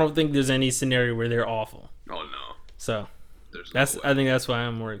Warriors, I don't think there's any scenario where they're awful. Oh no. So I think that's why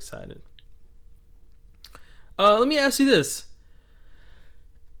I'm more excited. Let me ask you this.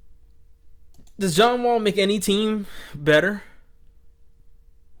 Does John Wall make any team better?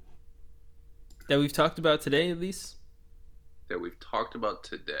 That we've talked about today, at least? That we've talked about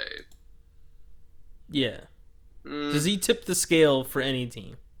today? Yeah. Does he tip the scale for any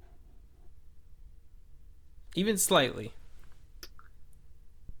team? Even slightly?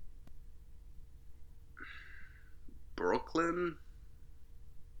 Brooklyn?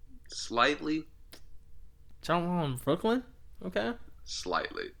 Slightly? John Wall in Brooklyn? Okay.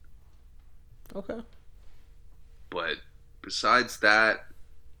 Slightly. Okay. But besides that...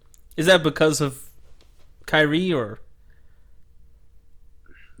 Is that because of Kyrie or...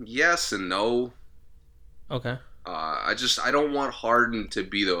 Yes and no. Okay. I don't want Harden to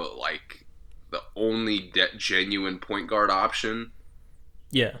be the only genuine point guard option.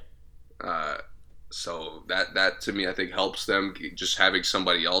 Yeah. So that to me I think helps them just having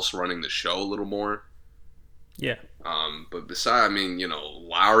somebody else running the show a little more. Yeah. But besides,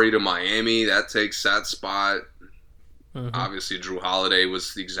 Lowry to Miami, that takes that spot. Mm-hmm. Obviously, Drew Holiday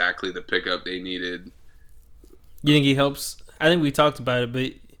was exactly the pickup they needed. You think he helps? I think we talked about it,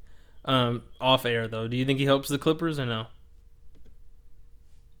 but Off air though, do you think he helps the Clippers or no?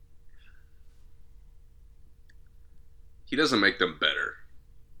 He doesn't make them better.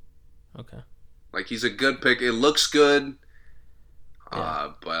 Okay. Like, he's a good pick. It looks good.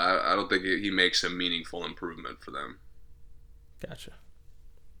 Yeah. But I don't think he makes a meaningful improvement for them. Gotcha.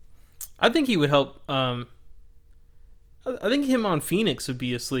 I think he would help. I think him on Phoenix would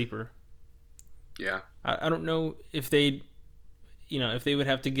be a sleeper. Yeah. I don't know if they, if they would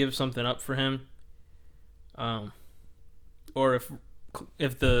have to give something up for him, or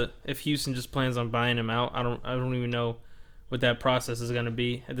if Houston just plans on buying him out. I don't even know what that process is going to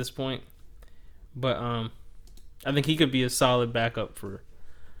be at this point. But I think he could be a solid backup for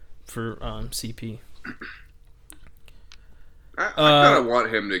CP. I kind of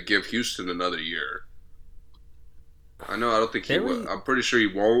want him to give Houston another year. I don't think he will. I'm pretty sure he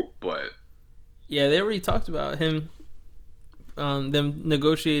won't, but... Yeah, they already talked about him, them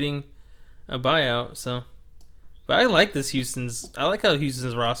negotiating a buyout, so... But I like I like how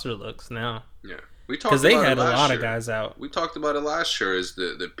Houston's roster looks now. Yeah. Because they had a lot of guys out. We talked about it last year as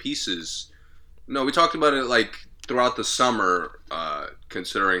the pieces... No, we talked about it like throughout the summer,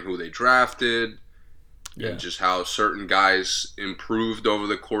 considering who they drafted, and just how certain guys improved over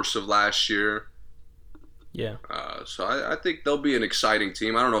the course of last year. Yeah. So I think they'll be an exciting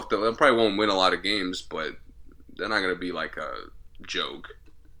team. I don't know if they'll probably won't win a lot of games, but they're not going to be like a joke.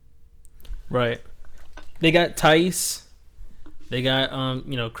 Right. They got Tice. They got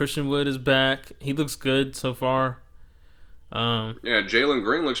Christian Wood is back. He looks good so far. Yeah, Jalen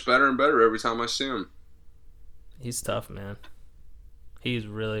Green looks better and better every time I see him. He's tough, man. He's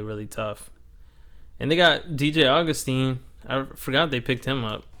really, really tough. And they got DJ Augustine. I forgot they picked him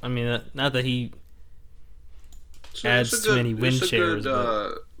up. I mean, not that he adds too many win shares.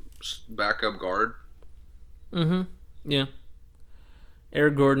 Backup guard. Mm-hmm. Yeah.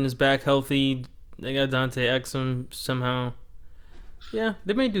 Eric Gordon is back healthy. They got Dante Exum somehow. Yeah,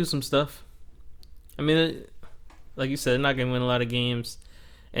 they may do some stuff. I mean, like you said, they're not going to win a lot of games.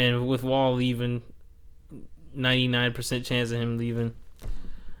 And with Wall leaving, 99% chance of him leaving.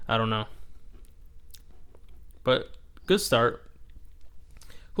 I don't know. But good start.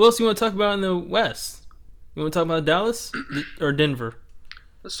 Who else you want to talk about in the West? You want to talk about Dallas or Denver?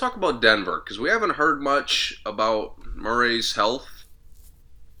 Let's talk about Denver, because we haven't heard much about Murray's health.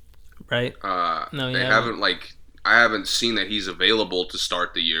 Right. No, they haven't, I haven't seen that he's available to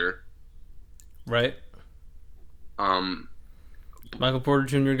start the year. Right. Michael Porter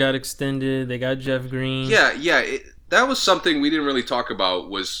Jr. got extended. They got Jeff Green. Yeah. That was something we didn't really talk about,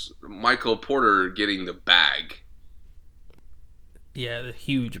 was Michael Porter getting the bag. Yeah, the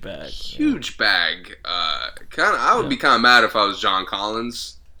huge bag. Huge bag. I would be kind of mad if I was John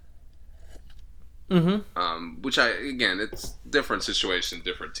Collins. Mm-hmm. Which it's different situation,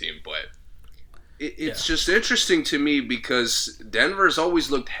 different team, but it's just interesting to me because Denver's always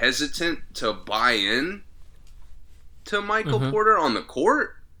looked hesitant to buy in to Michael Porter on the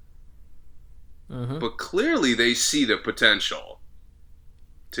court. Mm-hmm. But clearly they see the potential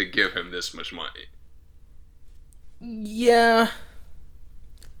to give him this much money. Yeah.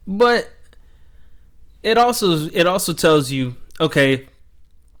 But it also tells you, okay,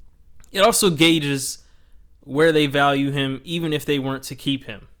 it also gauges where they value him even if they weren't to keep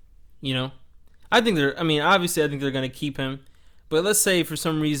him. Obviously I think they're going to keep him. But let's say for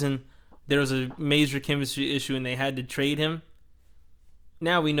some reason there was a major chemistry issue and they had to trade him.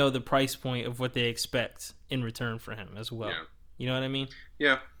 Now we know the price point of what they expect in return for him as well. Yeah. You know what I mean?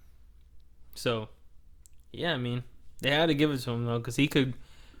 Yeah. So, yeah, they had to give it to him, though, because he could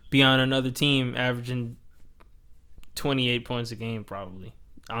be on another team averaging 28 points a game, probably,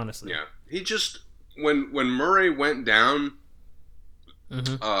 honestly. Yeah. He just, when Murray went down,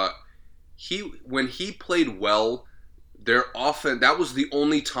 when he played well, their offense, that was the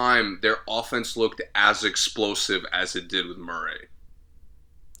only time their offense looked as explosive as it did with Murray.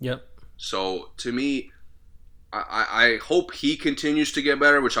 Yep. So, to me, I hope he continues to get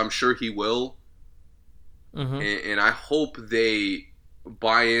better, which I'm sure he will. Mm-hmm. And I hope they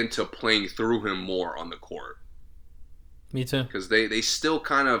buy into playing through him more on the court. Me too. Because they still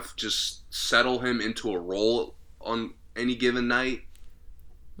kind of just settle him into a role on any given night.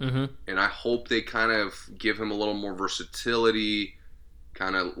 Mm-hmm. And I hope they kind of give him a little more versatility,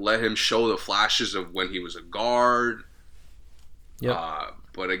 kind of let him show the flashes of when he was a guard. Yeah.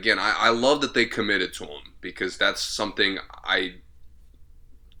 But again, I love that they committed to him, because that's something I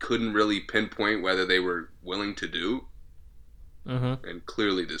couldn't really pinpoint whether they were willing to do. Mm-hmm. And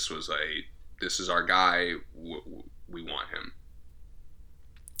clearly this is our guy, we want him.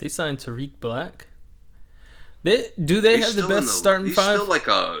 They signed Tariq Black. Do they have the best starting five? He's still like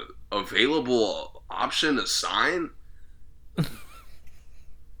a available option to sign.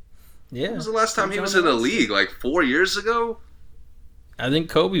 Yeah. When was the last time he was in the league? Like 4 years ago? I think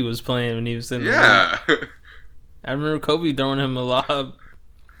Kobe was playing when he was in the league. Yeah. I remember Kobe throwing him a lob.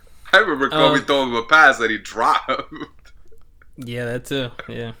 I remember Kobe throwing him a pass that he dropped. Yeah, that too.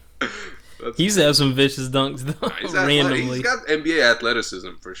 Yeah. He used to have some vicious dunks, though, randomly. He's got NBA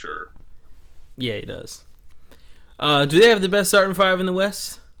athleticism for sure. Yeah, he does. Do they have the best starting five in the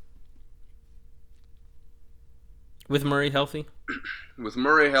West? With Murray healthy? With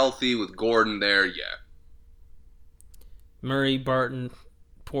Murray healthy, with Gordon there, yeah. Murray, Barton,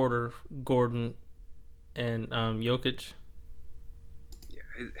 Porter, Gordon, and Jokic.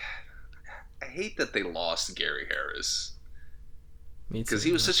 Yeah, I hate that they lost Gary Harris. Me too. Because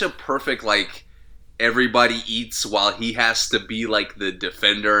he was such a perfect, like, everybody eats while he has to be, like, the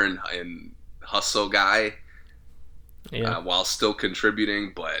defender and hustle guy. Yeah. While still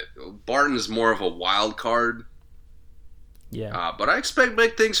contributing. But Barton's more of a wild card. Yeah. But I expect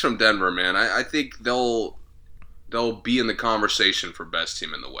big things from Denver, man. I think they'll be in the conversation for best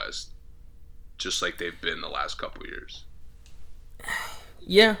team in the West. Just like they've been the last couple years.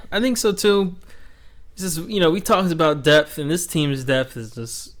 Yeah, I think so too. It's just, we talked about depth, and this team's depth is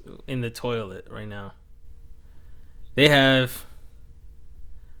just in the toilet right now. They have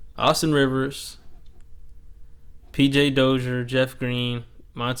Austin Rivers, PJ Dozier, Jeff Green,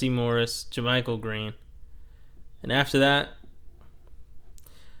 Monty Morris, JaMychal Green. And after that,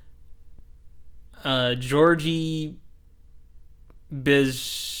 Georgie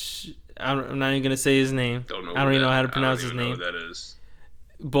Biz. I'm not even going to say his name. I don't even know how to pronounce his name. I don't even know who that is.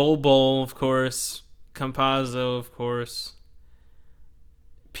 Bol, of course. Campazzo, of course.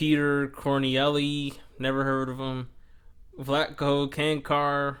 Peter Cornielli. Never heard of him. Vlatko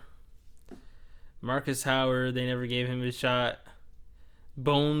Kankar. Marcus Howard. They never gave him a shot.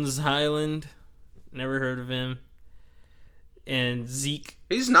 Bones Highland. Never heard of him. And Zeke.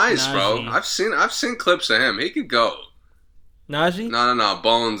 He's nice, Najee. bro. I've seen clips of him. He could go. Najee? No.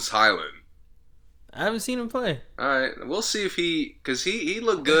 Bones Highland. I haven't seen him play. All right, we'll see if because he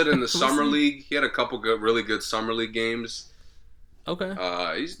looked good in the summer league. He had a couple really good summer league games. Okay.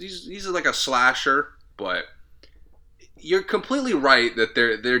 He's like a slasher, but you're completely right that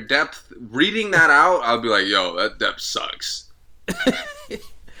their depth. Reading that out, I'll be like, yo, that depth sucks.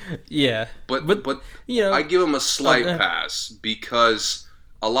 Yeah, but I give him a slight pass because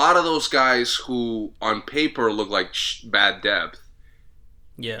a lot of those guys who on paper look like bad depth,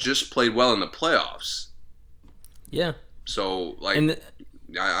 just played well in the playoffs. Yeah. So like,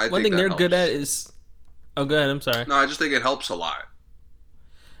 I one think thing they're helps. good at is. Oh, go ahead. I'm sorry. No, I just think it helps a lot.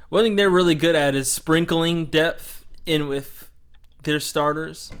 One thing they're really good at is sprinkling depth in with their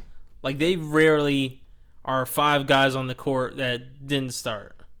starters. Like, they rarely are 5 guys on the court that didn't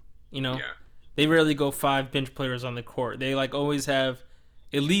start. Yeah. They rarely go 5 bench players on the court. They always have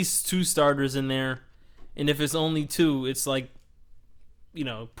at least 2 starters in there, and if it's only 2, it's like,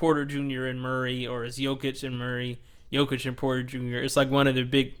 Porter Jr. and Murray, or it's Jokic and Murray, Jokic and Porter Jr. It's like 2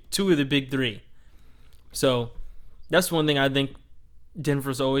 of the big 3. So that's one thing I think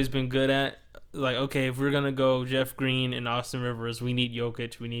Denver's always been good at. Like, okay, if we're gonna go Jeff Green and Austin Rivers, we need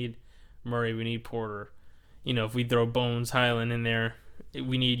Jokic, we need Murray, we need Porter. If we throw Bones Highland in there,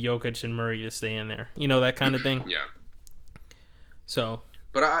 we need Jokic and Murray to stay in there. That kind of thing. Yeah. So.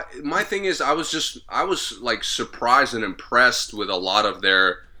 But my thing is, I was like surprised and impressed with a lot of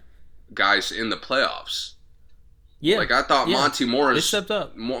their guys in the playoffs. Yeah. Like, I thought Monty Morris. They stepped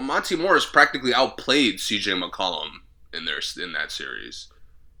up. Monty Morris practically outplayed CJ McCollum in that series.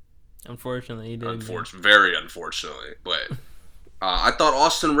 Unfortunately, he did. Very unfortunately. But I thought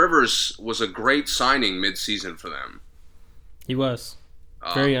Austin Rivers was a great signing mid-season for them. He was.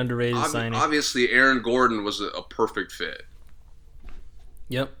 Very underrated signing. Obviously, Aaron Gordon was a perfect fit.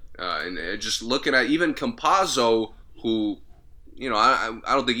 Yep. And just looking at even Campazzo, who, I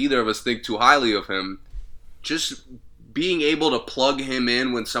don't think either of us think too highly of him. Just being able to plug him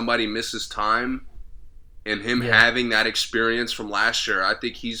in when somebody misses time, and him having that experience from last year, I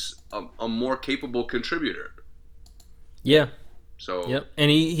think he's a more capable contributor. Yeah. So. Yep. And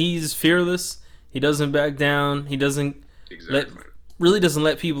he's fearless. He doesn't back down. He doesn't really doesn't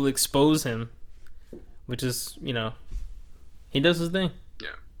let people expose him, which is, he does his thing. Yeah.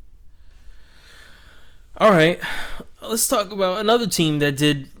 All right. Let's talk about another team that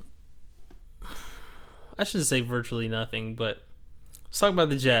did, I shouldn't say virtually nothing, but let's talk about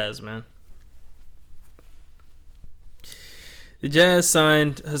the Jazz, man. The Jazz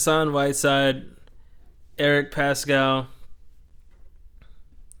signed Hassan Whiteside, Eric Pascal,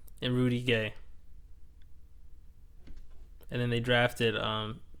 and Rudy Gay. And then they drafted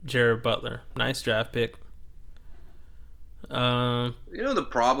Jared Butler. Nice draft pick. The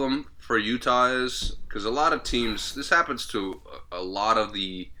problem for Utah is, because a lot of teams, this happens to a lot of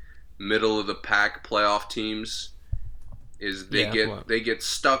the middle of the pack playoff teams, is they get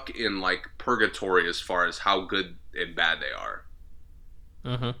stuck in like purgatory as far as how good and bad they are.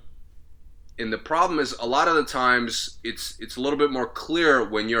 Mm-hmm. And the problem is, a lot of the times it's a little bit more clear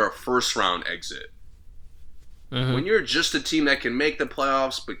when you're a first round exit. Mm-hmm. When you're just a team that can make the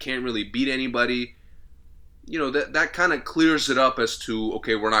playoffs but can't really beat anybody, that kind of clears it up as to,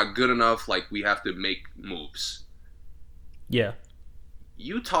 okay, we're not good enough, like we have to make moves. Yeah.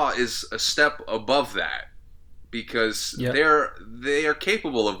 Utah is a step above that because they are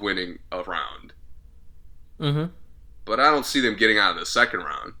capable of winning a round. Mm-hmm. But I don't see them getting out of the second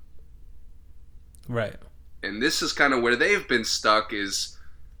round. Right. And this is kind of where they've been stuck, is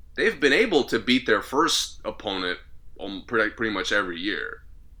they've been able to beat their first opponent pretty much every year.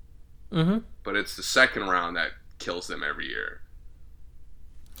 Mm-hmm. But it's the second round that kills them every year.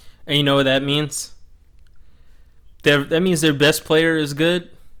 And you know what that means? That means their best player is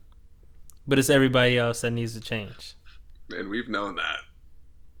good, but it's everybody else that needs to change. And we've known that.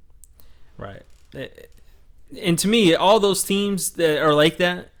 Right. And to me, all those teams that are like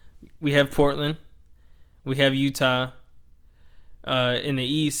that, we have Portland, we have Utah in the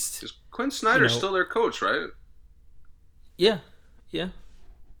East. Quinn Snyder's still their coach, right? Yeah.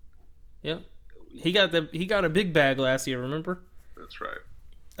 He got a big bag last year, remember? That's right.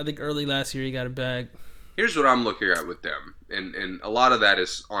 I think early last year he got a bag. Here's what I'm looking at with them, and a lot of that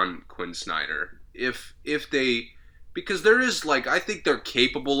is on Quinn Snyder. If they, because there is I think they're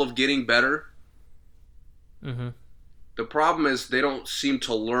capable of getting better. Mm-hmm. The problem is they don't seem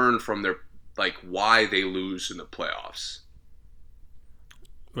to learn from their why they lose in the playoffs.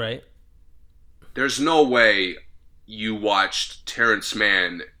 Right. There's no way you watched Terrence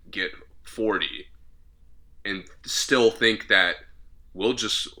Mann get 40 and still think that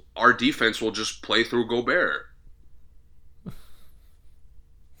our defense will just play through Gobert.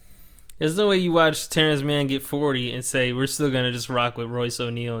 There's no way you watch Terrence Mann get 40 and say we're still gonna just rock with Royce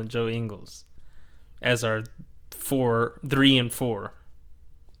O'Neal and Joe Ingles as our 3 and 4.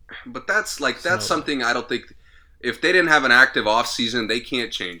 But that's something I don't think, if they didn't have an active offseason, they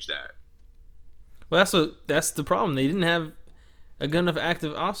can't change that. Well, that's the problem. They didn't have a good enough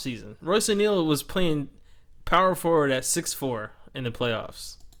active offseason. Royce O'Neal was playing power forward at 6'4" in the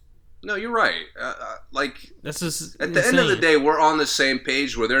playoffs. No, you're right. That's just at the end of the day, we're on the same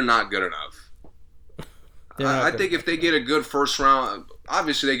page where they're not good enough. I think if they get a good first round,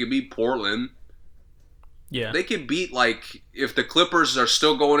 obviously they could beat Portland. Yeah. They could beat, if the Clippers are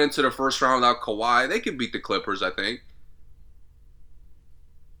still going into the first round without Kawhi, they could beat the Clippers, I think.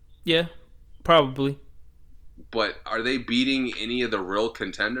 Yeah, probably. But are they beating any of the real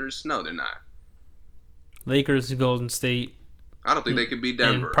contenders? No, they're not. Lakers, Golden State. I don't think they could beat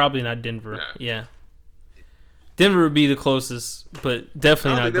Denver. And probably not Denver. Yeah. Denver would be the closest, but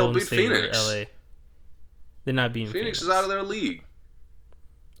definitely not Golden State or LA. They're not beating Phoenix. Phoenix is out of their league.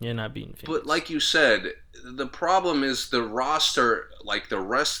 You're not beating Phoenix. But like you said, the problem is the roster, the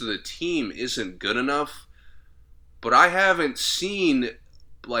rest of the team, isn't good enough. But I haven't seen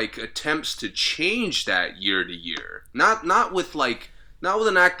attempts to change that year to year. Not with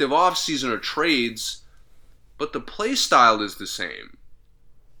an active offseason or trades, but the play style is the same.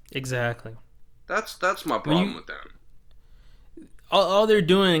 Exactly. That's my problem with them. All they're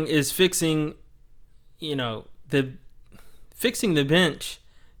doing is fixing the bench.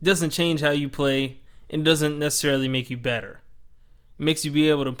 Doesn't change how you play and doesn't necessarily make you better. It makes you be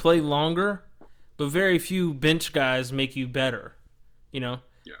able to play longer, but very few bench guys make you better.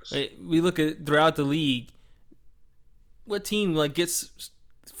 Yes. We look at throughout the league, what team gets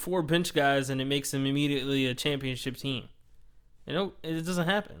 4 bench guys and it makes them immediately a championship team? It doesn't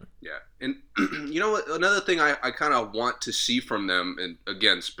happen. Yeah. And you know what? Another thing I kind of want to see from them, and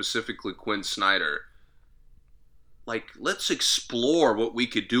again, specifically Quinn Snyder, let's explore what we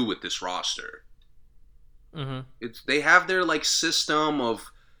could do with this roster. Mm-hmm. They have their system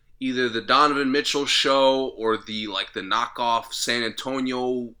of either the Donovan Mitchell show or the the knockoff San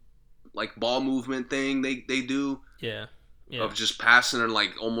Antonio ball movement thing they do. Yeah. Of just passing and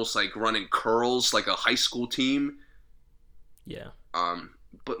almost running curls like a high school team. Yeah.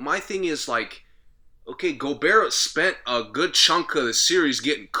 But my thing is okay, Gobert spent a good chunk of the series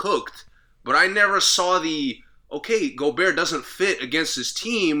getting cooked, but I never saw okay, Gobert doesn't fit against his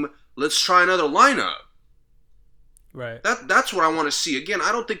team, let's try another lineup. Right. That's what I want to see. Again,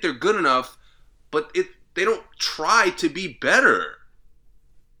 I don't think they're good enough, but they don't try to be better.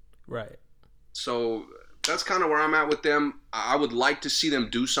 Right. So that's kind of where I'm at with them. I would like to see them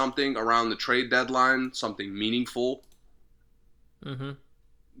do something around the trade deadline, something meaningful. Mm-hmm.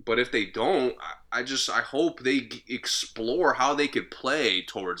 But if they don't, I hope they explore how they could play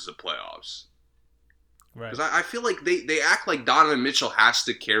towards the playoffs. Right. Because I feel like they act like Donovan Mitchell has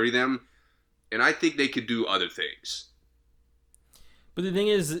to carry them, and I think they could do other things. But the thing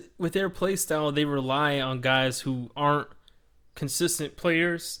is, with their play style, they rely on guys who aren't consistent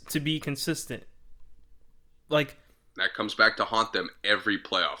players to be consistent. Like, that comes back to haunt them every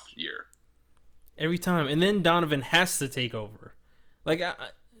playoff year. Every time. And then Donovan has to take over. Like,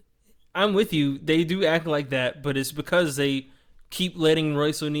 I'm with you. They do act like that, but it's because they keep letting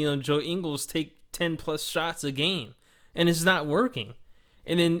Royce O'Neal and Joe Ingles take 10-plus shots a game. And it's not working.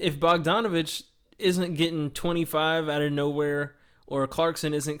 And then if Bogdanovich isn't getting 25 out of nowhere, or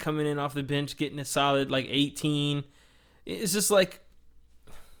Clarkson isn't coming in off the bench getting a solid, 18, it's just like,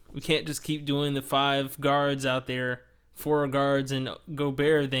 we can't just keep doing the 5 guards out there, 4 guards and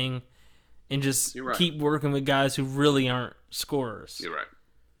Gobert thing, and just keep working with guys who really aren't scorers. You're right.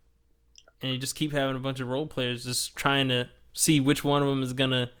 And you just keep having a bunch of role players just trying to see which one of them is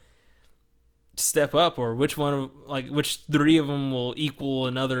going to step up, or which 3 of them will equal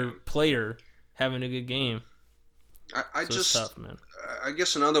another player having a good game. It's tough, man. I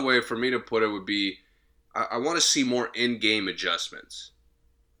guess another way for me to put it would be, I want to see more in-game adjustments.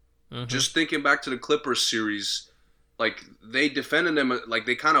 Mm-hmm. Just thinking back to the Clippers series, they defended them,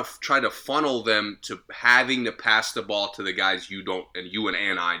 they kind of tried to funnel them to having to pass the ball to the guys you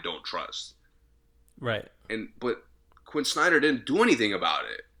and I don't trust. Right. But Quinn Snyder didn't do anything about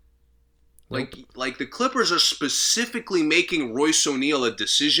it. Nope. The Clippers are specifically making Royce O'Neal a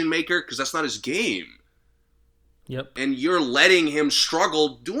decision maker because that's not his game. Yep. And you're letting him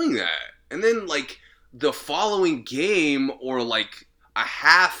struggle doing that. And then the following game, or a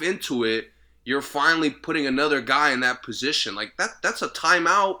half into it, you're finally putting another guy in that position. That's a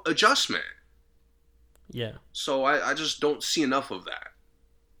timeout adjustment. Yeah. So I just don't see enough of that.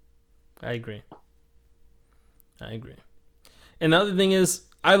 I agree. And the other thing is,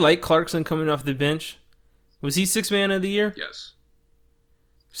 I like Clarkson coming off the bench. Was he 6th man of the year? Yes.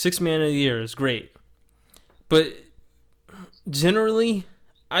 6th man of the year is great. But generally,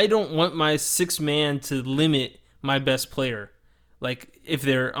 I don't want my 6th man to limit my best player, if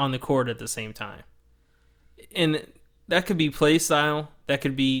they're on the court at the same time. And that could be play style. That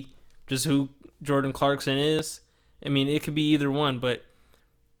could be just who Jordan Clarkson is. I mean, it could be either one. But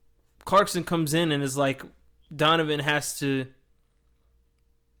Clarkson comes in and is Donovan has to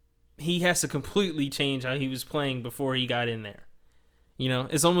completely change how he was playing before he got in there.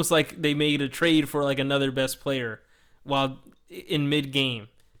 It's almost like they made a trade for another best player while in mid-game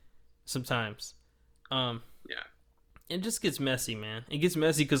sometimes. Yeah. It just gets messy, man. It gets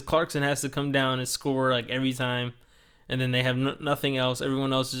messy because Clarkson has to come down and score every time, and then they have nothing else.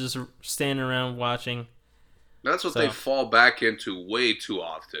 Everyone else is just standing around watching. That's what they fall back into way too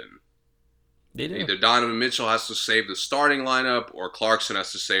often. They do. Either Donovan Mitchell has to save the starting lineup, or Clarkson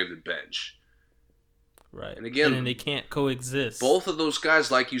has to save the bench. Right. And again, then they can't coexist. Both of those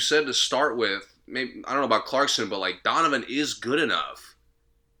guys, like you said to start with, maybe I don't know about Clarkson, but Donovan is good enough.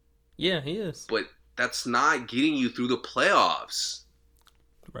 Yeah, he is. But that's not getting you through the playoffs.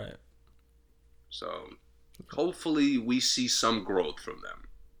 Right. So, hopefully we see some growth from them.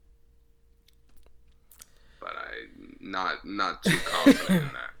 But I'm not too confident in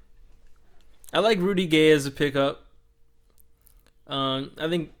that. I like Rudy Gay as a pickup. I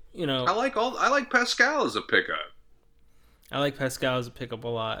think, I like Pascal as a pickup. I like Pascal as a pickup a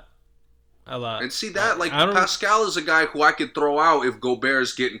lot. And see that, Pascal is a guy who I could throw out if Gobert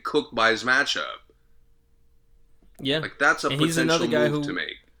is getting cooked by his matchup. Yeah. That's a potential move to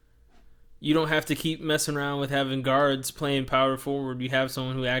make. You don't have to keep messing around with having guards playing power forward. You have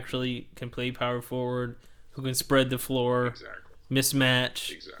someone who actually can play power forward, who can spread the floor,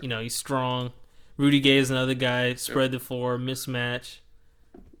 mismatch. Exactly. He's strong. Rudy Gay is another guy, spread the floor, mismatch,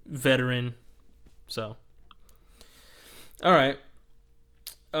 veteran. So, all right.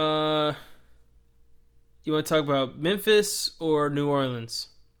 You want to talk about Memphis or New Orleans?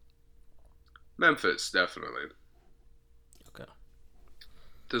 Memphis, definitely. Okay.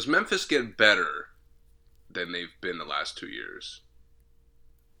 Does Memphis get better than they've been the last 2 years?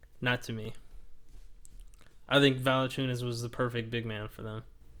 Not to me. I think Valanciunas was the perfect big man for them.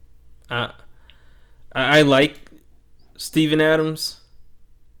 I like Steven Adams.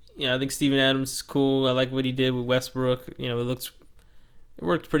 I think Steven Adams is cool. I like what he did with Westbrook. It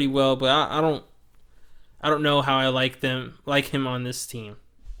worked pretty well, but I don't know how I like him on this team.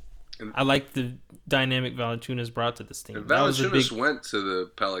 I like the dynamic Valanciunas brought to this team. And Valanciunas went to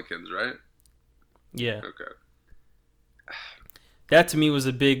the Pelicans, right? Yeah. Okay. That to me was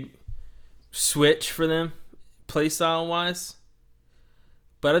a big switch for them, play style wise.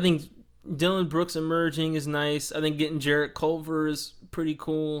 But I think Dylan Brooks emerging is nice. I think getting Jarrett Culver is pretty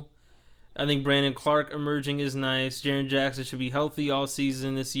cool. I think Brandon Clark emerging is nice. Jaren Jackson should be healthy all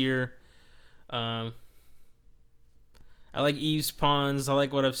season this year. I like Yves Pons. I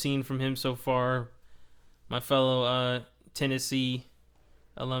like what I've seen from him so far. My fellow Tennessee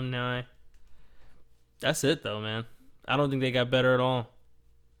alumni. That's it, though, man. I don't think they got better at all.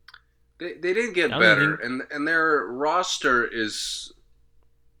 They didn't get better, and their roster is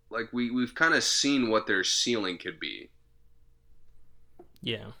like we've kind of seen what their ceiling could be.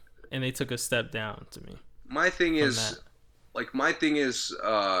 Yeah, and they took a step down to me. My thing is,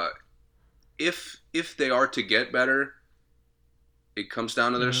 if they are to get better, it comes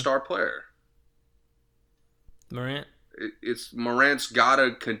down to their star player. Morant? Morant's got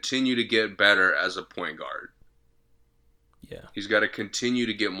to continue to get better as a point guard. Yeah. He's got to continue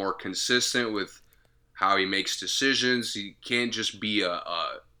to get more consistent with how he makes decisions. He can't just be a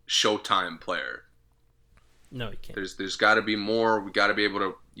Showtime player. No, he can't. There's got to be more. You got to be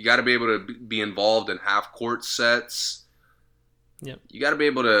able to be involved in half court sets. Yep. You got to be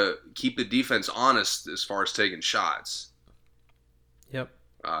able to keep the defense honest as far as taking shots. Yep.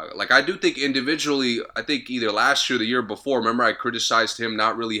 I do think individually, I think either last year or the year before, remember I criticized him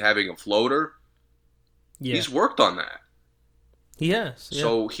not really having a floater? Yeah. He's worked on that. He has. Yeah.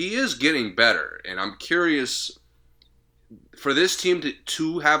 So he is getting better, and I'm curious, for this team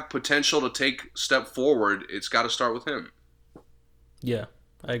to have potential to take a step forward, it's got to start with him. Yeah,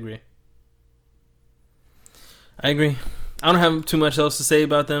 I agree. I don't have too much else to say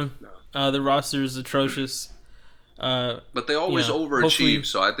about them. No. The roster is atrocious. But they always overachieve,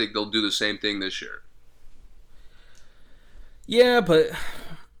 so I think they'll do the same thing this year. Yeah, but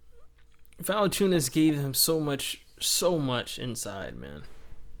Valanciunas gave him so much inside, man.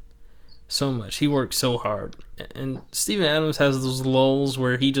 So much. He worked so hard. And Steven Adams has those lulls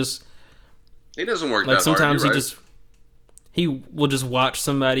where he doesn't work that hard. Sometimes he will just watch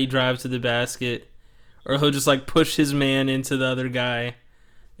somebody drive to the basket, or he'll just push his man into the other guy.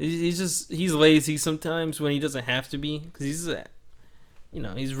 He's lazy sometimes when he doesn't have to be, because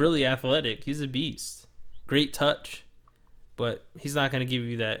he's really athletic. He's a beast. Great touch, but he's not going to give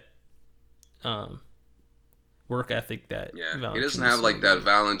you that work ethic that he doesn't have that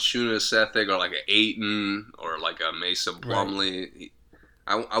Valanciunas ethic or like an Ayton or like a Mason Plumlee.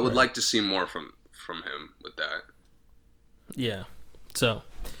 Right. I would like to see more from him with that. Yeah, so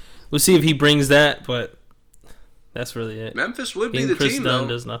we'll see if he brings that, but that's really it. Memphis would be the Chris team, Dunn though.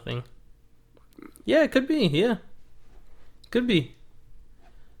 Does nothing. Yeah, it could be. Yeah, could be.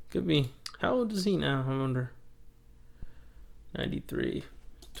 How old is he now? I wonder. 93,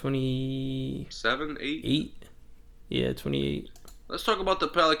 27, 8. Yeah, 28. Let's talk about the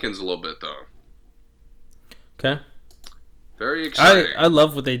Pelicans a little bit, though. Okay. Very exciting. I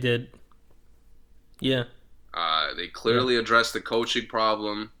love what they did. Yeah. They clearly addressed the coaching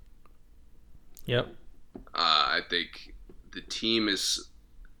problem. Yep. I think the team has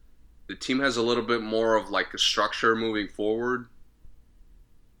a little bit more of a structure moving forward.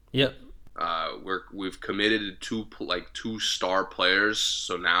 Yep. We've committed to two star players,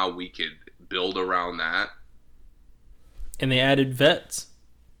 so now we could build around that. And they added vets.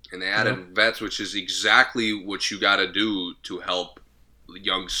 Vets, which is exactly what you got to do to help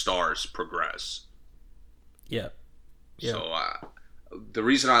young stars progress. Yep. So the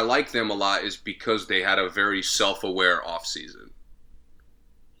reason I like them a lot is because they had a very self-aware offseason.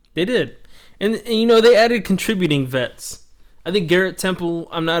 They did. And they added contributing vets. I think Garrett Temple,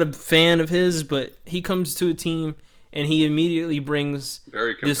 I'm not a fan of his, but he comes to a team and he immediately brings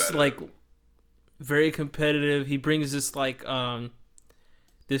this very competitive. He brings this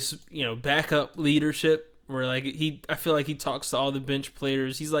backup leadership where I feel like he talks to all the bench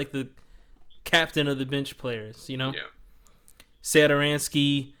players. He's like the captain of the bench players, Yeah.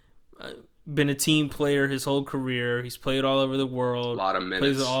 Satoransky, been a team player his whole career. He's played all over the world. A lot of minutes.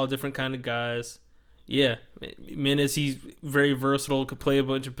 Plays with all different kind of guys. Yeah, minutes. He's very versatile. Could play a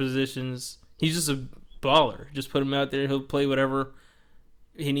bunch of positions. He's just a baller. Just put him out there. He'll play whatever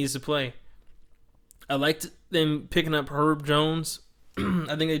he needs to play. I liked them picking up Herb Jones.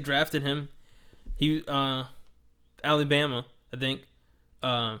 I think they drafted him. He Alabama, I think.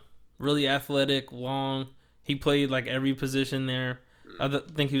 Really athletic, long. He played every position there. I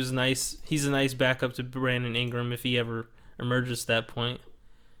think he was nice. He's a nice backup to Brandon Ingram if he ever emerges at that point.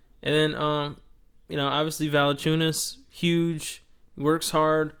 And then, obviously Valanciunas, huge, works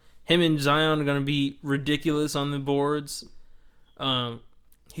hard. Him and Zion are going to be ridiculous on the boards.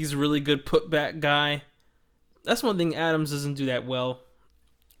 He's a really good putback guy. That's one thing Adams doesn't do that well.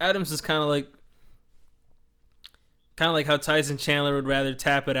 Adams is kind of like how Tyson Chandler would rather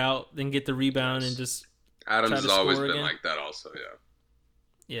tap it out than get the rebound and just Adams has always been again. like that also, yeah.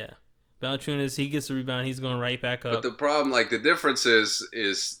 Yeah. Valanciunas, he gets the rebound, he's going right back up. But the problem, the difference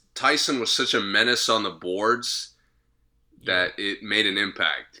is Tyson was such a menace on the boards that it made an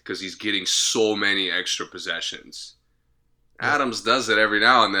impact because he's getting so many extra possessions. Yeah. Adams does it every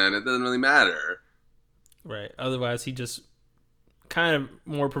now and then. It doesn't really matter. Right. Otherwise, he just kind of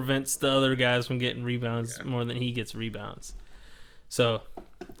more prevents the other guys from getting rebounds more than he gets rebounds. So,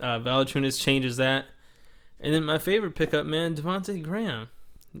 Valanciunas changes that. And then my favorite pickup, man, Devontae Graham.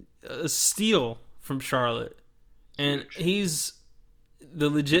 A steal from Charlotte. And he's the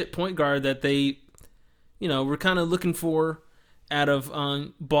legit point guard that they, were kind of looking for out of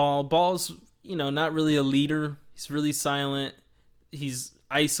Ball. Ball's, not really a leader. He's really silent. He's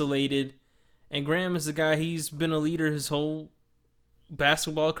isolated. And Graham is the guy, he's been a leader his whole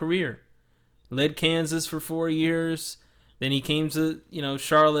basketball career. Led Kansas for 4 years. Then he came to,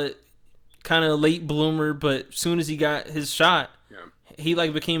 Charlotte, kind of a late bloomer, but as soon as he got his shot, he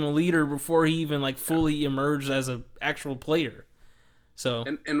became a leader before he even fully emerged as an actual player. So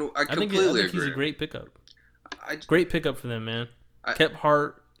and I completely think agree. He's a great pickup. Great pickup for them, man. Kept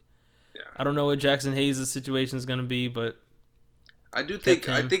Hart. Yeah. I don't know what Jackson Hayes' situation is going to be, but I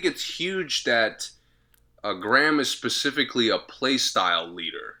think it's huge that Graham is specifically a play style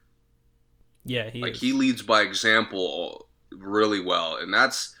leader. Yeah, he is. He leads by example really well, and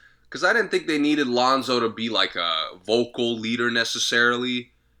that's because I didn't think they needed Lonzo to be a vocal leader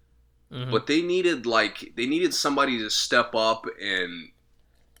necessarily, but they needed somebody to step up and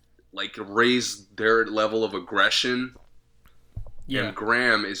raise their level of aggression. Yeah, and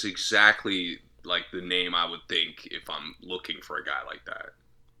Graham is exactly the name I would think if I'm looking for a guy like that.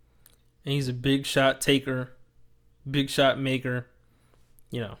 And he's a big shot taker, big shot maker.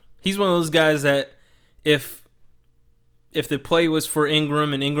 He's one of those guys that if the play was for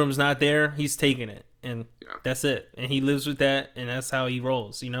Ingram and Ingram's not there, he's taking it. And that's it. And he lives with that, and that's how he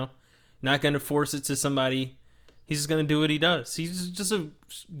rolls, Not going to force it to somebody. He's just going to do what he does. He's just a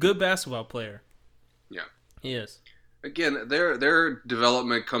good basketball player. Yeah. He is. Again, their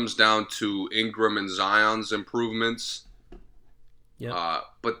development comes down to Ingram and Zion's improvements. Yeah.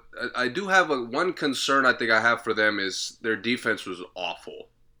 But I do have one concern I think I have for them is their defense was awful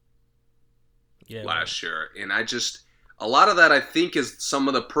last year. And a lot of that I think is some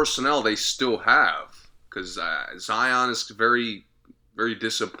of the personnel they still have. Because Zion is very, very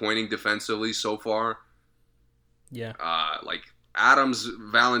disappointing defensively so far. Yeah. Adams,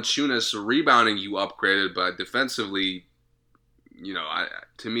 Valanciunas, rebounding you upgraded, but defensively,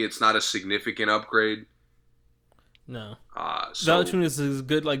 to me, it's not a significant upgrade. No. Valanciunas is a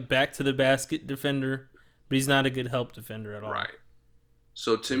good, back to the basket defender, but he's not a good help defender at all. Right.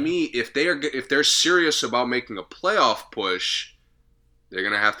 So to me, if they're serious about making a playoff push, they're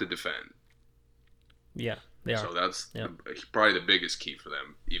gonna have to defend. Yeah, they are. So that's probably the biggest key for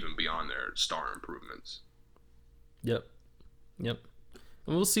them, even beyond their star improvements. Yep. And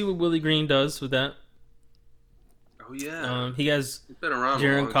we'll see what Willie Green does with that. Oh yeah. He has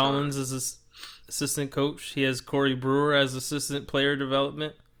Jaron Collins as his assistant coach. He has Corey Brewer as assistant player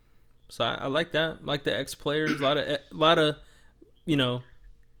development. So I like that. I like the ex-players. A lot of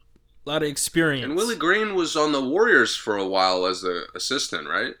experience. And Willie Green was on the Warriors for a while as an assistant,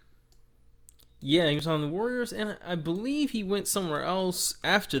 right? Yeah, he was on the Warriors, and I believe he went somewhere else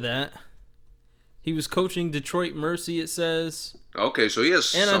after that. He was coaching Detroit Mercy, it says. Okay, so he has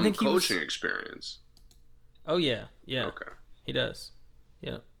some coaching experience. Oh, yeah. Okay. He does.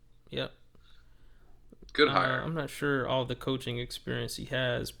 Yep. Good hire. I'm not sure all the coaching experience he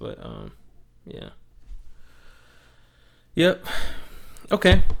has, but, yeah. Yep.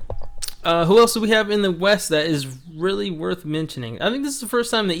 Okay. Who else do we have in the West that is really worth mentioning? I think this is the first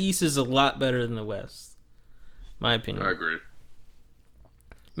time the East is a lot better than the West. My opinion. I agree.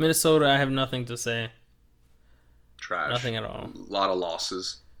 Minnesota, I have nothing to say. Trash. Nothing at all. A lot of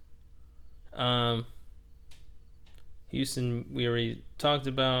losses. Houston, we already talked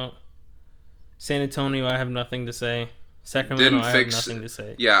about. San Antonio, I have nothing to say. Sacramento, I have nothing to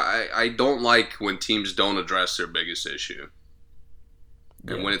say. Yeah, I don't like when teams don't address their biggest issue.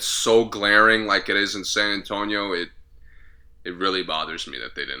 And when it's so glaring like it is in San Antonio, it really bothers me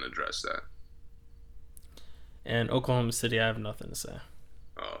that they didn't address that. And Oklahoma City, I have nothing to say.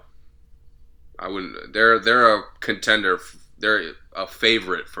 Oh, I wouldn't. They're a contender. They're a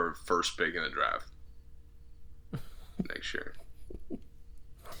favorite for first pick in the draft next year.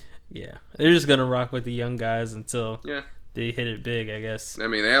 Yeah, they're just gonna rock with the young guys until they hit it big, I guess. I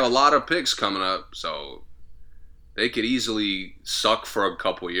mean, they have a lot of picks coming up, so they could easily suck for a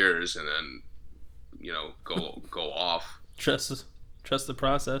couple years and then, go off. Trust the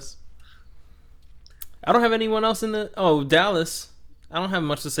process. I don't have anyone else in the... Oh, Dallas. I don't have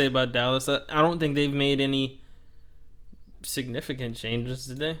much to say about Dallas. I don't think they've made any significant changes,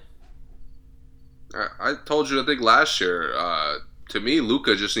 did they? I told you, I think last year, to me,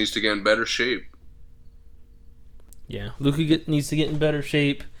 Luka just needs to get in better shape. Yeah, Luka needs to get in better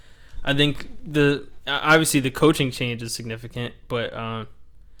shape. I think obviously the coaching change is significant, but I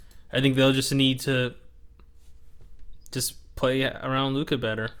think they'll just need to just play around Luka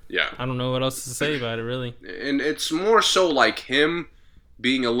better. Yeah. I don't know what else to say about it, really. And it's more so like him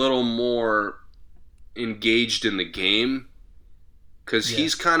being a little more engaged in the game, because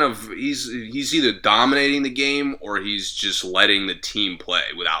he's kind of he's either dominating the game or he's just letting the team play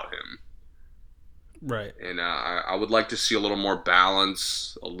without him. Right. And I would like to see a little more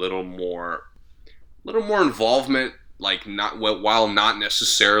balance, a little more involvement, like while not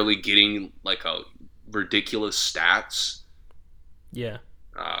necessarily getting like a ridiculous stats. Yeah.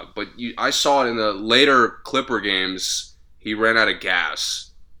 But I saw it in the later Clipper games. He ran out of gas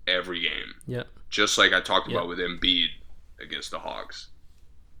every game. Yeah. Just like I talked about with Embiid against the Hawks.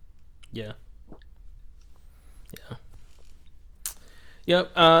 Yeah. Yeah.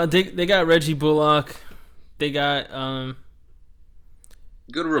 Yep. They got Reggie Bullock. They got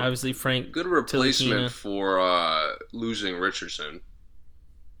obviously Frank. Good replacement Tilikina. for losing Richardson.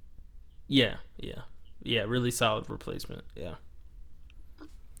 Yeah. Really solid replacement. Yeah.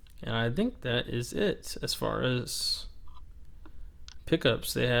 And I think that is it as far as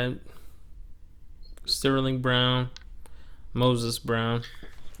pickups. They had Sterling Brown, Moses Brown.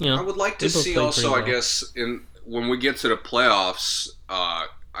 I would like to see also, I guess, when we get to the playoffs, I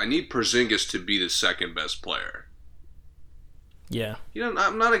need Porzingis to be the second best player. Yeah.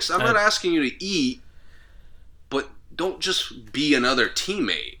 I'm not asking you to eat, but don't just be another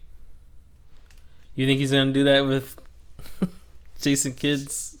teammate. You think he's going to do that with Jason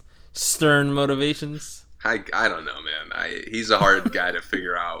Kidd's stern motivations? I don't know, man. He's a hard guy to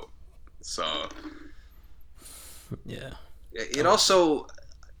figure out. So yeah. It also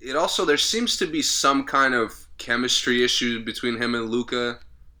there seems to be some kind of chemistry issue between him and Luka,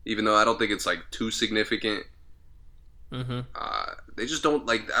 even though I don't think it's like too significant. Mm-hmm. They just don't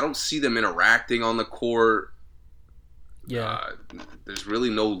I don't see them interacting on the court. Yeah. There's really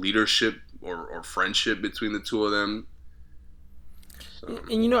no leadership or friendship between the two of them. So.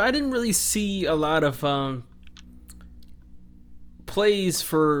 And I didn't really see a lot of plays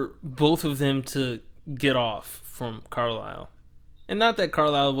for both of them to get off from Carlisle. And not that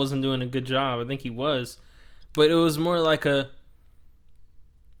Carlisle wasn't doing a good job. I think he was. But it was more like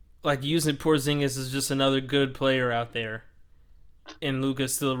using Porzingis as just another good player out there. And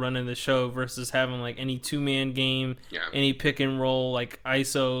Luka's still running the show versus having like any two-man game, any pick and roll, like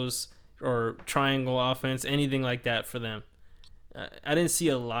ISOs or triangle offense, anything like that for them. I didn't see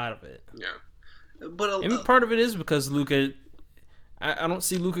a lot of it. Yeah. But part of it is because Luka, I don't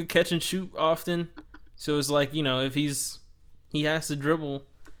see Luka catch and shoot often. So it's like, if he has to dribble.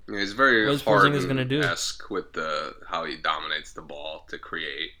 Yeah, he's very Harden-esque do? with how he dominates the ball to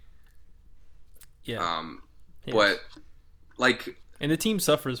create. Yeah. But and the team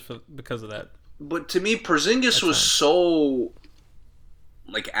suffers because of that. But to me, Porzingis was so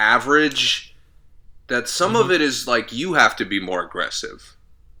average that some of it is you have to be more aggressive.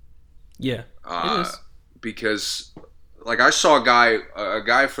 Yeah. It is. Because I saw a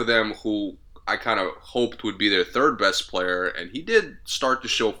guy for them who I kind of hoped would be their third best player, and he did start to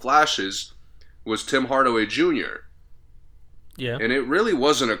show flashes, was Tim Hardaway Jr. Yeah. And it really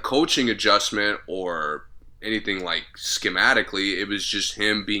wasn't a coaching adjustment or anything schematically. It was just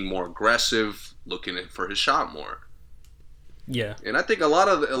him being more aggressive, looking for his shot more. Yeah. And I think a lot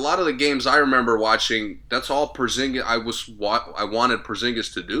of the games I remember watching, that's all Porzingis I wanted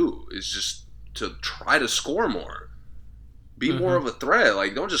Porzingis to do, is just to try to score more. Be more of a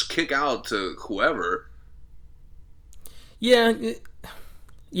threat. Don't just kick out to whoever. Yeah,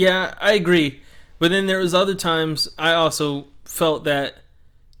 I agree. But then there was other times I also felt that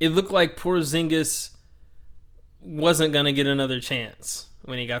it looked like Porzingis wasn't going to get another chance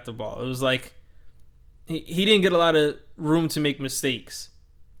when he got the ball. It was like he didn't get a lot of room to make mistakes.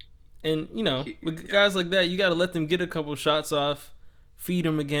 And, with guys like that, you got to let them get a couple shots off, feed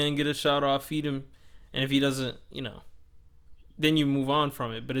him again, get a shot off, feed him. And if he doesn't, then you move on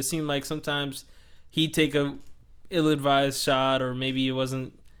from it. But it seemed like sometimes he'd take a ill-advised shot, or maybe it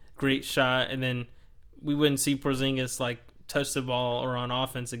wasn't a great shot, and then we wouldn't see Porzingis touch the ball or on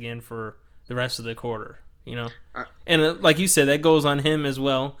offense again for the rest of the quarter. you know. And like you said, that goes on him as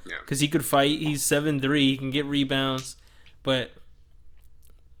well because he could fight. He's 7'3", he can get rebounds, but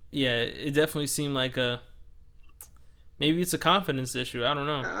yeah, it definitely seemed like maybe it's a confidence issue. I don't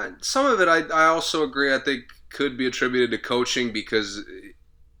know. Some of it, I also agree. I think could be attributed to coaching because,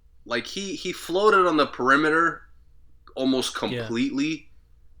 like, he floated on the perimeter almost completely.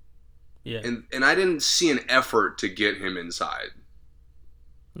 Yeah. And I didn't see an effort to get him inside.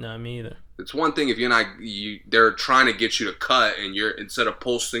 No, me either. It's one thing if they're trying to get you to cut and you're instead of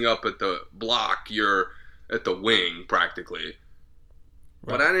posting up at the block, you're at the wing practically.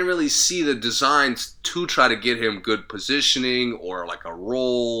 Right. But I didn't really see the designs to try to get him good positioning or like a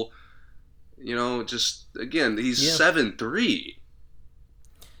roll. You know, just again, he's 7'3".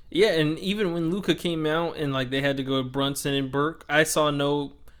 Yeah, and even when Luka came out and like they had to go with Brunson and Burke, I saw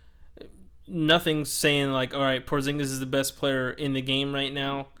nothing saying like, all right, Porzingis is the best player in the game right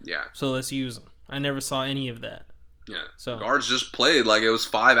now. Yeah. So let's use him. I never saw any of that. Yeah. So guards just played like it was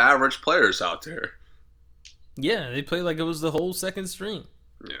 5 average players out there. Yeah, they played like it was the whole second string.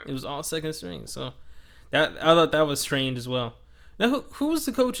 Yeah. It was all second string. So I thought that was strange as well. Now, who was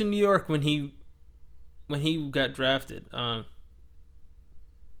the coach in New York when he got drafted? Not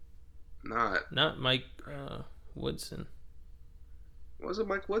Mike Woodson. Was it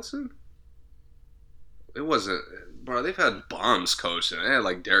Mike Woodson? It wasn't. Bro, they've had bombs coaching. They had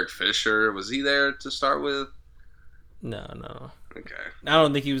like Derek Fisher. Was he there to start with? No. Okay. I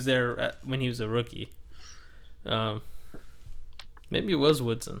don't think he was there when he was a rookie. Maybe it was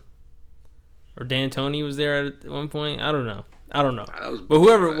Woodson. Or D'Antoni was there at one point. I don't know. But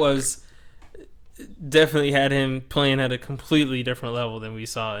whoever it was definitely had him playing at a completely different level than we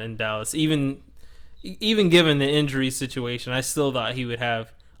saw in Dallas. Even given the injury situation, I still thought he would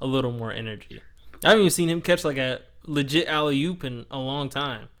have a little more energy. I haven't even seen him catch like a legit alley-oop in a long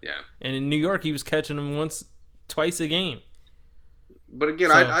time. Yeah. And in New York, he was catching them twice a game. But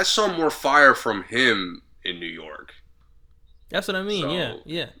again, I saw more fire from him in New York. That's what I mean. So,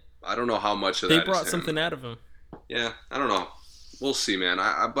 yeah. I don't know how much of that they brought something out of him. Yeah, I don't know. We'll see, man.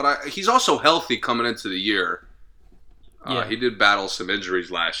 But he's also healthy coming into the year. He did battle some injuries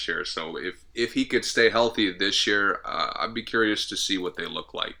last year, so if he could stay healthy this year, I'd be curious to see what they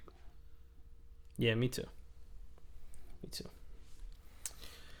look like. Yeah, me too.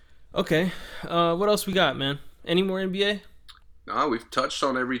 Okay, what else we got, man? Any more NBA? No, we've touched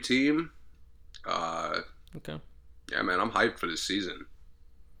on every team. Okay. Yeah, man, I'm hyped for this season.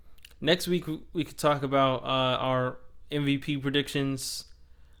 Next week we could talk about our MVP predictions.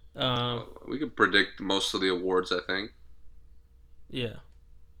 We could predict most of the awards, I think. Yeah.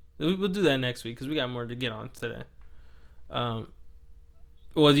 We'll do that next week because we got more to get on today. Well,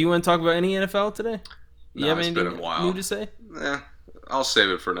 do you want to talk about any NFL today? You have anything new to say? Yeah, I'll save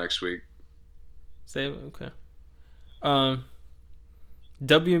it for next week. Save it? Okay.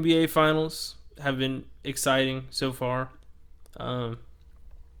 WNBA finals have been exciting so far.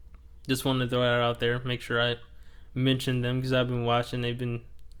 Just wanted to throw that out there. Make sure I mention them because I've been watching. They've been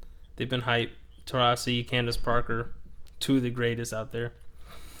hyped. Taurasi, Candace Parker, two of the greatest out there.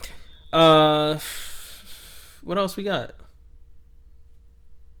 What else we got?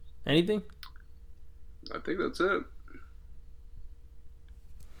 Anything? I think that's it.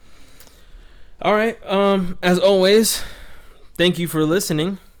 All right. As always, thank you for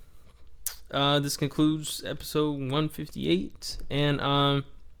listening. This concludes episode 158, and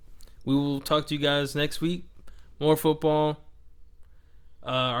we will talk to you guys next week. More football.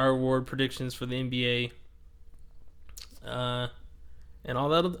 Our award predictions for the NBA. And all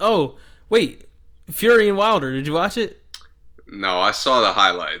that. Oh, wait. Fury and Wilder. Did you watch it? No, I saw the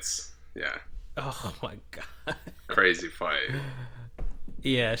highlights. Yeah. Oh, my God. Crazy fight.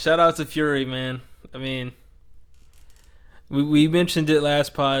 Yeah, shout out to Fury, man. I mean, we mentioned it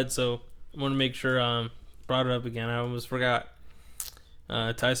last pod, so I want to make sure brought it up again. I almost forgot.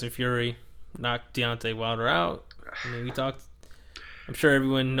 Tyson Fury knocked Deontay Wilder out. I mean, we talked. I'm sure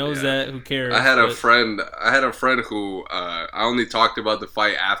everyone knows that. Who cares? I had a friend who I only talked about the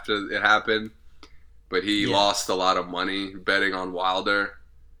fight after it happened, but he lost a lot of money betting on Wilder.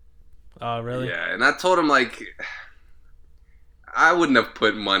 Oh, really? Yeah, and I told him like I wouldn't have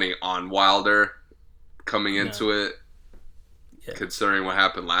put money on Wilder coming into it, considering what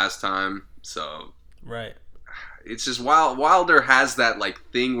happened last time. So right. It's just Wilder has that like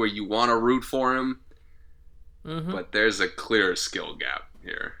thing where you want to root for him, but there's a clear skill gap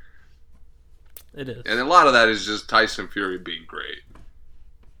here. It is, and a lot of that is just Tyson Fury being great.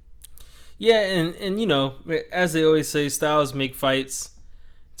 Yeah, and you know, as they always say, styles make fights.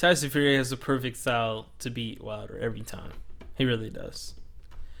 Tyson Fury has the perfect style to beat Wilder every time. He really does.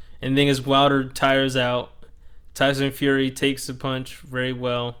 And the thing is, Wilder tires out. Tyson Fury takes the punch very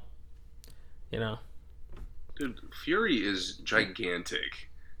well. You know. Dude, Fury is gigantic.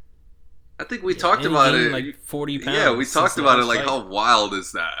 I think we talked about it. Like 40 pounds. Yeah, we talked about it. Like, how wild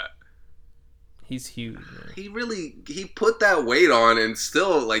is that? He's huge. Man. He put that weight on and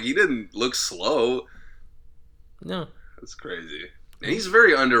still, like, he didn't look slow. No. That's crazy. And he's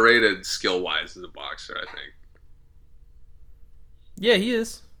very underrated skill-wise as a boxer, I think. Yeah, he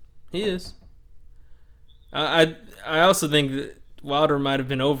is. He is. I also think that Wilder might have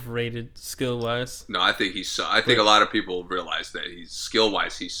been overrated skill-wise. No, I think I think a lot of people realize that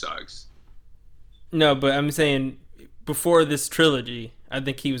skill-wise he sucks. No, but I'm saying before this trilogy, I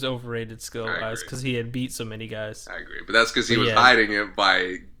think he was overrated skill-wise because he had beat so many guys. I agree, but that's because he was hiding it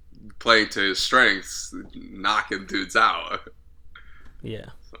by playing to his strengths, knocking dudes out. Yeah.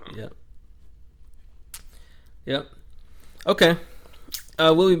 So. Yep. Okay.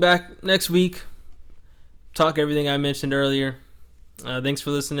 We'll be back next week. Talk everything I mentioned earlier. Thanks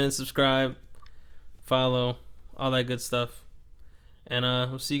for listening. Subscribe, follow, all that good stuff. And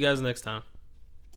we'll see you guys next time.